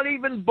does not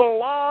even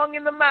belong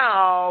in the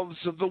mouths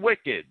of the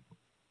wicked.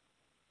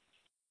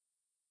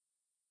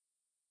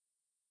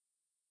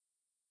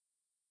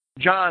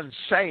 John's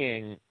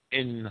saying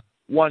in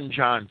 1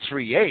 John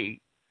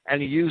 3:8,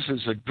 and he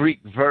uses a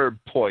Greek verb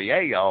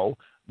poieo,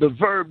 the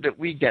verb that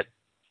we get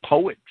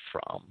poet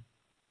from.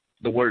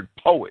 The word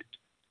poet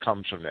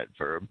comes from that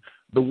verb.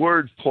 The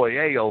word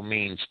poieo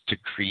means to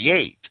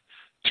create,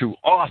 to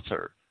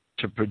author,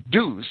 to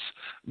produce.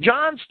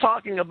 John's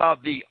talking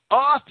about the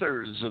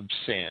authors of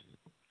sin,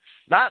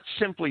 not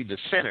simply the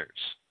sinners.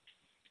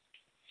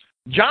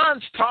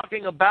 John's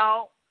talking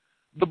about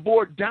the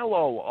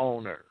bordello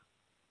owner,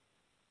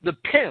 the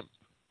pimp,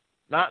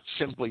 not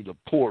simply the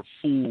poor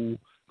fool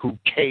who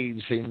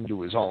caves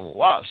into his own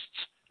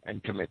lusts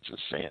and commits a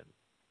sin.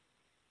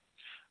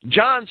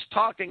 John's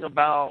talking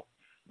about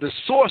the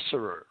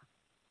sorcerer,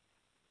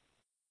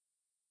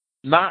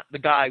 not the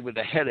guy with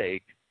a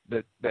headache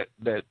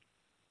that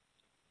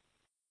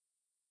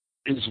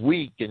is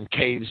weak and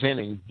caves in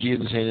and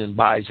gives in and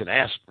buys an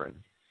aspirin,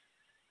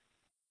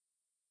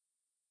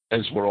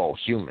 as we're all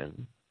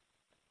human.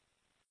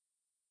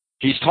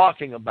 He's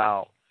talking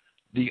about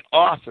the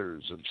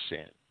authors of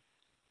sin.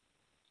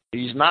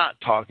 He's not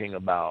talking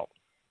about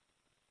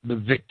the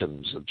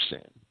victims of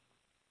sin,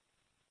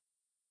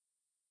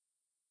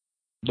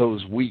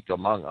 those weak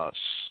among us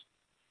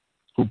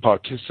who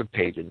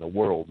participate in the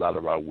world out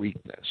of our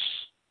weakness.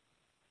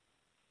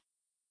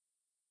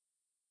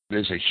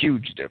 There's a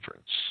huge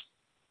difference.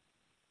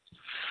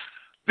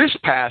 This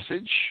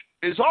passage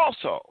is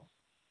also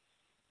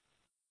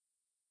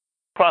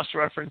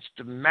cross-referenced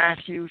to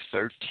Matthew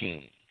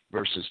 13,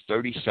 verses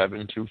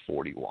 37 to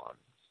 41.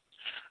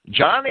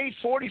 John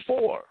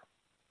 8:44.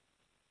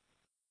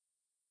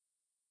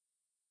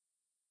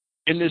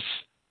 In this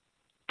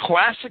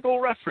classical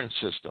reference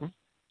system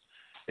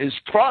is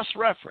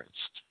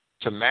cross-referenced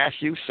to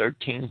Matthew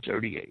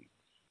 13:38.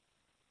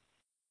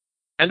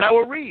 And I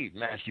will read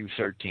Matthew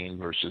 13,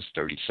 verses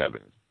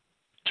 37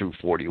 to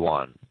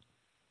 41.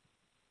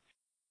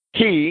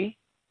 He,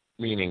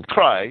 meaning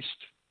Christ,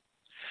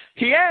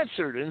 he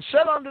answered and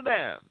said unto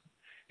them,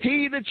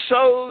 he that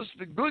sows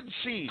the good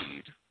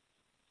seed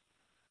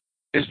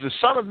is the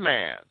Son of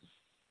Man.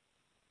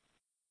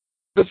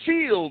 The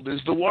field is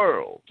the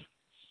world.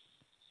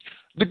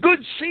 The good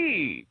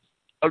seed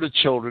are the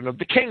children of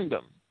the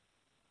kingdom,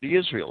 the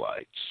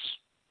Israelites.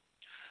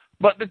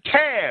 But the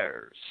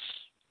tares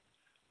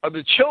are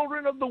the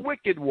children of the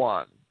wicked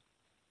one.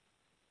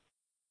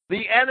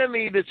 The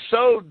enemy that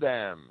sowed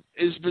them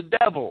is the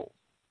devil.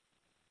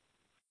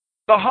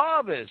 The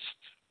harvest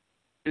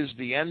is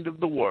the end of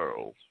the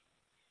world,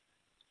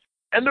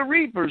 and the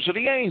reapers are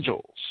the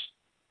angels.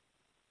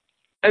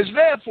 As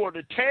therefore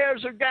the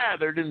tares are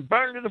gathered and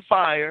burned in the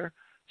fire,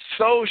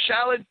 so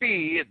shall it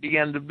be at the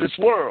end of this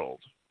world.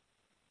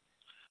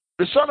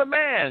 The Son of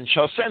Man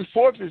shall send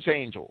forth his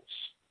angels,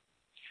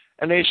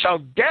 and they shall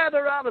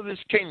gather out of his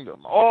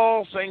kingdom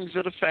all things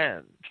that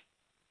offend,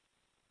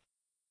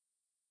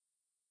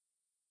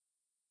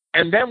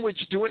 and them which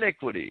do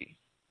iniquity.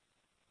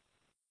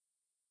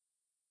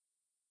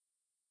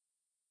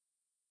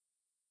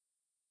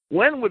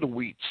 When were the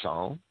wheat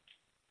sown?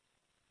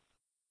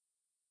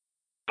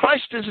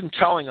 Christ isn't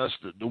telling us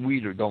that the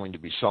wheat are going to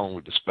be sown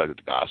with the spread of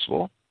the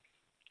gospel.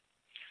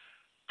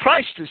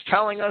 Christ is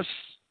telling us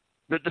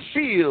that the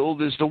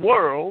field is the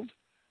world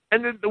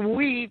and that the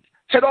wheat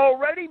had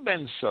already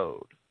been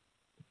sowed.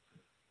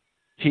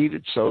 He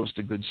that sows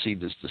the good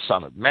seed is the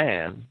Son of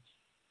Man.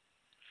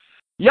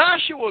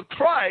 Yahshua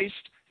Christ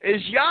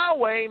is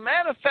Yahweh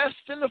manifest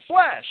in the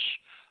flesh.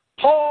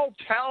 Paul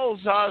tells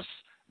us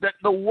that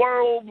the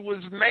world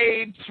was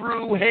made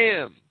through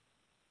him.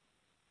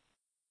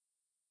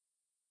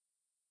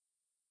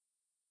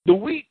 The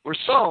wheat were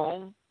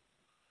sown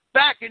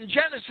back in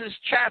Genesis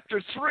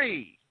chapter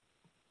 3.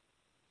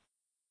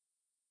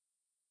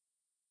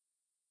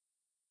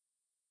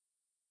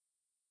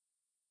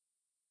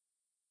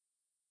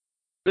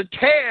 The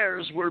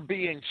tares were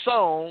being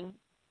sown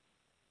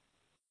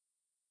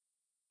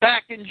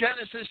back in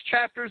Genesis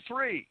chapter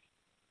 3.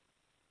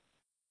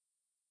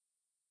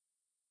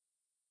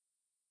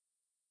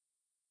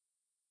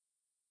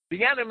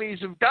 The enemies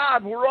of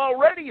God were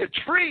already a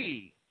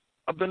tree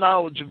of the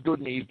knowledge of good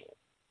and evil.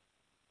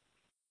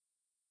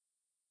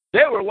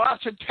 There were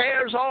lots of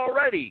tares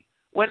already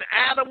when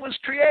Adam was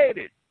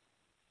created.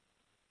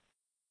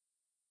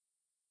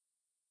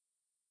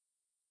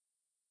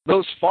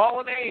 Those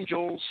fallen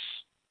angels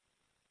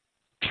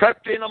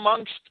crept in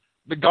amongst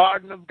the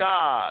garden of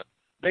God.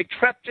 They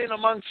crept in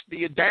amongst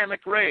the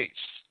Adamic race,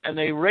 and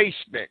they race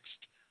mixed,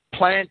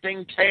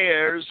 planting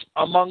tares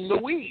among the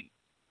wheat.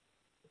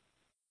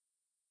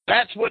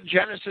 That's what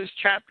Genesis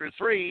chapter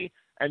 3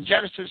 and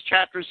Genesis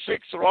chapter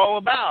 6 are all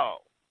about.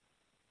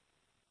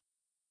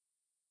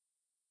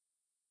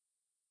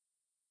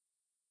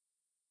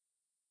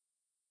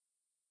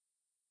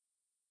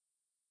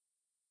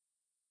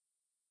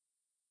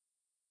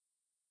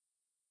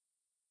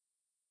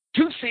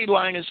 Two-seed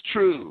line is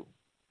true,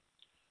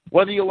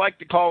 whether you like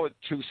to call it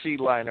two-seed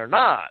line or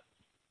not.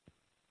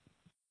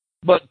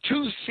 But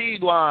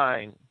two-seed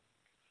line,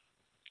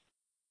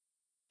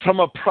 from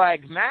a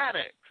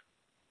pragmatic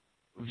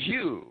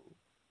view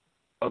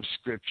of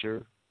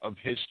Scripture, of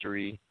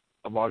history,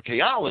 of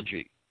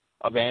archaeology,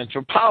 of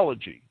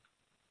anthropology,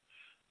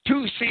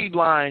 two-seed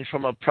line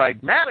from a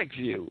pragmatic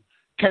view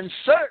can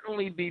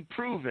certainly be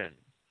proven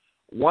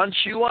once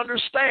you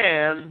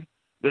understand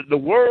that the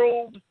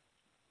world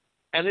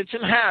and its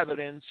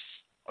inhabitants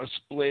are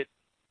split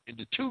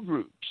into two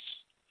groups.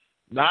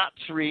 Not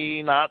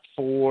 3, not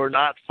 4,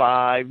 not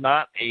 5,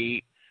 not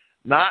 8,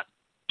 not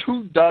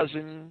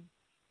 24,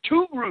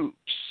 two groups.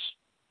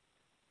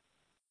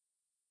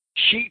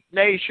 Sheep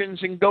nations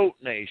and goat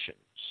nations.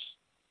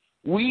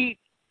 Wheat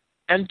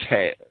and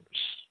tares.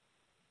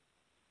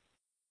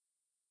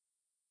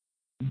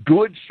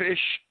 Good fish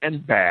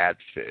and bad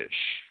fish.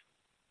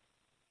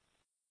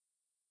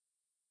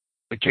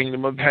 The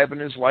kingdom of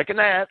heaven is like a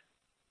gnat,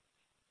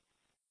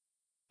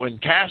 when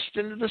cast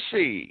into the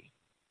sea,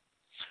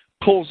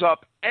 pulls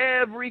up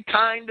every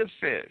kind of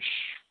fish,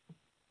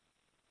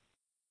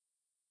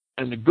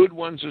 and the good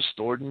ones are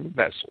stored in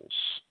vessels,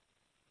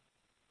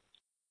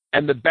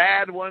 and the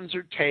bad ones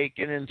are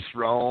taken and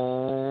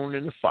thrown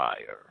in the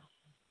fire.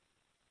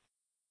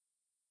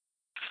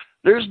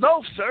 There's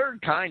no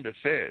third kind of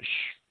fish.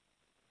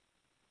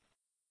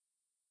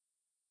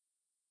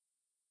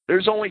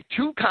 There's only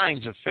two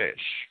kinds of fish.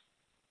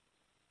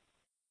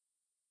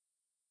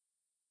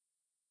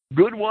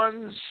 Good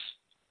ones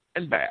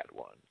and bad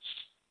ones.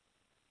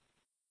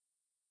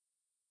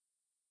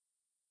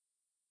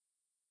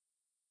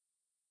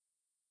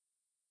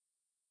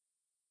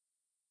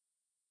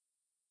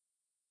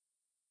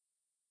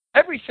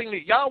 Everything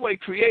that Yahweh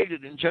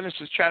created in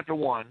Genesis chapter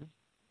 1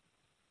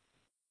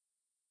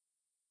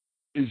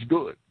 is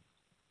good.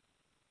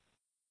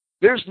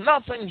 There's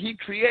nothing he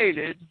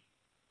created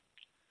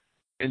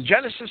in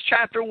Genesis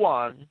chapter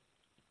 1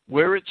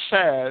 where it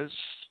says,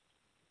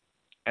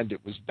 and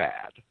it was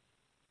bad.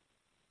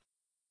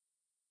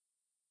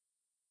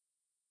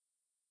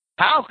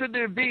 How could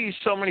there be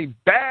so many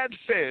bad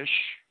fish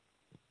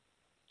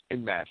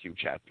in Matthew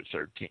chapter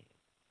 13?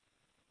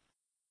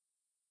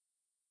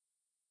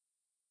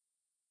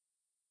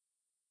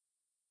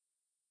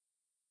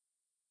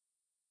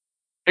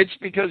 It's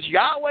because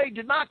Yahweh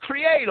did not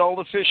create all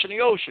the fish in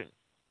the ocean.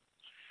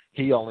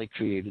 He only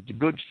created the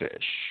good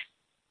fish.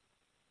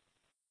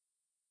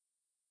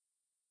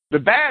 The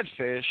bad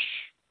fish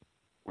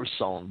were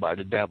sown by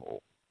the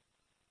devil.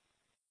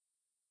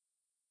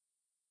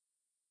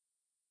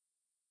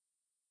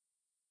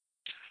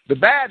 The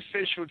bad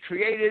fish were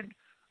created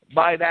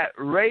by that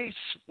race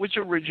which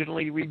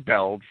originally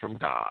rebelled from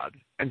God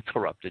and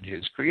corrupted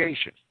his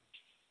creation.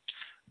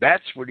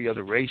 That's where the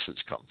other races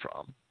come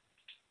from.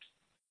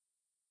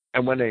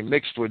 And when they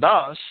mixed with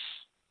us,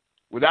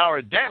 with our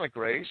Adamic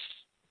race,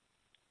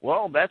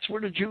 well, that's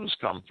where the Jews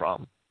come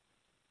from.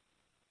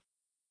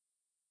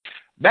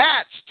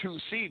 That's two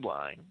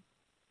Seedline.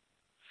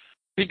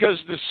 Because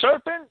the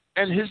serpent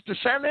and his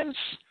descendants,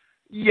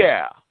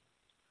 yeah,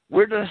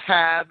 we're to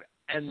have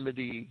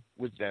enmity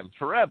with them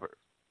forever.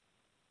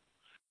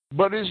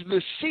 But is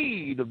the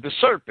seed of the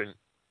serpent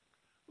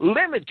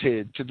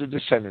limited to the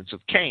descendants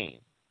of Cain?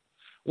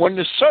 When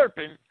the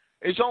serpent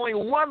is only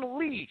one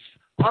leaf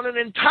on an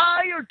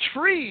entire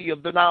tree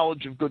of the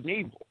knowledge of good and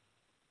evil.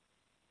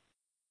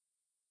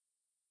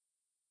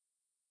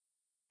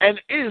 And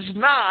is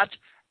not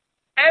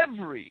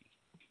every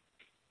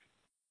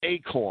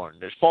acorn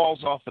that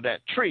falls off of that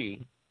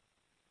tree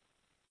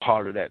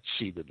part of that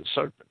seed of the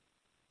serpent?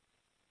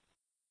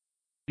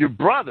 Your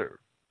brother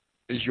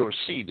is your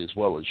seed as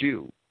well as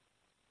you.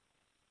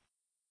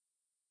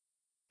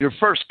 Your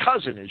first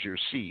cousin is your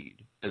seed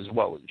as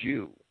well as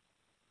you.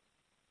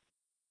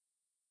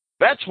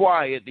 That's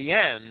why at the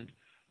end,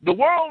 the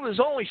world is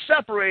only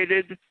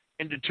separated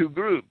into two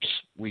groups,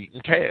 wheat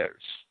and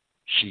tares,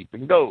 sheep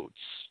and goats,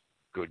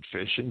 good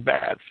fish and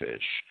bad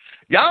fish.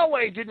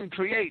 Yahweh didn't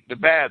create the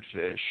bad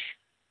fish.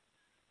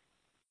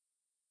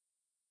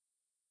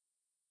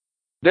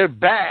 They're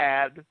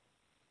bad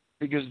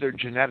because they're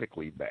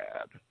genetically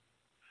bad.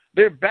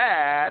 They're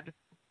bad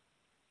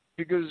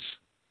because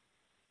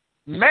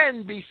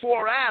men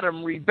before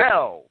Adam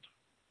rebelled.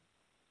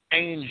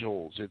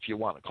 Angels, if you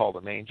want to call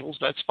them angels,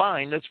 that's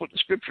fine. That's what the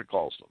Scripture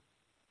calls them.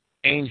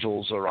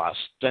 Angels are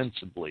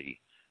ostensibly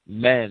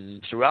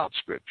men throughout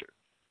Scripture.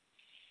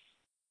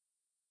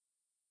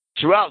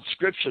 Throughout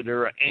Scripture,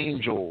 there are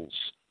angels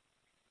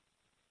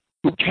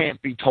who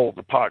can't be told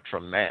apart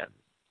from men.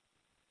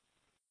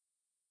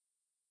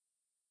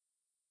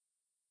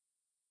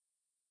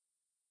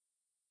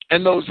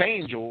 And those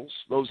angels,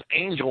 those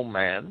angel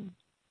men,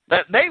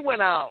 that they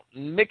went out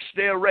and mixed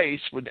their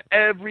race with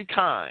every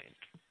kind.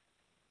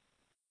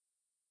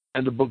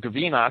 And the book of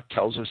Enoch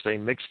tells us they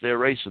mixed their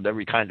race with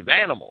every kind of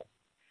animal.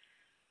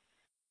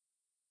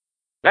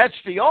 That's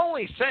the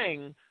only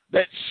thing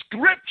that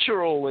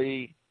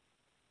scripturally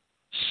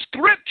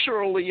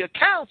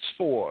accounts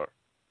for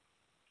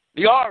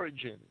the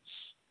origins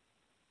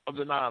of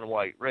the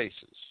non-white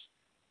races.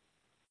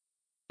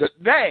 That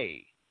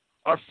they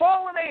are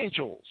fallen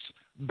angels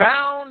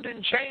bound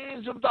in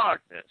chains of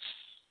darkness.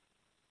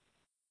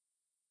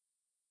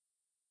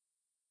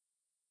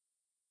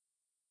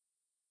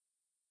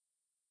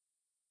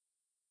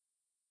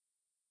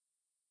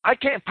 I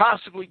can't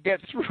possibly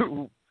get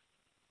through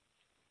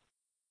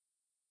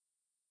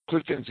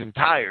Clifton's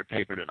entire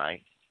paper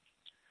tonight.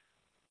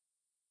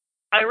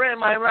 I ran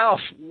my mouth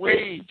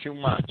way too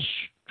much.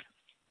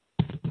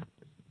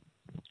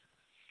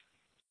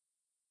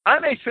 I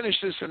may finish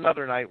this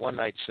another night, one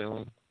night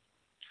soon.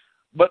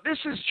 But this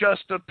is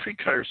just a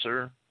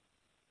precursor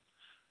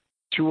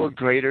to a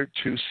greater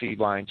two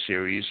Seedline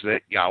series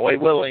that, Yahweh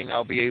willing,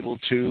 I'll be able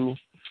to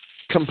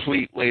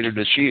complete later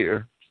this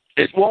year.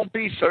 It won't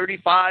be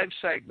 35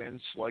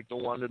 segments like the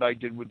one that I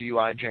did with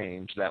Eli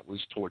James. That was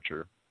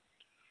torture.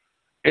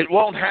 It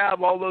won't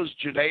have all those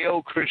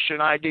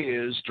Judeo-Christian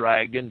ideas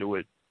dragged into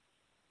it.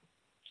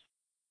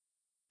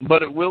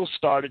 But it will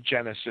start at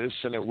Genesis,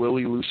 and it will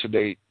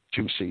elucidate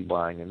two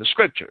Seedline in the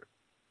Scripture.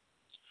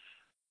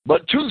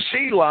 But two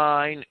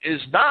Seedline is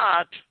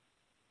not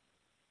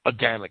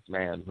Adamic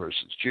man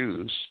versus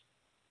Jews.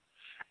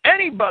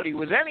 Anybody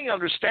with any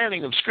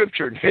understanding of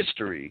Scripture and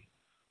history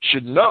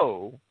should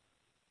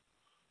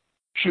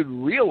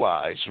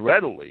realize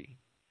readily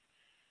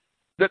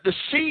that the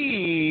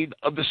seed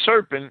of the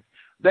serpent,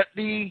 that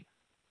the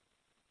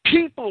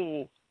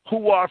people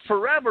who are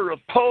forever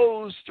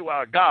opposed to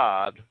our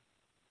God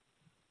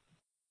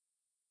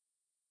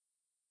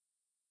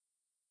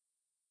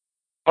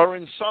are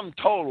in sum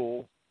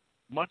total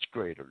much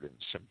greater than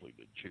simply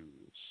the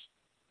Jews.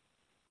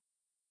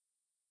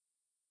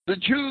 The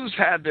Jews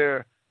had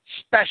their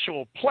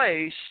special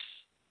place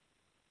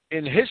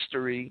in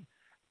history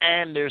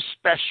and their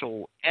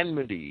special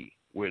enmity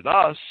with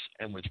us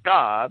and with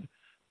God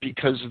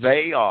because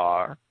they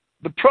are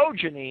the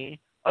progeny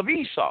of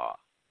Esau.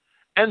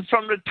 And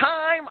from the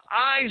time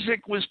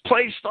Isaac was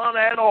placed on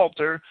that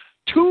altar,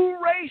 two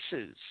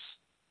races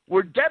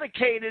were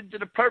dedicated to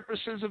the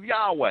purposes of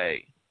Yahweh,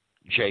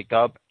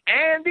 Jacob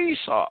and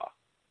Esau.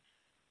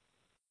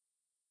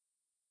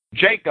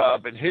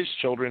 Jacob and his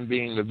children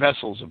being the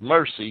vessels of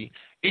mercy,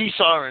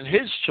 Esau and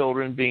his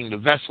children being the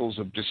vessels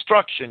of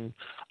destruction.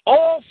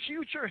 All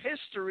future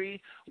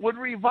history would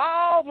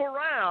revolve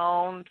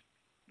around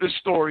the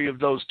story of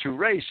those two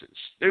races.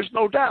 There's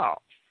no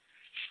doubt.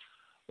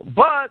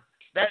 But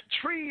that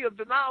tree of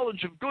the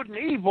knowledge of good and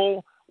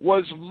evil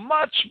was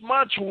much,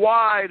 much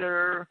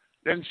wider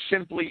than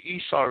simply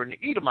Esau and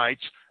the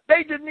Edomites.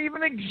 They didn't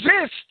even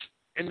exist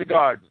in the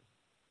garden.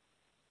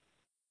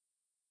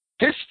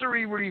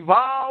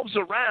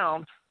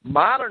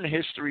 Modern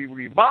history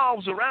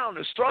revolves around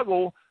the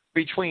struggle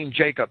between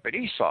Jacob and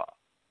Esau,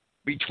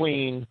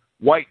 between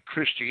white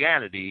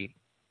Christianity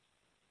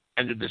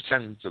and the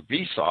descendants of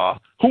Esau,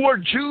 who are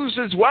Jews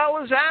as well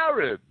as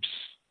Arabs.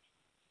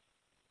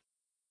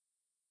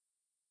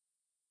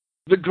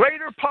 The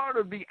greater part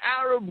of the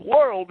Arab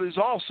world is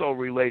also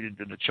related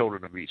to the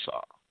children of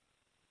Esau.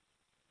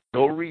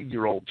 Go read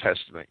your Old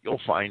Testament.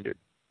 You'll find it.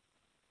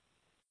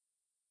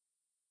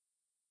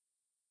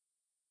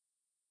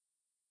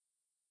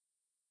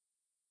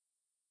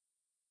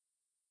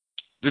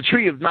 The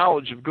tree of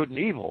knowledge of good and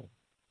evil.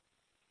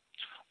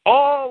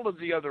 All of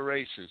the other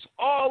races,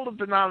 all of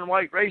the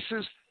non-white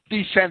races,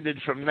 descended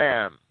from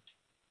them.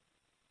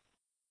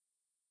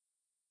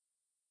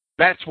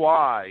 That's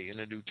why in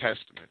the New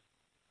Testament,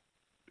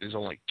 there's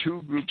only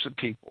two groups of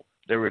people.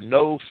 There are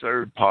no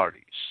third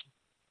parties.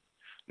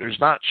 There's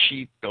not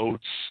sheep,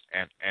 goats,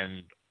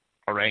 and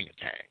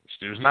orangutans.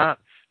 There's not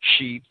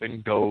sheep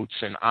and goats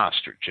and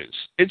ostriches.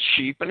 It's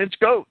sheep and it's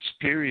goats,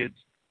 period.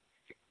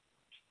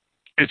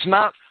 It's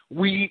not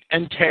wheat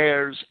and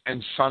tares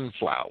and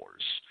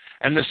sunflowers.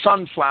 And the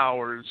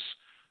sunflowers,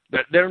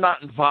 they're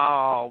not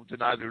involved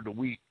in either the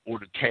wheat or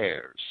the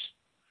tares.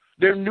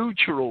 They're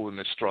neutral in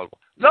the struggle.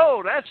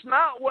 No, that's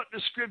not what the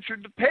Scripture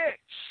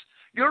depicts.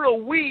 You're a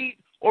wheat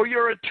or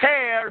you're a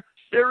tare.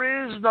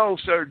 There is no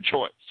third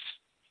choice.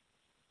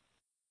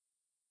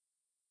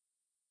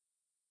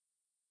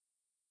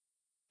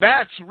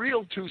 That's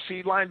real to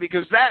Seedline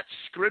because that's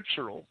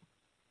scriptural.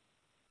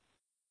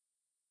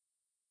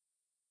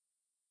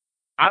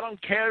 I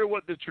don't care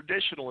what the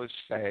traditionalists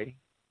say.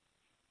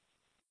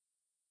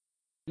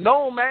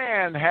 No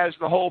man has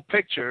the whole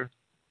picture.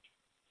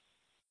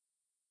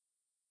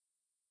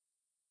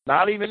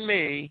 Not even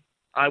me.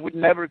 I would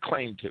never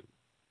claim to.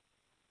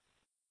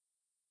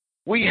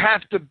 We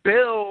have to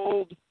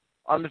build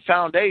on the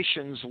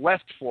foundations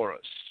left for us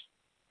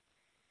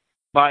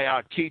by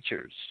our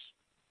teachers.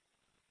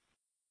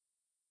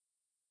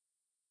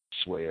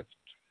 Swift,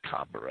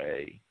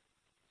 Cabaret,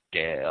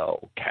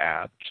 Gale,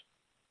 Capt.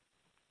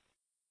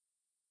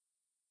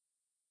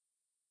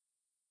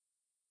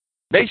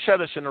 They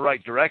set us in the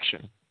right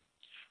direction.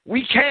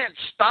 We can't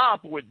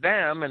stop with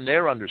them and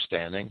their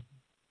understanding.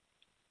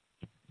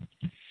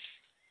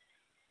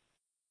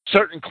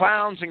 Certain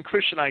clowns in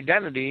Christian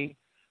identity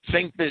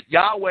think that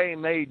Yahweh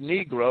made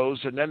Negroes,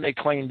 and then they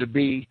claim to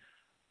be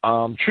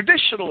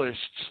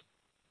traditionalists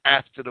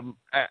after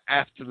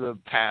the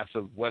path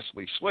of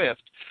Wesley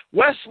Swift.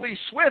 Wesley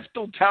Swift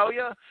will tell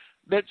you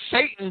that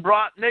Satan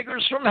brought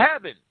niggers from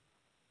heaven.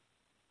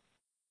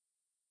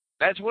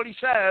 That's what he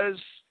says.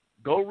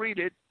 Go read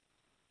it.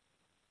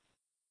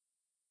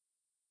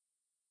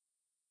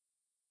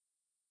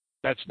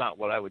 That's not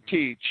what I would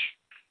teach.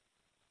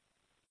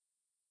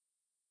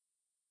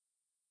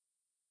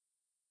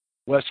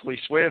 Wesley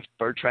Swift,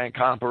 Bertrand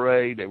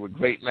Comparet, they were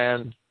great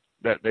men.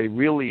 That they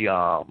really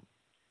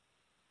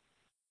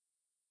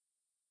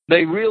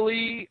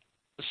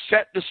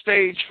set the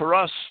stage for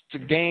us to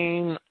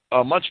gain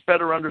a much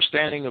better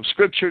understanding of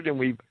Scripture than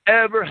we've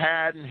ever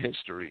had in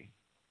history.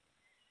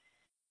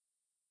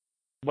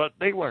 But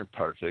they weren't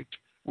perfect.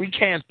 We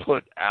can't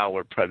put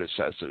our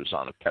predecessors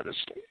on a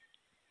pedestal.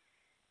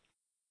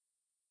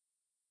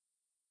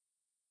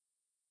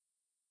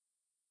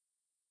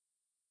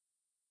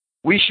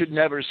 We should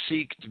never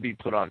seek to be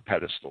put on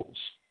pedestals.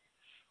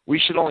 We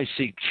should only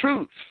seek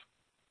truth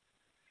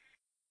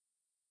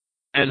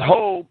and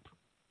hope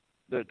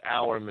that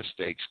our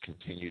mistakes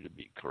continue to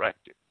be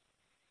corrected.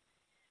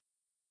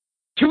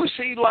 Two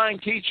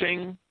Seedline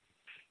teaching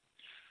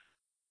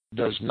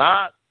does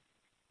not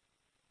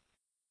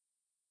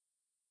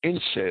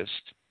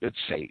insist that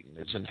Satan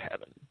is in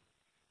heaven.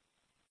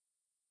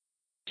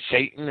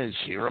 Satan is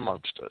here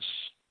amongst us,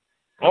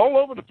 all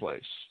over the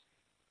place.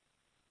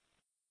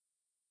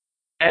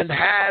 And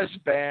has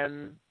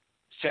been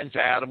since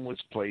Adam was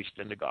placed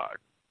in the garden.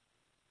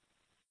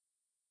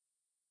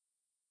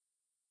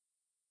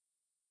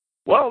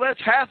 Well, that's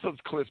half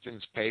of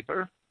Clifton's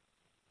paper.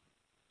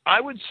 I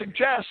would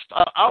suggest,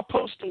 I'll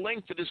post a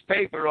link to this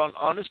paper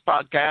on this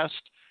podcast,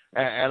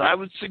 and I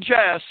would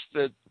suggest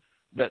that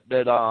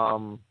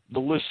the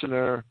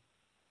listener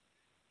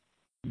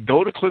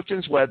go to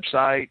Clifton's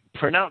website,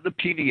 print out the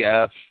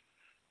PDF,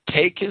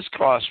 take his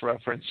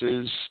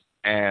cross-references,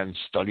 and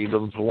study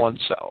them for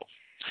oneself.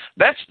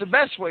 That's the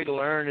best way to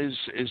learn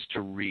is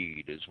to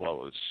read as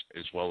well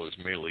as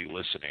merely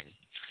listening,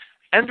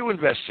 and to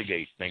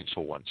investigate things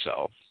for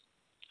oneself.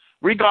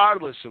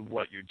 Regardless of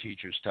what your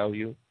teachers tell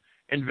you,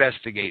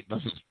 investigate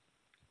them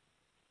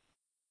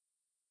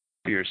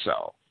for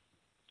yourself.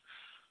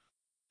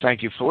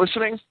 Thank you for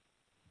listening.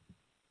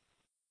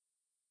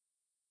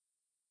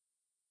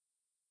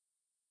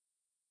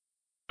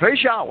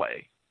 Praise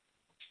Yahweh.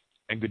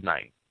 and good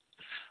night.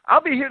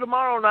 I'll be here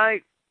tomorrow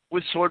night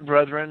with Sword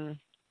Brethren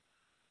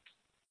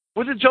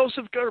with a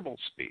Joseph Goebbels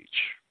speech.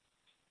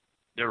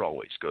 They're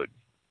always good.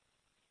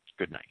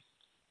 Good night.